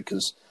either way.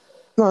 Because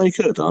he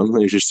could have done.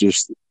 It was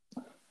just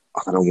I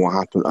don't know what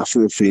happened. I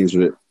think the things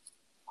with it,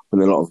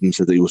 and a lot of them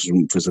said that he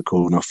wasn't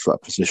physical enough for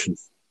that position.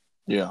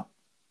 Yeah.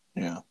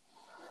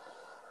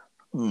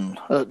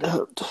 So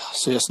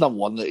that's another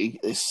one that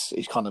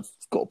he's kind of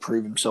got to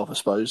prove himself, I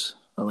suppose.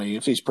 I mean,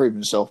 if he's proven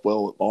himself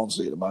well at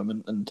Barnsley at the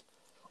moment, and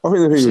I think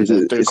the thing Obviously, is,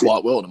 they're doing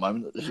quite well at the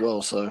moment as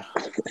well. So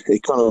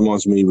it kind of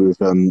reminds me with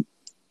a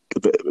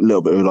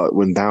little bit of like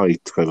when Dowie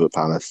took over at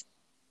Palace.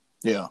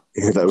 yeah,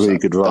 He had that what's really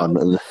that good run,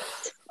 and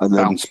then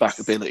bounce back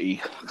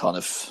ability kind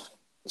of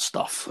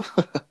stuff.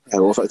 yeah,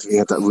 well, effectively he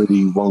had that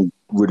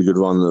really good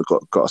run that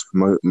got us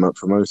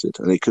promoted,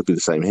 and it could be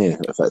the same here.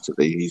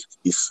 Effectively,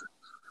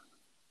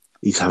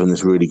 he's having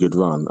this really good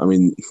run. I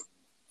mean,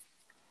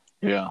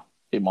 Yeah,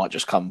 it might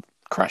just come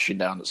crashing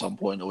down at some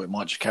point, or it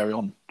might just carry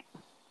on.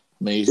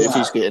 I mean, if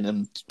he's getting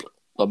them,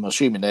 I'm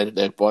assuming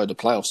they're by the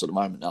playoffs at the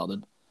moment now.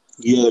 Then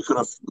yeah, kind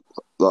of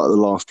like the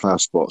last playoff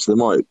spots. They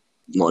might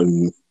not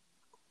even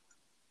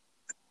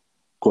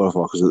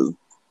qualify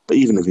but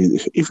even if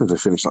they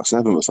finish like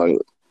seventh, so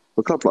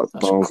a club like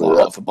that's Barnsley, quite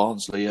hard for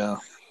Barnsley. Yeah,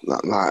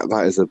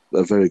 that is a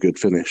very good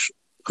finish.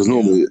 Because yeah,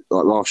 normally,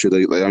 like last year,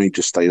 they only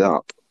just stayed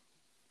up,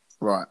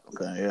 right.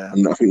 Okay, yeah.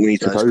 and I think when he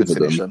So took that's a good over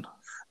finish them, then.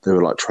 they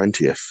were like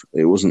 20th.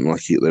 It wasn't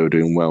like they were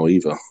doing well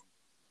either.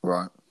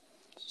 Right.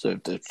 So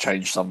they've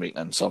changed something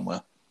then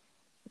somewhere,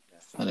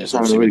 and it's It's having a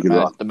obviously really been good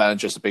run. the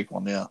manager's the big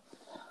one. Yeah.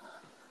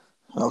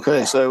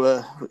 Okay,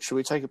 so should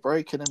we take a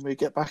break and then we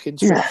get back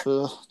into it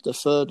for the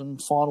third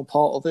and final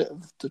part of it,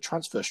 of the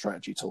transfer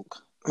strategy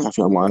talk? I think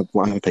I'm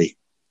quite happy.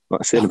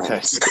 Like, see you in a Okay,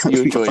 minute.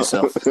 you enjoy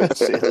yourself. See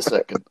you in a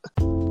second.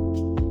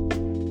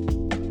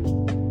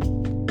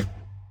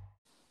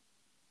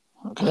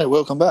 Okay,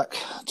 welcome back.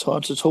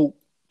 Time to talk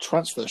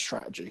transfer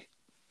strategy.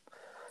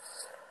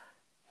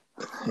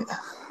 Yeah.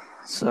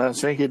 So I was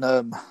thinking,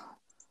 I'll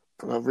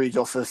read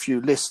off a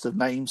few lists of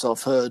names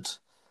I've heard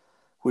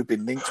we've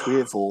been linked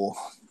with or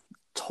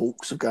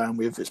talks are going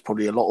with. It's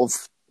probably a lot of,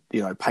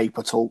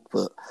 paper talk,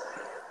 but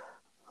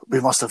we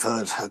must have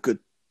heard a good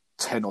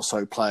 10 or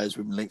so players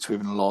we've been linked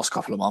with in the last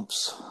couple of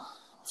months.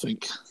 I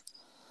think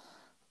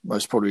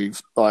most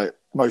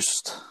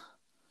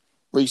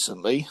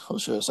recently, or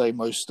should I say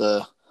most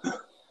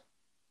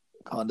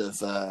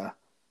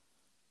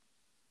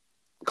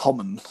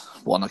common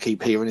one I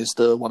keep hearing is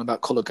the one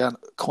about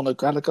Conor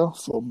Gallagher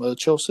from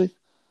Chelsea.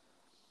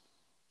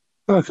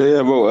 Okay,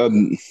 yeah, well,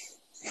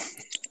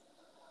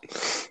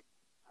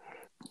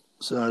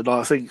 So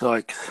I think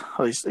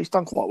he's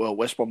done quite well at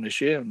West Brom this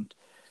year, and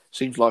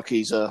seems like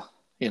he's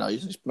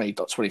he's made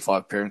like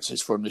 25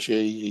 appearances for him this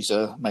year. He's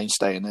a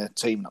mainstay in their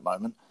team at the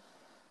moment,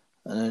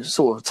 and it's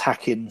sort of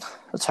attacking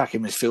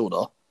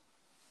midfielder,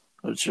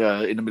 which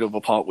in the middle of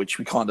a park, which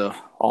we kind of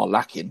are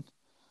lacking.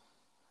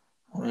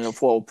 I mean,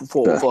 what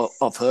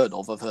I've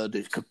heard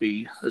it could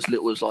be as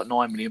little as like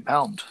 £9 million,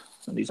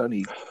 and he's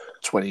only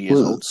 20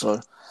 years old. So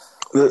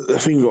the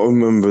thing you've got to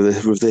remember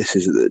with this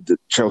is that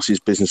Chelsea's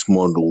business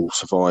model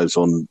survives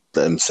on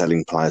them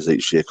selling players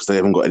each year because they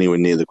haven't got anywhere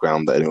near the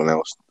ground that anyone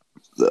else,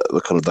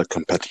 the kind of the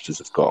competitors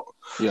have got.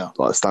 yeah,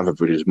 Like Stamford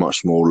Bridge is much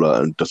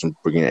smaller and doesn't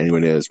bring in anywhere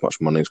near as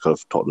much money as kind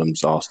of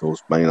Tottenham's,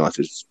 Arsenal's, Man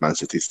United's, Man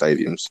City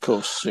stadiums. of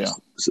course, yeah.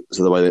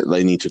 So the way that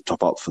they need to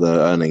top up for their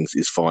earnings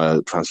is via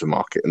the transfer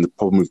market. And the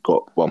problem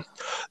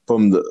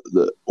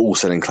that all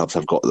selling clubs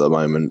have got at the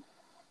moment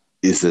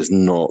is there's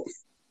not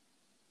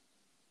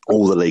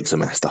all the leagues are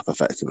messed up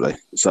effectively.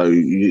 So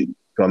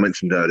I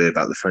mentioned earlier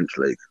about the French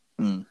league.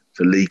 Mm.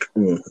 So Ligue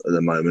 1 at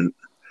the moment,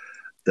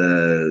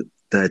 their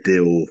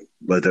deal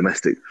were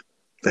domestic.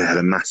 They had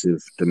a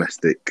massive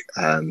domestic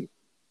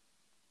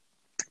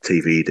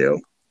TV deal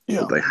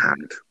that they had,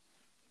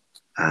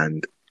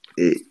 and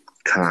it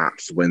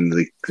collapsed when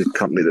the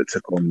company that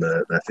took on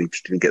their thing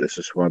just didn't get the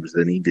subscribers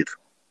they needed.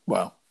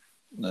 Wow,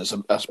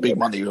 that's big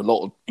money. A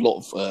lot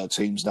of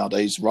teams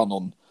nowadays run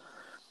on.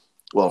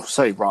 Well,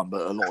 say run,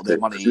 but a lot of their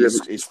money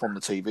is from the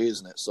TV,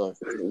 isn't it? So,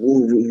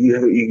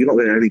 you're not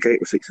getting any gate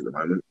receipts at the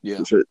moment.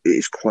 Yeah, so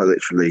it's quite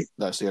literally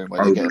that's the only way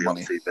they get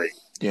money. TV.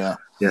 Yeah,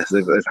 so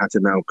they've had to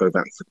now go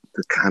back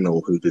to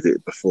Canal, who did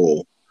it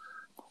before,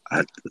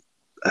 and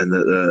they're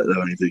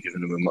only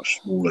giving them a much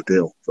smaller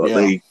deal.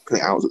 Like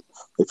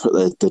They put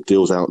their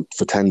deals out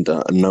for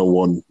tender, and no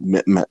one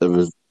met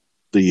the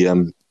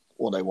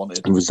what they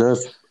wanted. reserve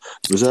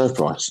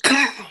price.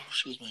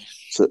 Excuse me.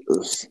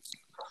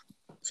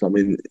 So I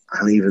mean,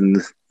 and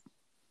even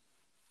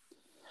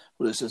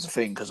this is the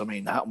thing because I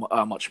mean,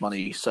 how much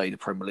money say the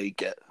Premier League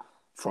get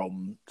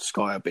from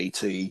Sky or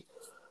BT,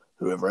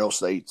 whoever else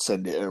they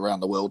send it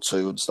around the world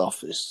to and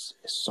stuff? It's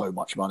so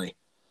much money,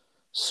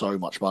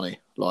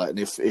 Like, and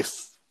if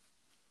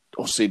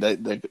obviously they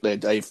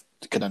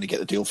can only get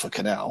the deal for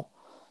Canal.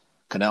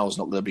 Canal's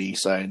not going to be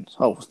saying,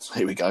 "Oh,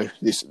 here we go."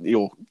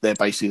 They're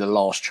basically the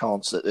last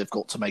chance that they've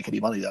got to make any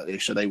money that year,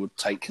 so they would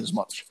take as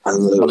much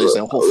money as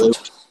they're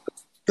offered.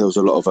 There was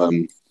a lot of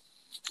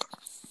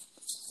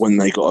when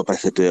they got a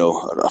better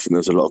deal. I think there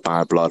was a lot of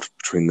bad blood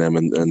between them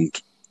and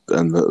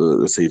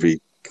the TV.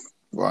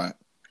 Right.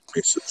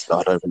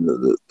 I don't think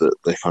that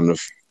they kind of.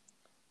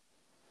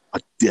 I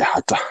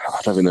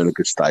don't think they're in a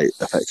good state,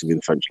 effectively, in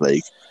the French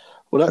league.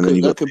 Well,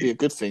 that could be a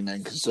good thing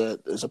then, because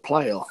there's a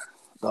player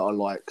that I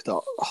like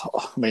that.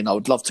 I mean, I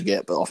would love to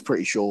get, but I'm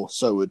pretty sure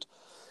so would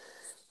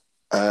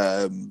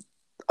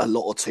a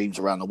lot of teams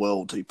around the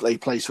world. He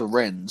plays for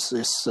Rennes.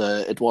 This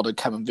Eduardo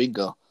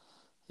Camavinga.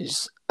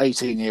 He's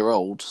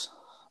 18-year-old,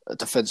 a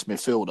defensive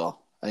midfielder,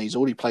 and he's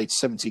already played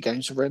 70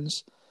 games for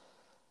Rennes.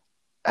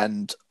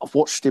 And I've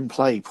watched him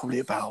play probably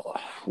about,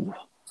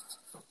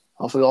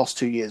 over the last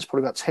 2 years,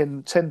 probably about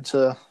 10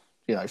 to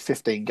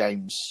 15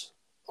 games.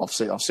 I've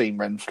seen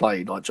Rennes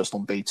play, like, just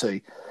on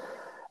BT.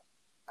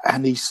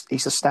 And he's a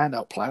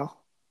standout player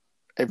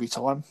every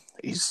time.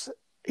 He's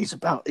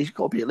got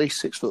to be at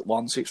least 6'1",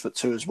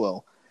 6'2" as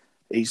well.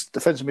 He's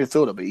defensive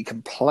midfielder, but he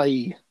can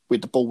play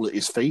with the ball at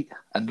his feet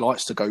and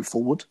likes to go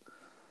forward.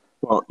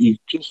 Well,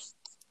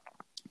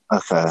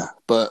 okay.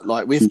 But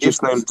like you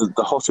just named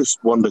the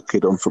hottest wonder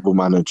kid on Football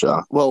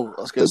Manager. Well,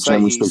 I was going to say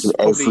he's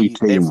every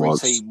team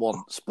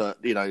wants. But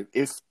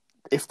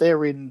if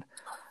they're in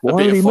a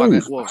bit of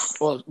finance,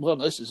 well,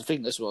 this is the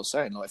thing. This is what I was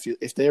saying. Like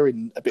if they're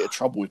in a bit of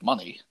trouble with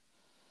money,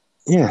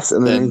 yes,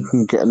 and then you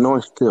can get a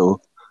nice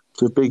deal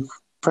to a big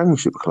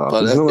Premiership club.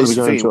 But this is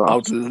the thing.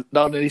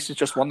 This is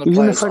just one of the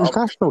players. He's in the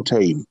French national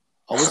team.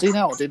 Oh, was he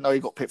now? I didn't know he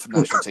got picked from the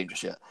national team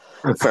just yet.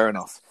 Fair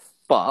enough.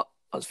 But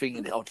I was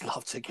thinking I'd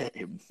love to get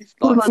him.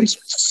 Go there,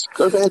 just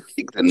put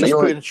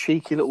in a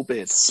cheeky little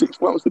bid.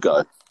 6 months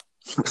ago.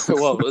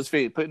 Well, I was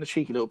thinking, put in a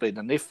cheeky little bid,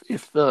 and if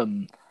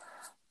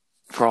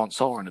France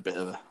are in a bit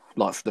of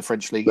the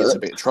French league is a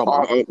bit of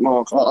trouble.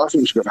 Mark, I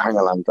think we should go for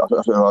Hangerland. I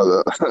feel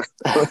like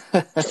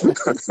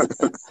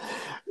that.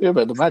 Yeah,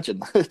 but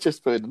imagine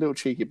just putting a little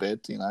cheeky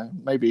bid.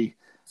 Maybe.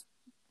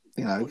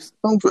 I'll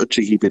put a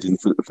cheeky bid in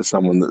for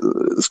someone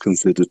that's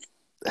considered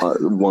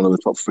one of the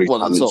top 3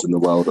 talents in the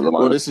world at the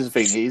moment. Well, this is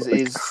the thing.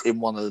 He's in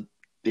one of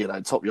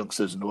the top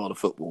youngsters in the world of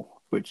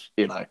football, which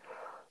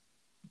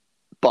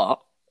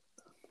but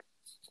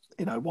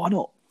why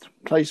not?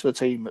 Plays for a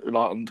team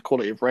like on the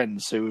quality of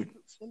Rennes, who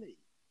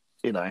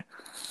you never know.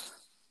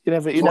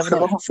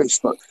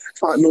 It's like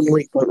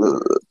non-league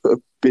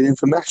bidding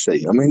for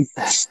Messi. I mean,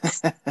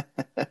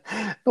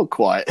 not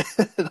quite.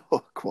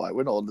 Not quite.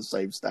 We're not on the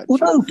same stature. Well,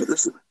 no, but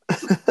that's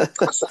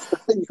the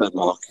thing, though,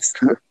 Mark.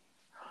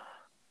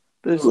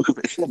 Look a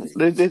bit silly.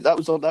 That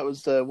was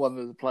one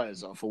of the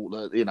players I thought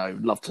that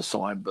loved to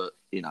sign, but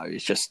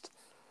it's just.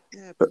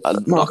 Yeah, but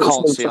Mark, I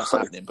can't see us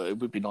happening. But it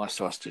would be nice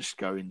to us to just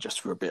go in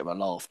just for a bit of a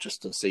laugh,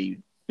 just to see,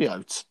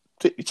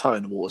 dip your toe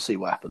in the water, see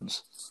what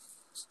happens.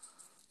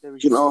 Yeah, we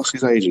can ask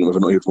his agent whether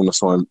or not he'd want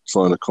to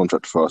sign a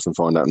contract for us and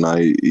find out now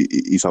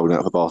he's holding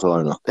out for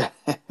Barcelona.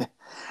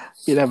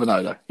 You never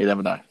know, though. You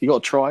never know. You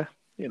got to try,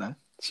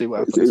 see what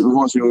happens. It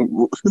reminds me of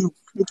who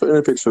put in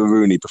a bid for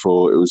Rooney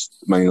before it was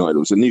Man United. It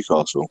was at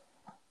Newcastle.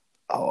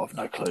 Oh, I've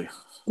no clue.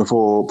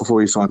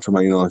 Before he signed for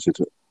Man United,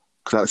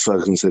 because Alex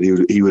Ferguson said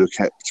he would have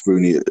kept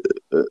Rooney at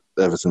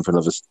Everton for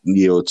another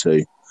year or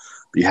two,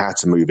 but he had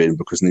to move in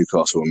because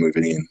Newcastle were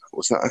moving in.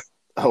 Was that?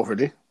 Oh,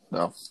 really?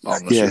 No,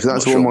 yeah, so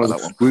that's one.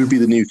 We would be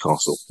the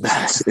Newcastle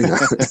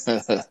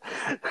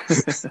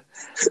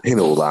in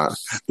all that.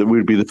 That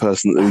would be the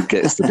person who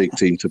gets the big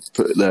team to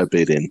put their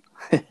bid in.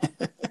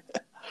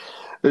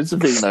 It's the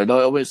thing, though.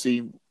 Like,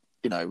 obviously,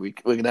 we're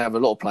going to have a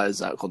lot of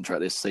players out of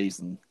contract this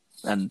season,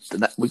 and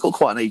we've got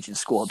quite an aging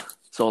squad.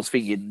 So I was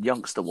thinking,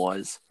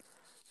 youngster-wise,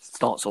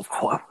 starts off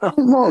quite well.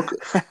 Mark.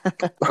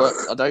 But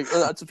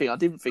that's the thing. I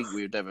didn't think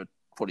we would ever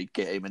probably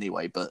get him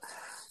anyway. But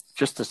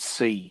just to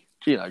see,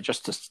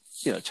 just to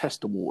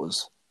test the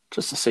waters,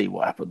 just to see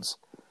what happens.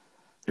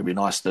 It'd be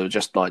nice to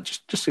just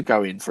to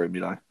go in for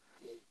him,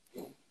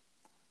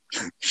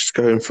 Just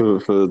going for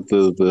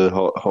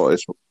the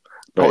hottest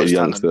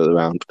youngster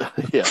around.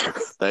 Yeah,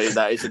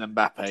 that isn't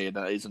Mbappe, and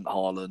that isn't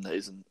Haaland, that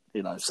isn't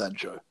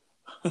Sancho.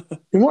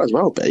 He might as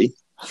well be.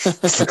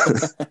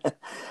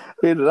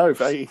 You don't know,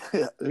 mate.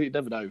 You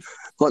never know.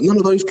 Like, none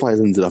of those players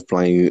ended up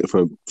playing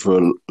for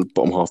a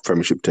bottom half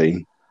Premiership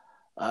team.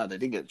 They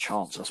didn't get a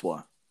chance. That's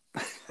why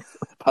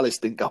Palace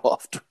didn't go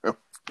after him.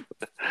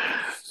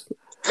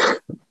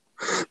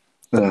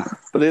 But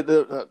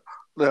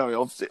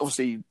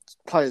obviously,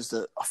 players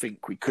that I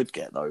think we could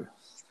get, though.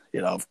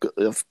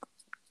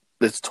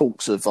 There's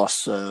talks of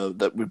us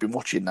that we've been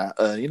watching that.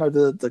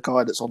 The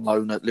guy that's on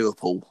loan at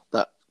Liverpool,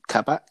 that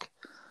Kabak,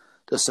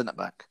 the centre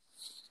back.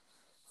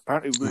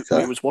 Apparently,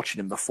 we was watching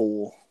him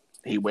before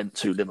he went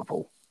to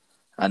Liverpool,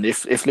 and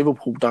if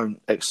Liverpool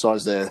don't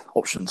exercise their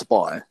option to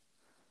buy,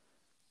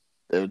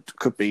 we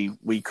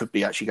could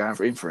be actually going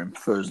for him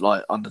for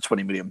like under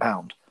 £20 million.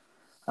 And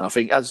I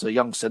think as a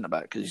young centre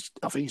back, because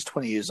I think he's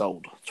 20 years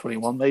old,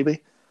 21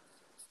 maybe.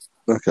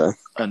 Okay.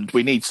 And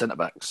we need centre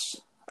backs,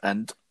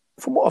 and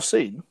from what I've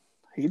seen,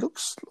 he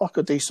looks like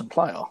a decent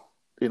player.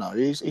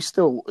 He's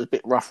still a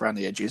bit rough around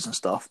the edges and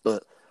stuff,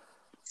 but.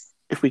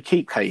 If we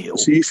keep Cahill...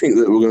 So you think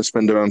that we're going to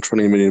spend around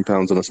 £20 million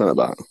on a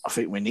centre-back? I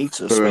think we need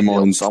to spend it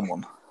on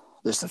someone.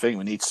 That's the thing.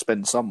 We need to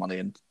spend some money,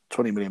 and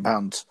 £20 million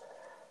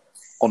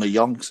on a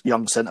young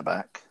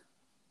centre-back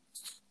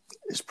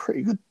is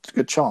pretty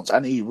good chance.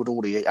 And he would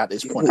already, at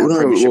this point, have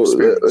Premiership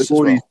experience as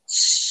well.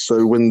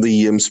 So when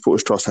the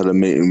Supporters Trust had a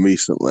meeting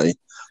recently,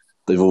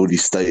 they've already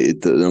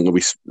stated that they're going to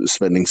be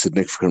spending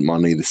significant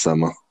money this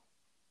summer.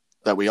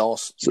 That we are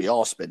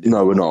spending.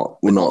 No, we're not.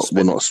 We're not.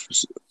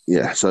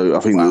 Yeah, so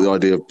I think the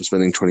idea of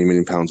spending £20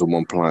 million on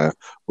one player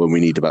when we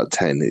need about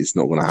 10 is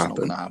not going to happen.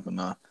 It's not going to happen,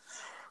 no.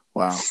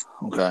 Wow,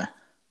 okay.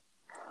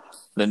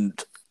 then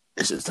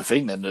this is the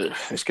thing. Then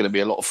it's going to be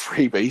a lot of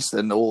freebies.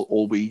 Then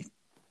all we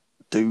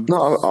do.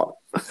 No,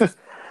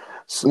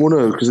 well,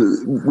 no,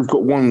 because we've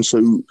got one.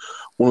 So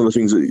one of the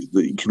things that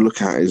you can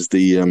look at is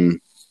the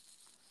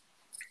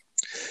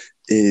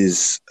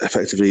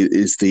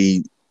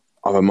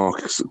other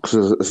markets.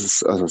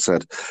 Because as I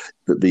said,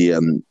 that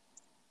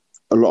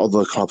a lot of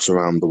the clubs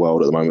around the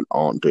world at the moment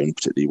aren't doing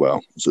particularly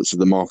well. So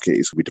the market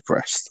is going to be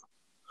depressed.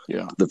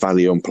 Yeah. The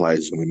value on players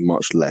is going to be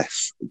much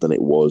less than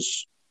it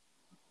was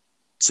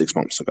 6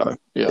 months ago,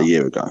 a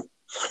year ago.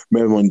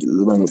 Remember at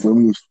the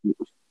moment,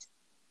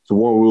 so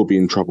while we'll be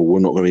in trouble, we're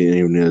not going to be in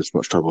anywhere near as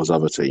much trouble as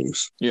other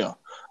teams. Yeah.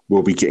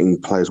 We'll be getting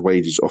players'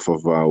 wages off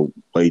of our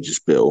wages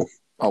bill.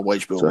 Our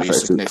wage bill will be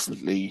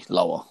significantly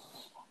lower,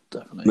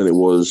 definitely, than it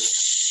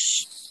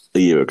was a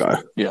year ago.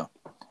 Yeah.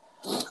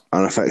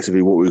 And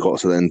effectively, what we've got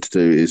to then to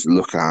do is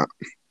look at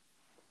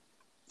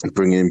and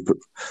bring in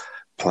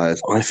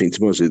players. I think, to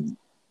be honest,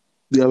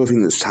 the other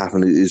thing that's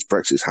happened is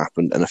Brexit's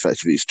happened, and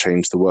effectively it's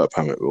changed the work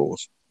permit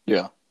rules.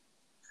 Yeah.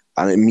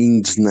 And it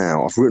means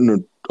now, I've written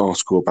an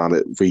article about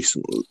it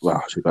recently, well,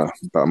 actually about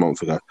a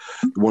month ago.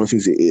 One of the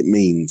things it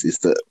means is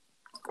that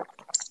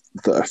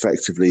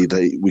effectively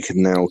we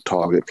can now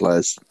target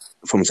players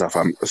from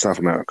South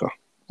America.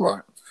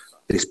 Right.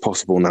 It's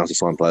possible now to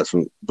sign players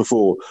from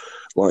before,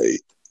 like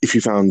if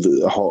you found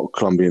a hot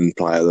Colombian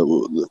player that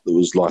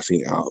was lighting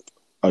it up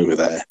over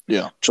there,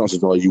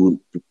 chances are you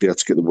wouldn't be able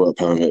to get the work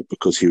permit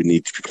because he would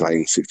need to be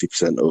playing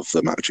 60% of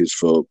the matches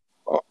for.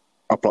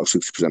 I plucked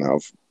 60% out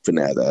of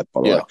Finnair there,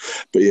 by the way.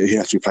 But he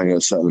has to be playing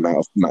a certain amount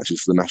of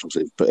matches for the national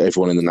team. But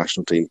everyone in the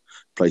national team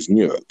plays in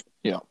Europe.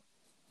 Yeah.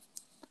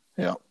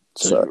 Yeah.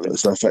 So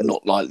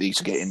not likely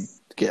to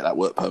get that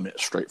work permit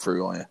straight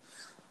through, are you?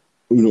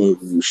 No,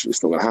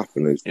 it's not going to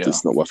happen.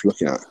 It's not worth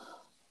looking at.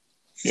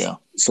 Yeah.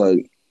 So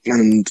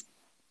under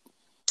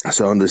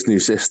this new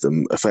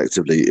system,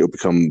 effectively, it'll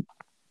become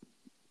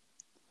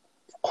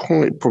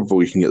quite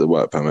probable you can get the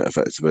work permit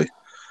effectively.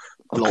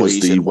 Because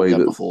the way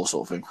that before,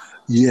 sort of thing.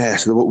 Yeah.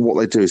 So what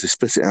they do is they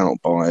split it out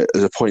by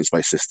as a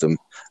points-based system,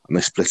 and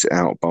they split it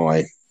out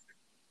by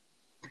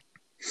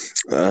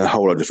a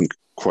whole lot of different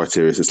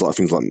criteria. It's like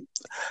things like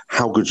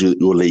how good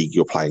your league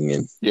you're playing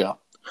in. Yeah.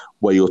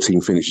 Where your team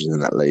finishes in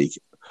that league.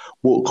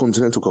 What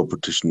continental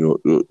competition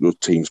your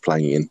team's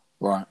playing in.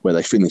 Right. Where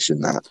they finish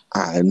in that.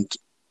 And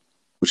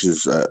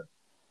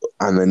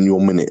then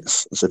your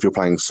minutes. So if you're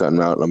playing a certain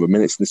number of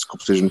minutes in this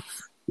competition,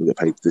 you'll get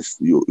paid this.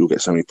 You'll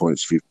get so many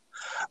points if you.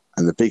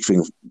 And the big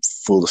thing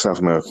for the South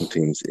American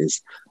teams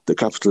is the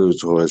Capital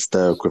Libertadores,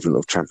 their equivalent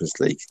of Champions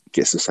League,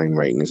 gets the same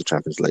rating as the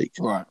Champions League.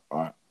 Right.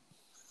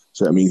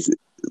 So that means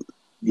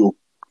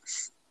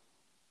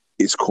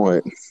it's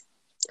quite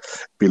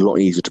be a lot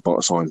easier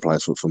to sign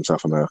players from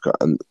South America,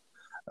 and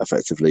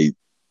effectively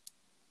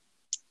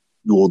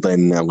you're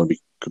then now going to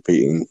be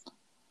competing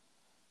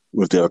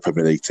with the other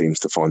Premier League teams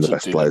to find the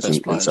best players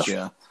in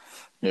South.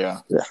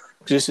 Yeah.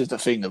 This is the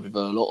thing that we've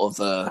got a lot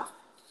of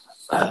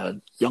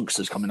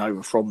youngsters coming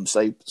over from,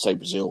 say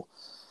Brazil.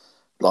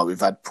 Like we've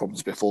had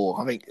problems before.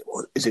 I think,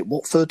 is it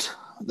Watford?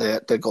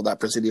 They've got that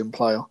Brazilian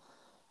player,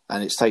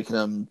 and it's taken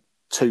them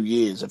 2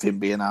 years of him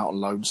being out on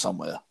loan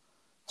somewhere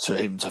for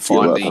him to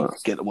finally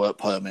get the work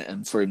permit,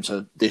 and for him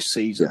to this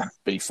season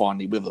be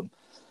finally with them.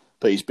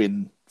 But he's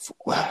been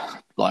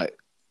like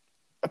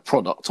a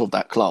product of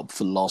that club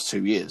for the last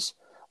 2 years,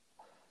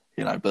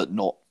 but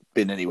not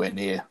been anywhere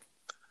near.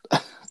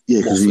 Yeah,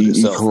 because you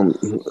can't.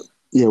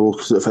 Yeah, well,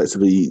 because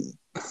effectively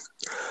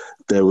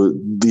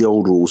the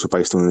old rules are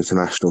based on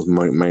internationals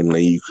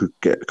mainly. You could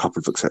get a couple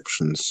of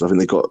exceptions. So I think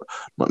they got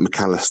like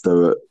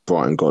McAllister at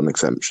Brighton got an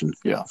exemption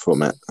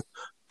from it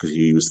because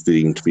he was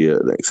deemed to be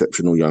an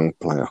exceptional young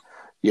player.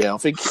 Yeah, I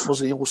think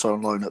wasn't he also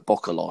on loan at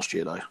Boca last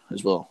year though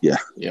as well? Yeah.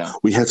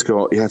 He had to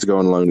go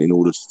on loan in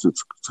order to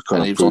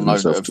kind of. And he was on loan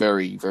at a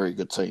very, very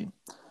good team.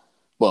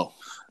 Well,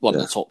 one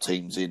of the top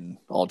teams in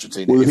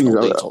Argentina. Well, the thing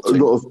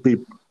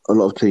is, a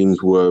lot of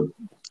teams were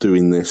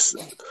doing this.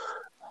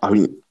 I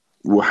mean,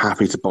 we're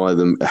happy to buy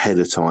them ahead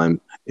of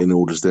time in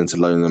order then to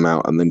loan them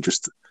out and then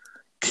just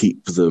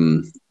keep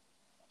them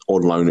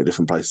on loan at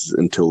different places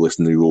until this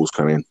new rules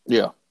come in.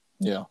 Yeah.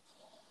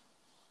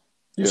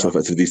 So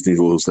effectively, these new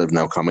rules they've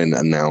now come in,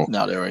 and now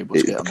they're able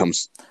to get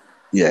becomes them.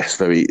 Yes,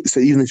 very. So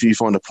even if you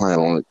find a player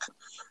like,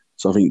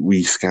 so I think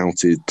we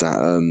scouted that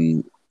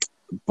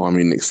Bayern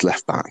Munich's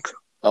left back.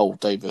 Oh,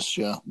 Davis,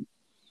 yeah.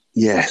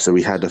 Yeah, so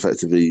we had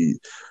effectively.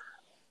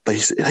 They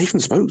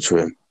even spoke to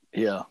him.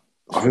 Yeah.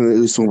 I think it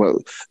was talking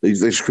about they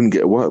just couldn't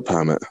get a work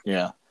permit.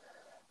 Yeah.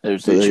 I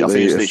think it was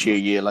literally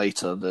a year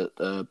later that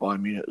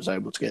Bayern Munich was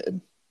able to get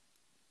him.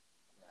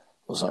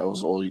 It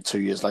was all 2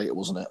 years later,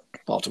 wasn't it?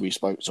 After we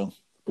spoke to him.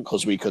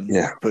 Because we couldn't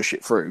push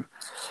it through.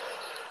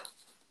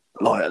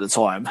 Like at the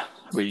time,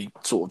 we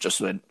sort of just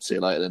went, see you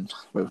later then.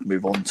 We'll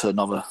move on to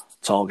another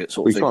target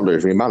sort of thing. You can't do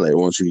anything about it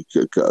once you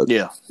get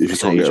if you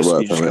can't get a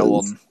work permit. You just go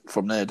on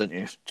from there, don't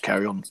you?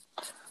 Carry on.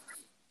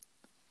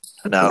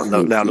 And now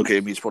look at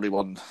him, he's probably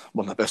one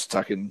of the best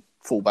attacking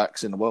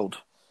fullbacks in the world.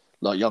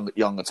 Like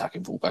young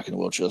attacking fullback in the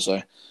world, should I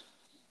say.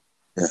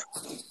 Yeah.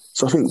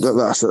 So I think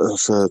that's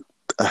a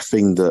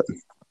thing that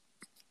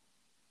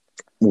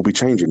will be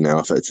changing now,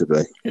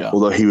 effectively. Yeah,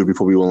 Although he would be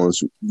probably one of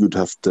those who'd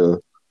have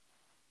to.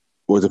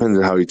 Well, it depends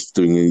on how he's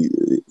doing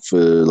for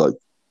like.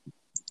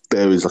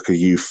 There is like a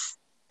youth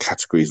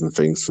categories and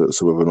things. So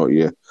whether or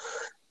not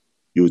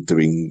you're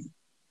doing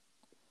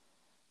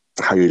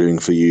how you're doing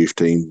for youth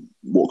team,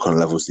 what kind of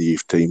levels the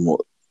youth team,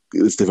 what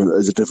it's different.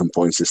 There's a different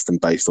point system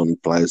based on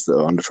players that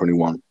are under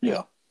 21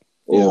 yeah,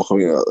 or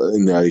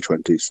in the early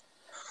 20s.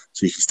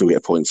 So you can still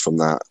get points from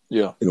that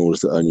yeah, in order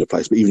to earn your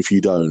place. But even if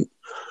you don't,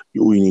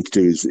 all you need to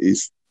do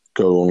is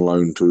go on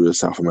loan to a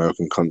South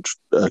American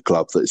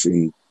club that's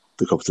in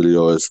the Copa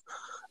Libertadores,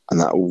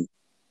 and that will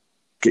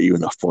get you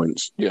enough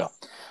points. yeah.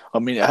 I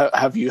mean,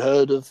 have you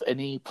heard of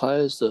any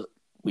players that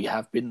we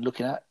have been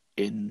looking at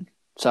in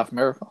South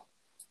America?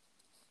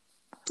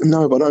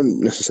 No, but I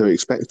don't necessarily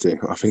expect to.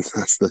 I think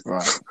that's the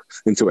Right.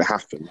 until it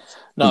happens.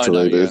 No, until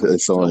they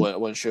sign. I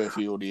wasn't sure if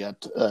you already had,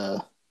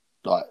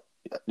 like,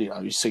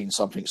 you've seen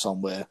something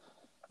somewhere.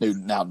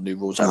 Now the new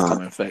rules have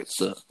come in effect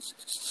that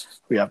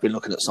we have been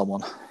looking at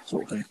someone,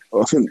 sort of thing.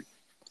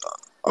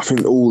 I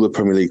think all the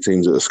Premier League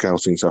teams that are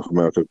scouting South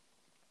America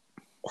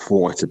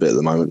quite a bit at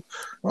the moment,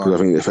 because right. I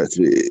think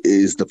effectively it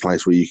is the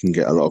place where you can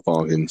get a lot of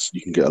bargains,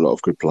 you can get a lot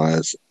of good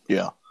players.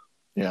 Yeah,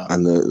 yeah.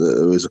 And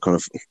there is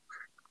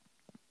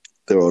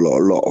there are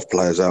a lot of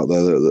players out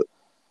there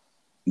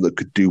that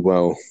could do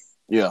well.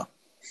 Yeah.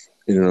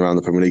 In and around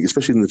the Premier League,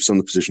 especially in some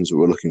of the positions that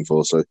we're looking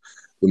for. So, at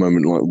the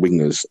moment, like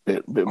wingers,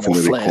 bit more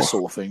flair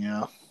sort of thing.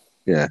 Yeah.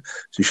 Yeah.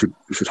 So you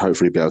should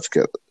hopefully be able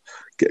to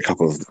get a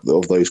couple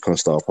of those kind of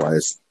star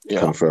players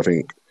come through. I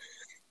think,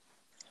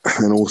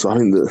 and also I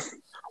think that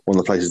one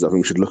of the places that I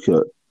think we should look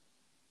at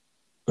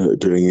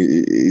doing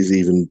is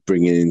even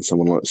bringing in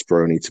someone like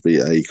Speroni to be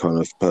a kind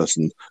of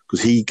person,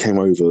 because he came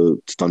over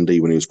to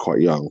Dundee when he was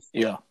quite young.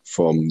 Yeah.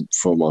 From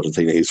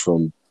Argentina, he's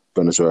from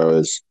Buenos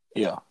Aires.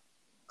 Yeah.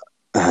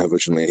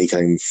 Originally, he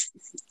came.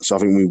 So I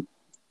think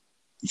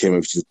he came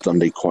over to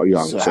Dundee quite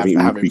young. So I think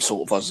have him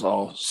sort of as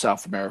our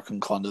South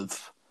American kind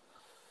of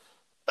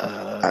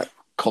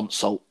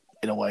consult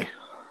in a way.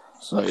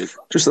 So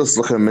just as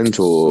like a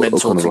mentor kind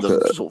of like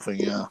them, sort of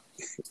thing. Yeah.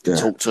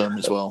 Talk to him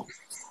as well.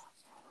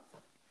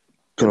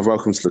 Kind of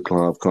welcome to the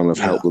club. Kind of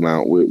help them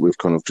out with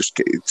kind of just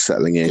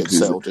settling in. Get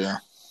settled. Yeah.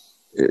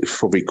 It's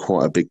probably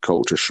quite a big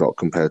culture shock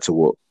compared to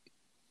what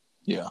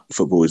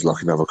football is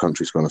like in other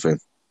countries, kind of thing.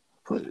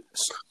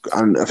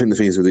 And I think the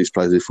thing is with these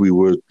players, if we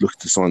were looking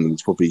to sign them,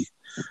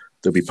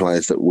 there'll be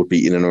players that would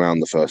be in and around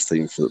the first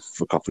team for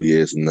a couple of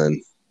years, and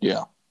then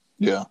yeah.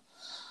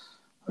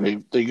 I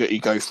mean, you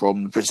go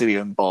from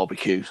Brazilian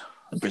barbecue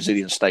and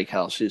Brazilian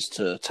steakhouses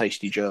to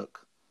Tasty Jerk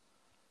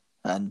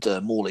and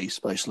Morley's,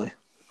 basically.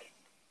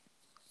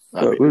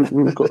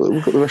 We've got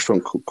the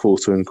restaurant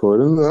quarter in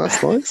Croydon.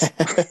 That's nice.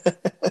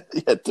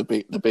 Yeah,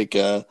 the big.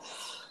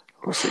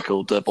 What's it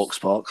called? Box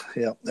Park.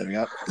 Yeah, there we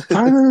go.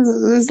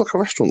 There's like a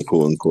restaurant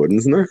called in Croydon,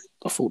 isn't there?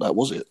 I thought that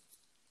was it.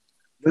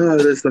 No,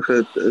 there's like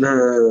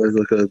there's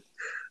like a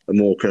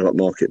more kind of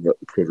market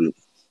equivalent.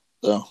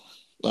 Oh,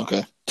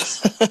 okay.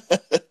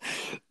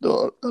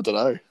 No, I don't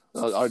know.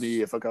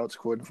 Only if I go out to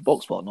Croydon for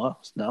Box Park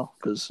now,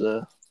 because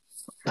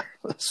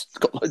it's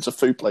got loads of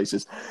food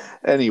places.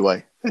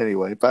 Anyway,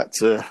 back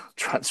to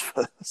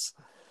transfers.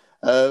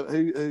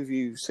 Who have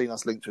you seen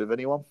us linked with?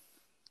 Anyone?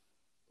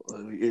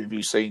 Who have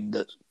you seen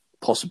that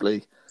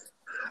possibly?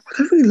 I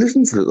don't really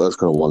listen to those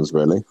kind of ones,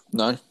 really.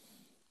 No?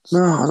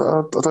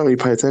 No, I don't really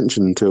pay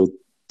attention until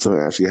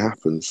something actually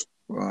happens.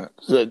 Right.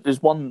 So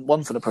there's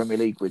one for the Premier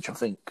League, which I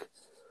think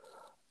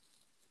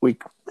it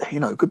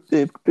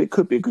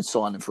could be a good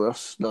signing for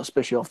us,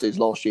 especially after his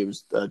last year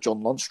was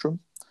John Lundstrom,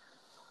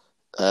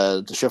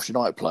 the Sheffield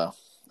United player,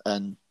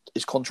 and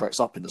his contract's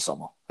up in the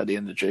summer at the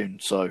end of June.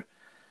 So,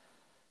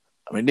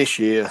 I mean, this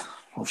year,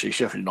 obviously,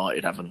 Sheffield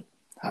United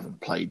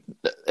haven't played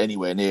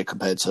anywhere near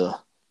compared to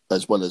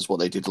as well as what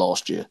they did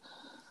last year.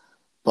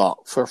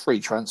 But for a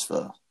free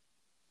transfer,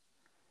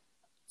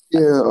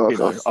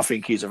 I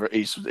think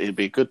he'd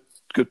be a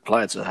good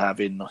player to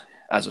have in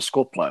as a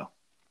squad player.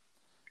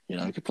 You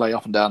know, he could play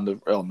up and down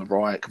on the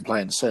right, can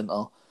play in the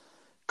centre,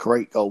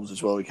 create goals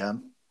as well. He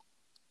can.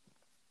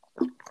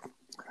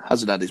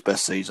 Hasn't had his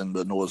best season,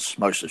 but nor has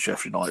most of the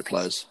Sheffield United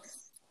players.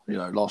 You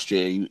know, last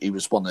year he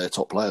was one of their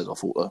top players, I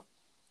thought. Though.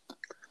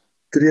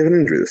 Did he have an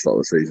injury at the start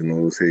of the season,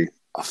 or was he?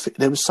 I think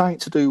there was something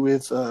to do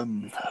with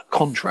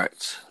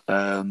contract,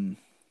 because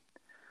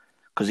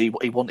he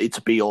wanted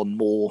to be on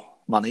more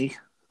money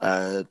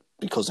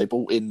because they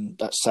brought in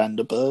that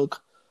Sander Berg,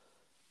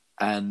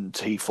 and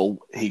he thought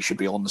he should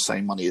be on the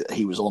same money that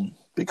he was on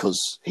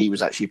because he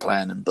was actually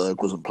playing and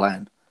Berg wasn't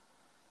playing.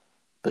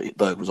 But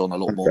Berg was on a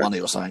lot more money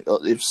or something. It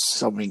was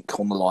something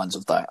on the lines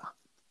of that,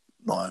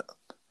 right?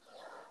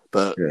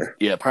 But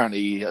yeah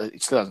apparently he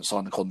still hasn't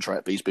signed the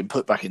contract, but he's been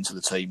put back into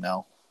the team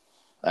now.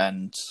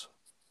 And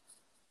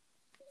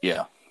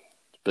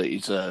but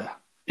he's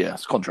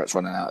his contract's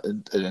running out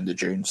at the end of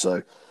June,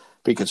 so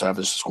be good to have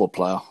as a squad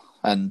player,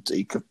 and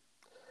he could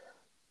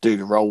do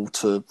the role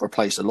to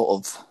replace a lot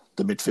of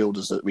the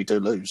midfielders that we do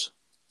lose.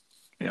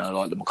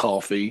 like the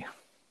McCarthy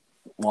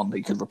one,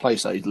 he could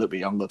replace that. He's a little bit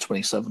younger,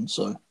 27.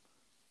 So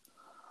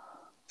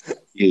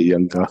Yeah,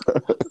 younger.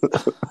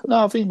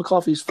 no, I think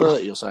McCarthy's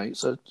 30 or something.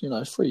 So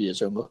 3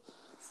 years younger.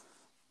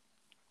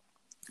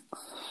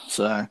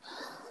 So,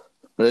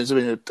 but there's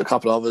been a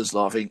couple of others.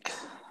 Like I think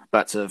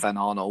back to Van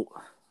Aanholt.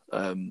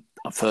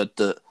 I've heard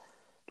that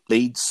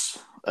Leeds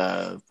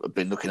have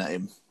been looking at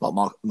him.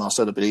 Like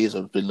Marcelo Bielsa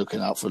have been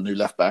looking out for a new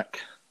left back,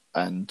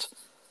 and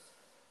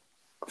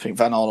I think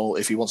Van Aanholt,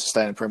 if he wants to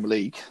stay in the Premier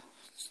League,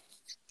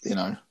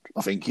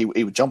 I think he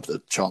would jump at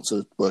the chance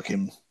of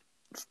working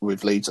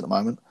with Leeds at the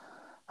moment.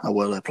 How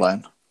well they're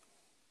playing.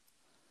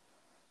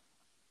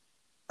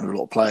 There are a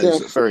lot of players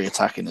that are very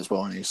attacking as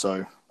well, and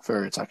so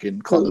very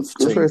attacking kind of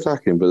team. Very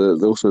attacking, but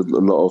there's also a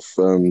lot of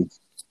running.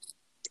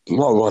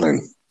 Hell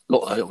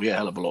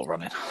of a lot of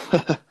running.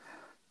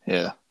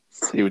 Yeah,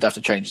 he would have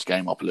to change his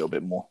game up a little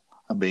bit more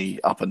and be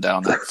up and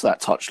down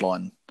that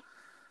touchline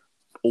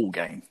all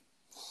game.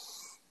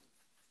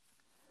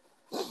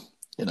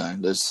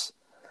 There's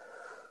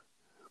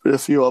been a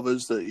few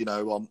others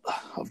that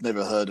I've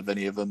never heard of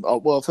any of them.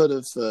 I've heard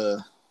of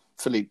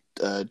Filip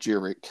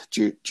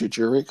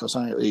Juric or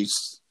something.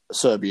 He's a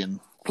Serbian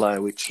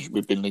player which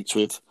we've been linked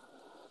with,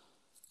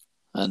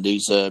 and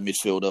he's a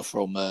midfielder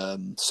from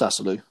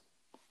Sassuolo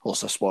or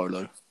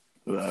Sassuolo,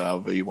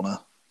 however you want to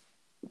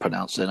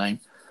pronounce their name.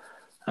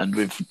 And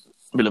with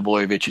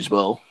Milivojevic as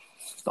well.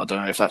 I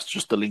don't know if that's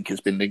just the link has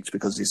been linked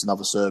because he's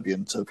another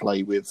Serbian to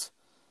play with,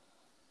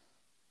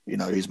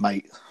 his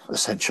mate,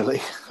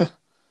 essentially.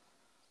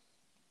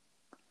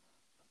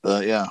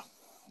 But yeah,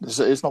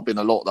 it's not been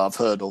a lot that I've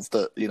heard of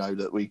that,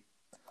 that we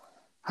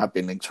have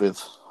been linked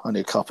with. Only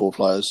a couple of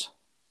players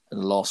in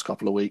the last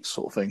couple of weeks,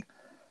 sort of thing.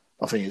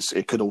 I think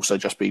it could also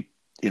just be,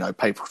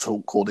 paper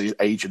talk or the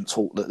agent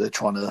talk that they're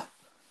trying to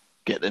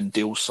get them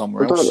deals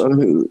somewhere else. I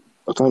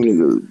don't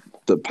think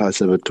that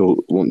players ever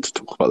want to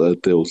talk about their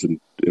deals in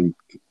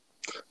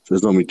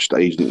there's normally just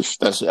agents.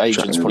 That's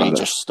agents probably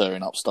just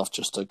stirring up stuff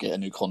just to get a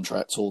new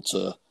contract or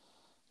to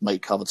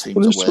make other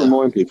teams just aware. To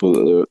remind people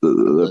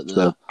that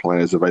there are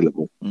players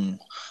available. And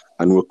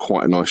we're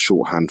quite a nice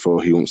shorthand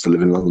for he wants to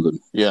live in London.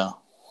 Yeah.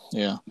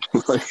 Well,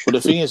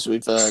 the thing is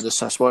with the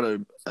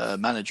Sassuolo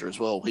manager as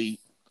well,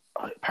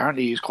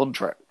 apparently his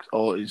contract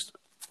or he's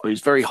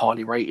very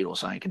highly rated or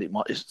something,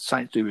 and it's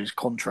something to do with his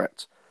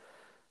contract.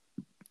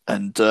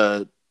 And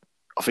I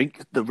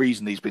think the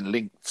reason he's been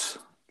linked,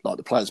 like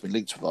the player's been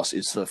linked with us,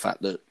 is the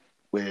fact that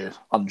we're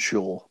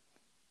unsure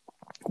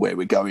where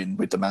we're going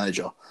with the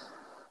manager,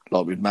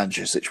 like with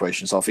manager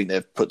situations. So I think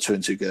they've put two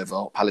and two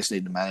together. Palace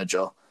need a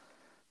manager.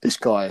 This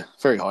guy,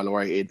 very highly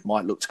rated,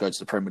 might look to go to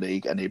the Premier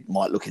League, and he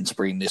might look into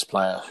bringing this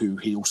player who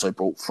he also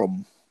brought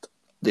from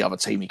the other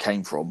team he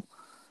came from.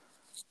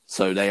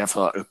 So they have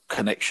a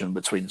connection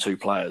between the two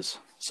players.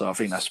 So I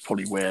think that's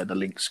probably where the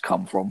links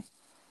come from.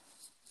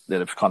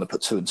 They've kind of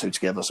put two and two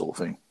together, sort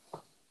of thing.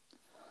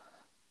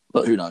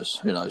 But who knows?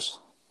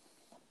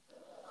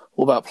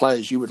 What about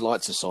players you would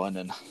like to sign,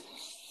 and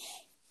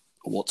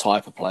what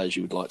type of players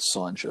you would like to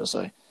sign, should I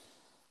say,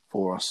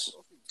 for us?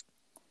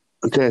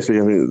 Seriously,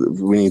 I think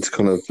we need to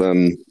kind of.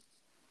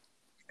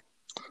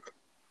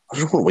 I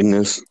just want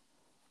wingers.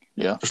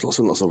 Yeah, just lots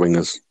and lots of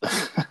wingers.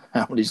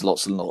 How many's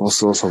lots and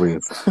lots? Lots of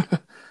wingers.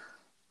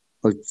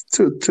 Like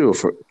two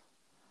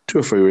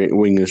or three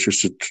wingers,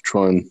 just to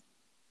try and.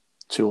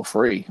 2 or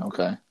 3,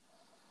 okay.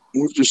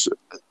 Well, just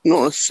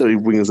not necessarily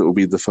wingers that will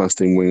be the first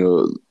team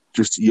winger.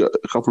 Just a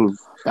couple of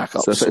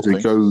backups. So effectively,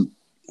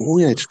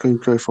 just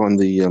go find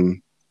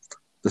the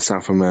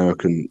South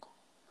American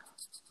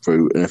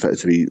route and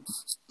effectively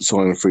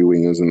sign 3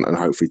 wingers and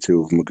hopefully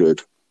 2 of them are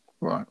good,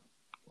 right?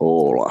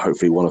 Or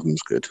hopefully one of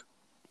them's good.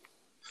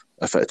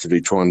 Effectively,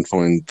 try and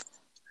find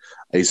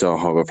a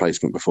Zaha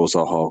replacement before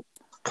Zaha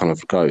kind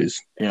of goes.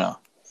 Yeah.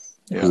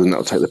 Because then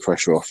that'll take the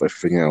pressure off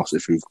everything else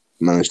if we've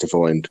managed to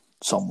find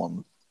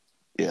someone,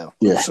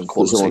 some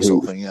quality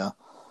sort of thing, yeah,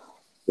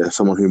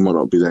 someone who might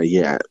not be there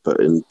yet,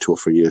 but in 2 or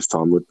 3 years'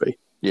 time would be.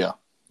 Yeah.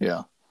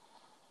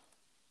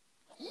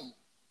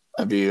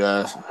 Have you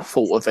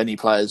thought of any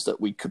players that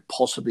we could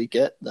possibly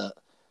get that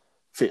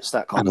fits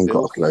that kind of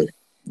bill?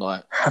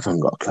 Haven't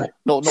got a clue.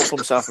 Not from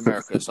South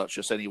America, such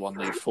as anyone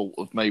they've thought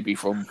of, maybe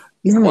from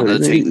one of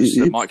the teams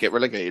that might get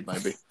relegated,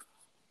 maybe.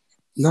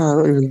 No,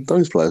 not even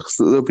those players,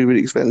 because they'll be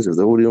really expensive.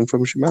 They're already on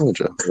Premiership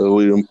Manager. They're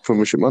already on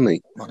Premiership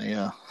money.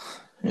 Yeah.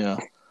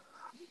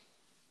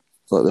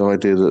 Like the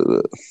idea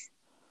that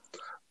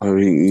I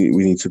mean,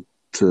 we need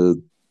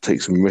to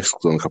take some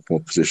risks on a couple more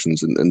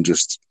positions and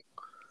just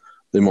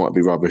they might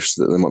be rubbish,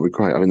 that they might be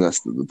great. I mean, that's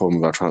the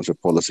problem with our transfer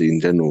policy in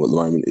general at the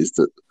moment, is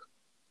that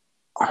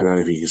I don't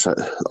know if you can say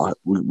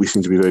we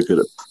seem to be very good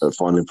at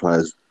finding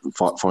players,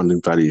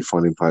 finding value,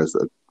 finding players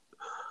that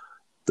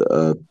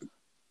are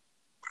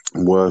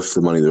worth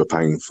the money they were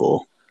paying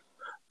for,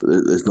 but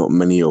there's not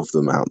many of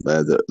them out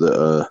there that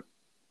are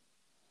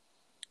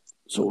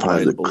sort of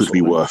players that could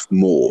be worth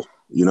more.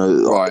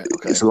 Right?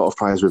 Okay. It's a lot of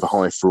players with a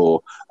high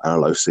floor and a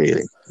low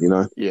ceiling.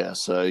 Yeah.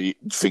 So you're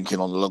thinking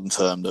on the long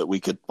term that we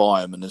could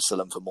buy them and then sell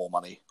them for more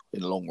money,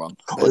 in the long run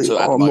compared to at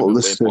the I'm not moment we're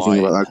necessarily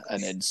thinking buying about that.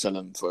 and then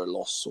selling for a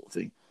loss sort of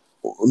thing.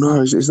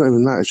 No, it's not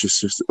even that. It's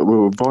just we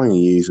were buying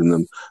and using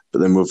them, but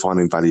then we're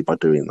finding value by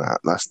doing that.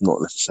 That's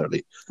not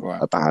necessarily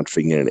Right. a bad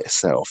thing in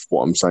itself.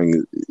 What I'm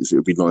saying is it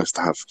would be nice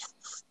to have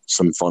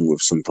some fun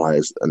with some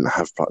players and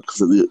have,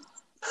 because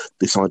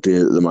this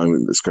idea at the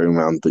moment that's going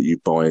around that you're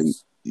going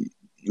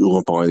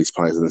to buy these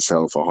players and then sell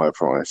them for a higher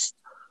price.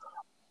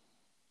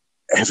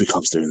 Every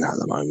club's doing that at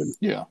the moment.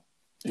 Yeah.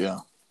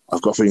 Yeah.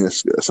 I've got a feeling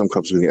that some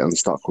clubs are going to get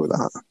unstuck with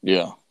that.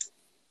 Yeah.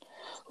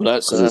 Well,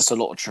 that's a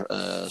lot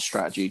of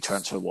strategy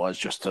transfer wise,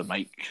 just to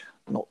make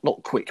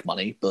not quick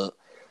money, but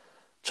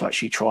to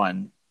actually try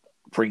and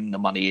bring the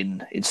money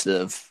in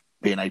instead of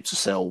being able to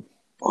sell.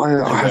 I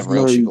have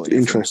no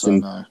interest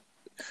in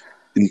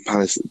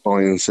Palace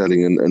buying and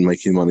selling and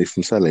making money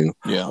from selling.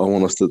 Yeah. I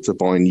want us to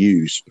buy and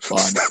use.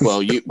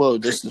 Well,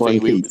 this is the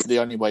thing. The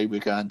only way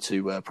we're going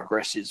to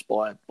progress is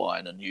by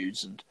buying and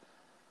use, and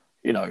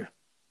you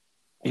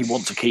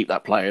want to keep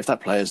that player. If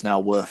that player is now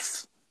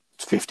worth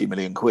 50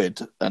 million quid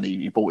and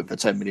you bought him for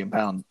 £10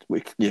 million,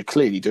 you're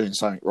clearly doing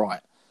something right,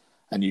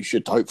 and you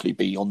should hopefully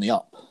be on the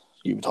up.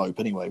 You would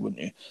hope anyway,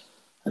 wouldn't you?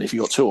 And if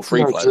you got 2 or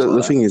 3 players,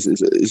 the thing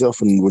is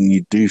often when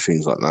you do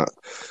things like that,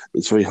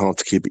 it's very hard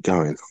to keep it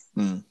going.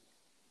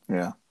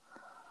 Yeah.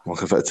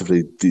 Like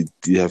effectively,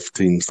 you have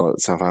teams like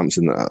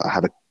Southampton that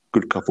had a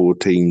good couple of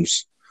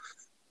teams,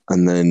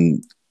 and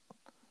then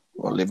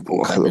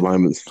Liverpool at the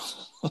moment.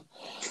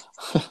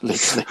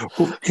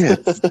 Well, yeah,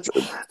 but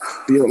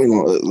you know what I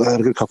mean? Like, they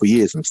had a good couple of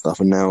years and stuff,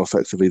 and now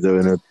effectively they're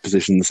in a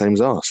position the same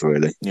as us,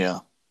 really. Yeah.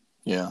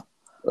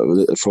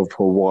 For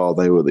a while,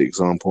 they were the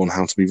example on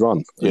how to be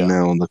run, and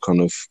now they're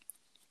kind of.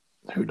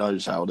 Who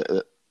knows how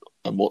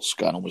and what's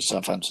going on with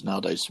Southampton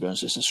nowadays? To be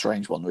honest, it's a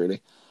strange one,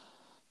 really.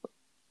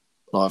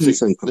 I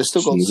think they've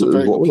still got some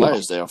very good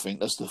players there. I think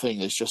that's the thing.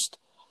 It's just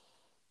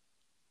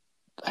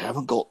they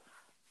haven't got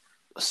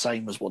the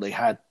same as what they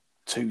had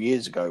 2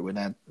 years ago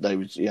when they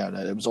was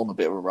on a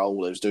bit of a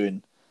roll. They was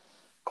doing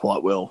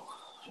quite well,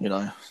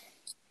 And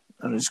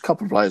there's a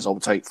couple of players I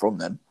would take from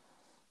them.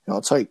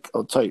 I'll take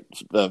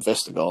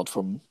Vestergaard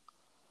from,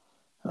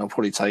 and I'll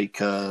probably take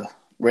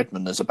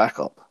Redmond as a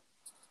backup.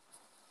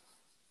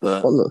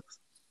 But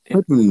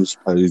Redmond was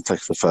supposed to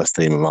take the first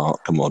team of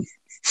Mark. Come on.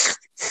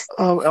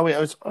 I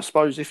mean, I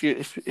suppose if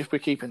we're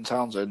keeping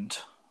Townsend,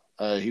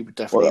 he would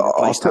definitely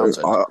replace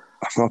Townsend.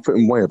 I'll put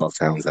him way above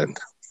Townsend.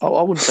 I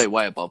wouldn't say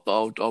way above,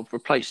 but I'll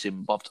replace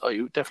him above.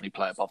 He would definitely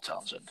play above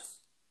Townsend.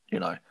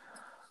 I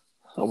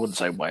wouldn't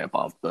say way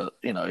above, but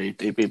he'd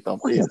be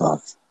above. Way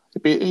above.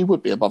 He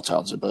would be above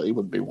Townsend, but he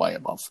wouldn't be way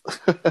above.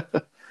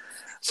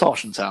 It's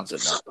harsh on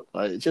Townsend.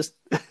 Just.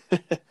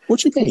 What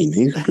do you mean?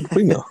 He's a good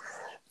winger.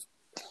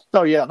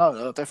 No,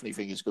 I definitely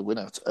think he's a good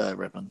winner,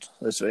 Redmond.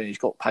 He's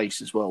got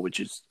pace as well, which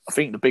is, I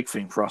think, the big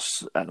thing for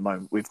us at the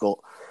moment. We've got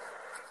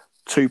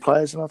 2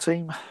 players in our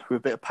team with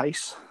a bit of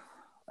pace,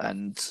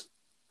 and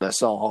they're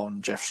Zaha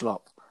and Jeff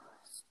Schlupp.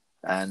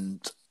 And,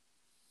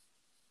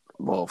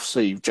 well,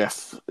 see,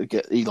 Jeff,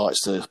 he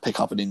likes to pick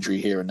up an injury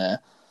here and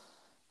there.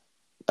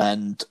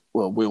 And,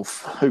 well,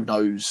 who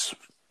knows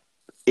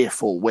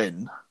if or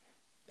when,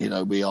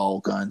 we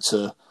are going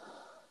to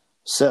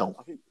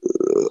sell.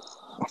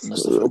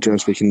 Generally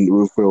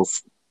speaking,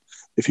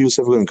 if he was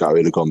ever going to go,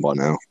 he'd have gone by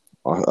now.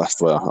 That's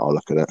the way I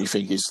look at it. You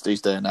think he's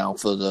there now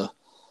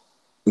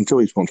until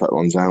his contract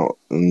runs out,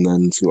 and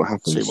then see what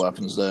happens. See what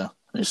happens there.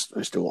 He's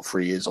still got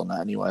 3 years on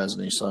that anyway,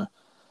 hasn't he? So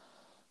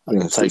I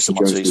can take him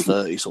until he's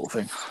 30, sort of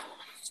thing.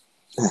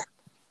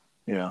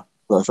 Yeah.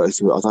 But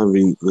effectively, I don't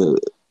think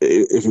that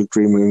if a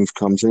dream move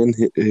comes in,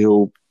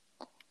 he'll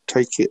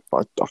take it.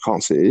 But I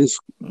can't see it is.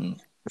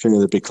 If any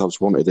of the big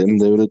clubs wanted him,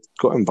 they would have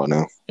got him by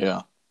now.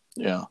 Yeah.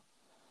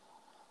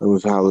 And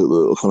with how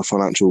the kind of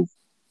financial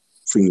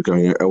things are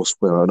going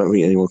elsewhere, I don't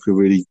think anyone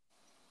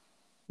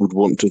would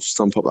want to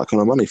stump up that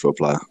kind of money for a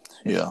player.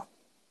 Yeah.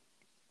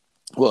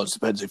 Well, it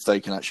depends if they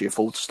can actually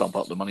afford to stump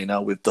up the money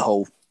now with the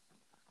whole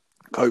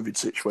COVID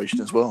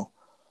situation as well.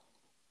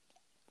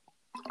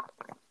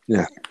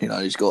 Yeah.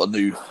 He's got a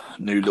new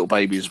little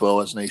baby as well,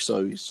 hasn't he?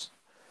 So he's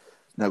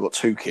now got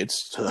 2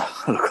 kids to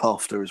look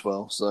after as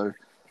well. So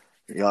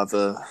he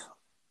either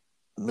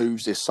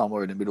moves this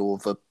summer in the middle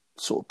of a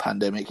sort of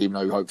pandemic, even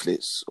though hopefully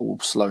it's all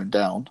slowing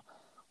down,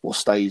 or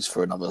stays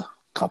for another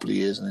couple of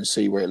years and then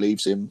see where it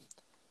leaves him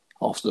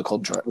after the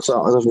contract.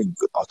 So I don't think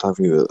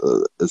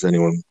that there's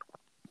anyone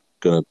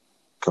going to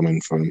come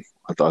in from him.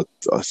 I think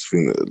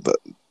that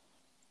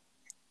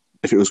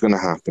if it was going to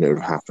happen, it would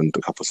have happened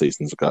a couple of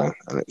seasons ago,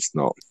 and it's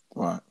not.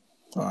 Right.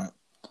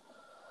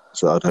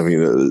 So I don't think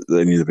that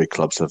any of the big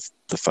clubs have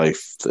the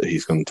faith that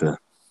he's going to.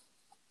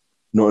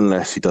 Not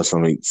unless he does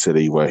something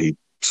silly where he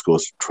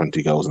scores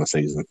 20 goals in a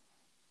season.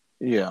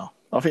 Yeah,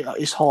 I think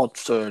it's hard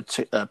to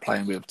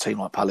playing with a team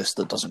like Palace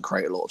that doesn't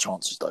create a lot of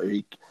chances, though.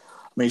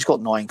 He's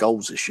got 9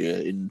 goals this year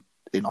in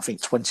I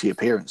think 20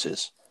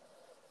 appearances,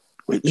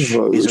 which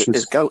is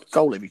a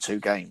goal every 2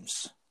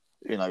 games.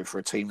 For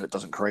a team that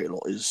doesn't create a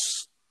lot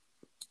is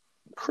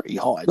pretty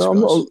high.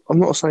 No, I'm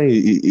not saying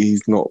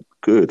he's not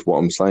good. What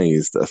I'm saying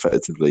is that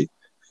effectively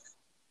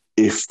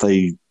if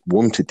they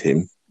wanted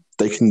him,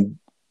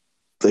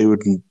 they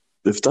would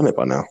have done it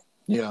by now.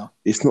 Yeah.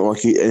 It's not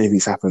like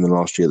anything's happened in the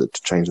last year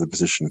to change the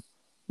position.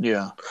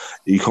 Yeah.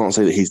 You can't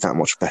say that he's that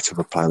much better of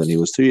a player than he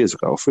was 2 years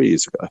ago or 3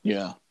 years ago.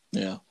 Yeah.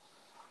 Yeah.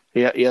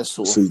 He has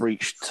sort of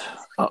reached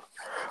up.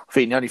 I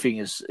think the only thing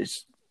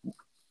is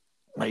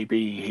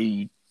maybe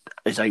he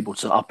is able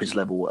to up his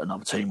level at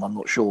another team. I'm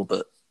not sure,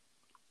 but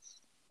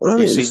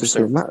he seems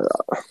to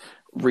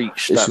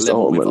reach that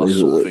level with us.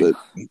 Sort of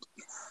thing.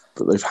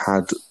 That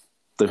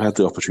they've had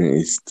the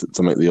opportunities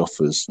to make the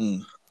offers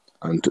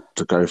and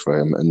to go for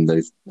him, and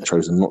they've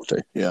chosen not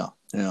to. Yeah,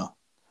 yeah.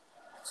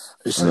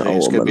 It's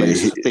going to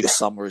be a big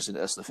summer, isn't it?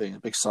 That's the thing. A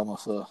big summer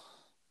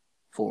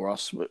for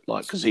us,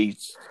 like because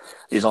he's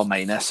our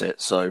main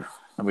asset. So,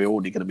 and we're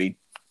already going to be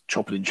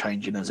chopping and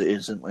changing as it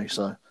is, isn't we?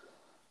 So,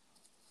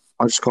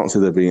 I just can't see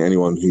there being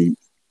anyone who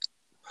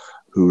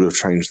would have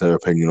changed their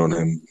opinion on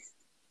him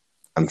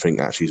and think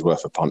actually he's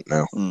worth a punt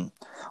now.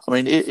 I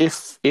mean,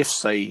 if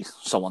say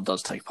someone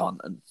does take a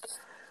punt and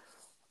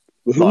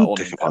who would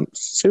take a punt?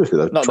 Seriously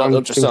though, no,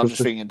 I'm just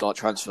thinking like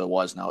transfer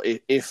wise now.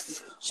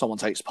 If someone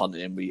takes a punt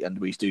and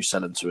we do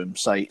sell him to him,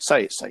 say it's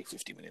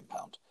 £50 million,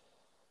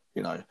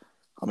 you know,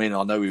 I mean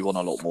I know we want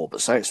a lot more,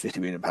 but say it's £50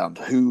 million.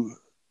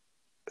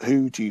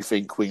 Who do you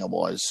think winger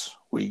wise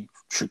we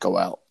should go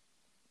out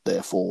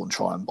there for and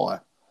try and buy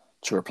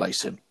to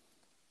replace him?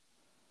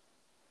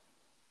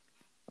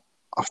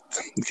 I'm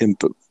thinking,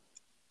 but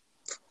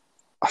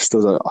I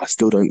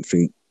still don't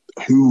think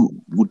who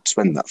would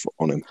spend that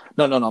on him.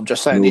 No. I'm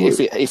just saying if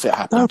it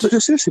happened. No, but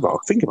just seriously,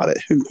 Mark, think about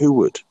it. Who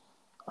would?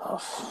 I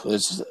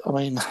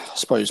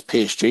suppose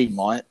PSG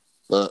might,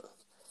 but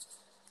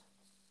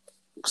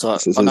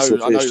because I know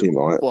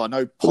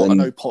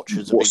Poch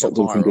is a big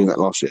admirer. From doing that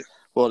last year?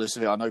 Well,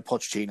 I know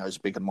Pochettino's a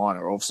big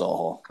admirer of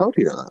Zaha. How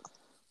do you know that?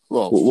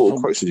 Well, what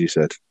quotes have you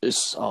said?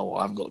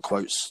 I haven't got the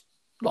quotes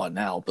like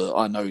now, but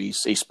I know he's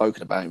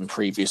spoken about him in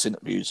previous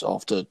interviews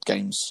after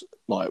games,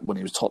 like when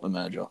he was Tottenham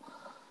manager.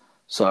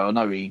 So I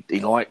know he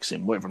likes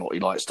him. Whether or not he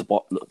likes to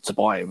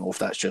buy him, or if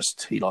that's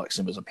just he likes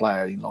him as a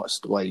player, he likes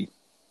the way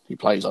he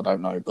plays, I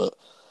don't know. But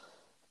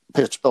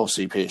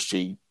obviously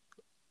PSG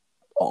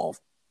are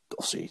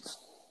obviously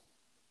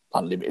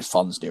unlimited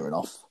funds near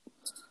enough.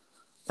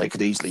 They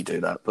could easily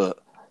do that, but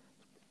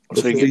I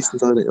was thinking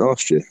done it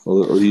last year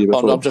or the year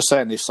before. I'm just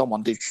saying if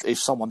someone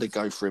did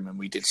go for him and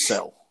we did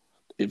sell,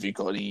 have you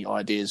got any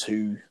ideas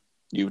who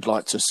you would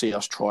like to see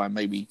us try and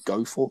maybe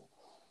go for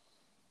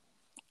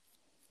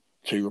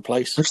to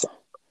replace?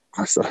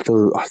 I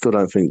still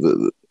don't think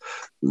that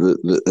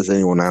there's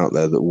anyone out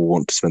there that will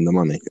want to spend the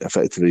money.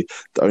 Effectively,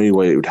 the only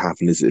way it would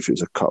happen is if it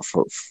was a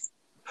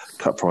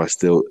cut price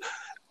deal.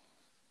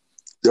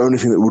 The only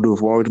thing that would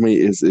have worried me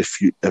is if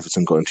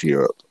Everton got into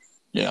Europe.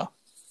 Yeah.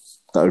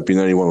 That would be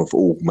the only one of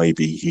all.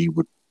 Maybe he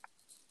would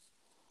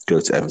go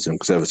to Everton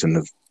because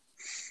Everton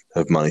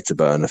have money to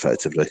burn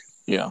effectively.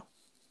 Yeah.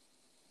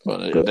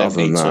 But they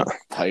need to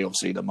pay,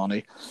 obviously, the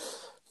money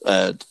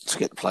to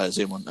get the players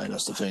in, wouldn't they?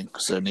 That's the thing.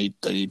 Because they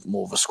need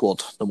more of a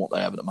squad than what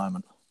they have at the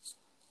moment.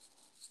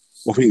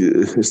 Well, I think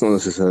it's not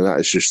necessarily that.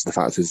 It's just the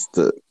fact is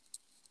that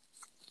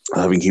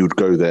I think he would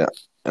go there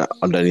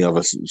under any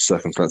other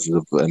circumstances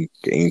of them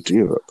getting into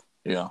Europe.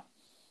 Yeah.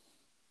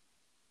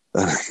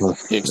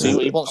 Because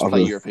he wants to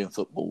play European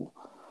football.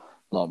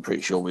 Like, I'm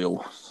pretty sure we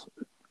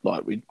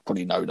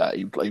probably know that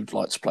he'd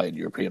like to play in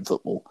European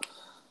football.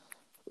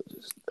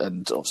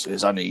 And obviously,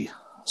 there's only a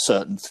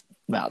certain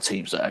amount of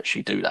teams that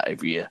actually do that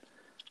every year.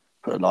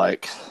 But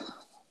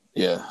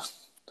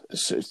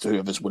it's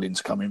whoever's willing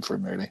to come in for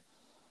him, really.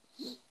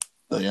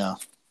 But yeah,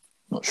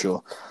 not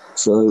sure.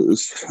 So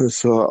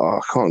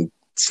I can't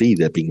see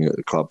there being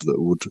a club that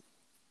would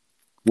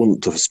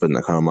want to spend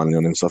that kind of money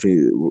on him. So I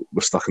think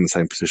we're stuck in the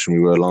same position we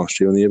were last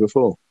year and the year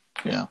before.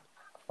 Yeah.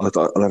 I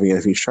don't think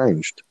anything's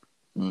changed.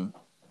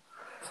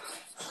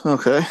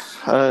 Okay.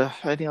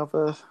 Any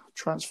other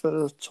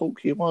transfer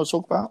talk you want to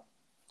talk about?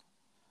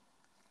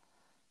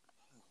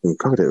 We've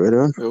covered it, really,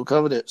 man. We've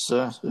covered it.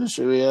 So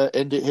should we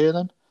end it here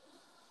then?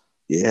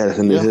 Yeah, let's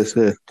end it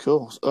here.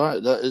 Cool. All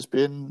right. That has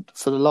been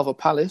For the Love of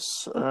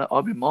Palace.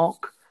 I've been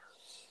Mark.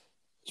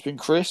 It's been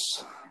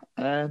Chris.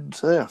 And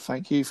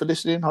thank you for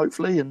listening,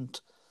 hopefully, and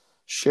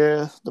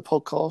share the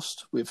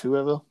podcast with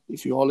whoever,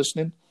 if you are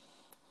listening.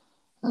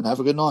 And have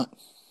a good night.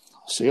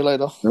 See you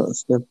later.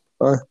 That's good.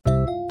 Bye.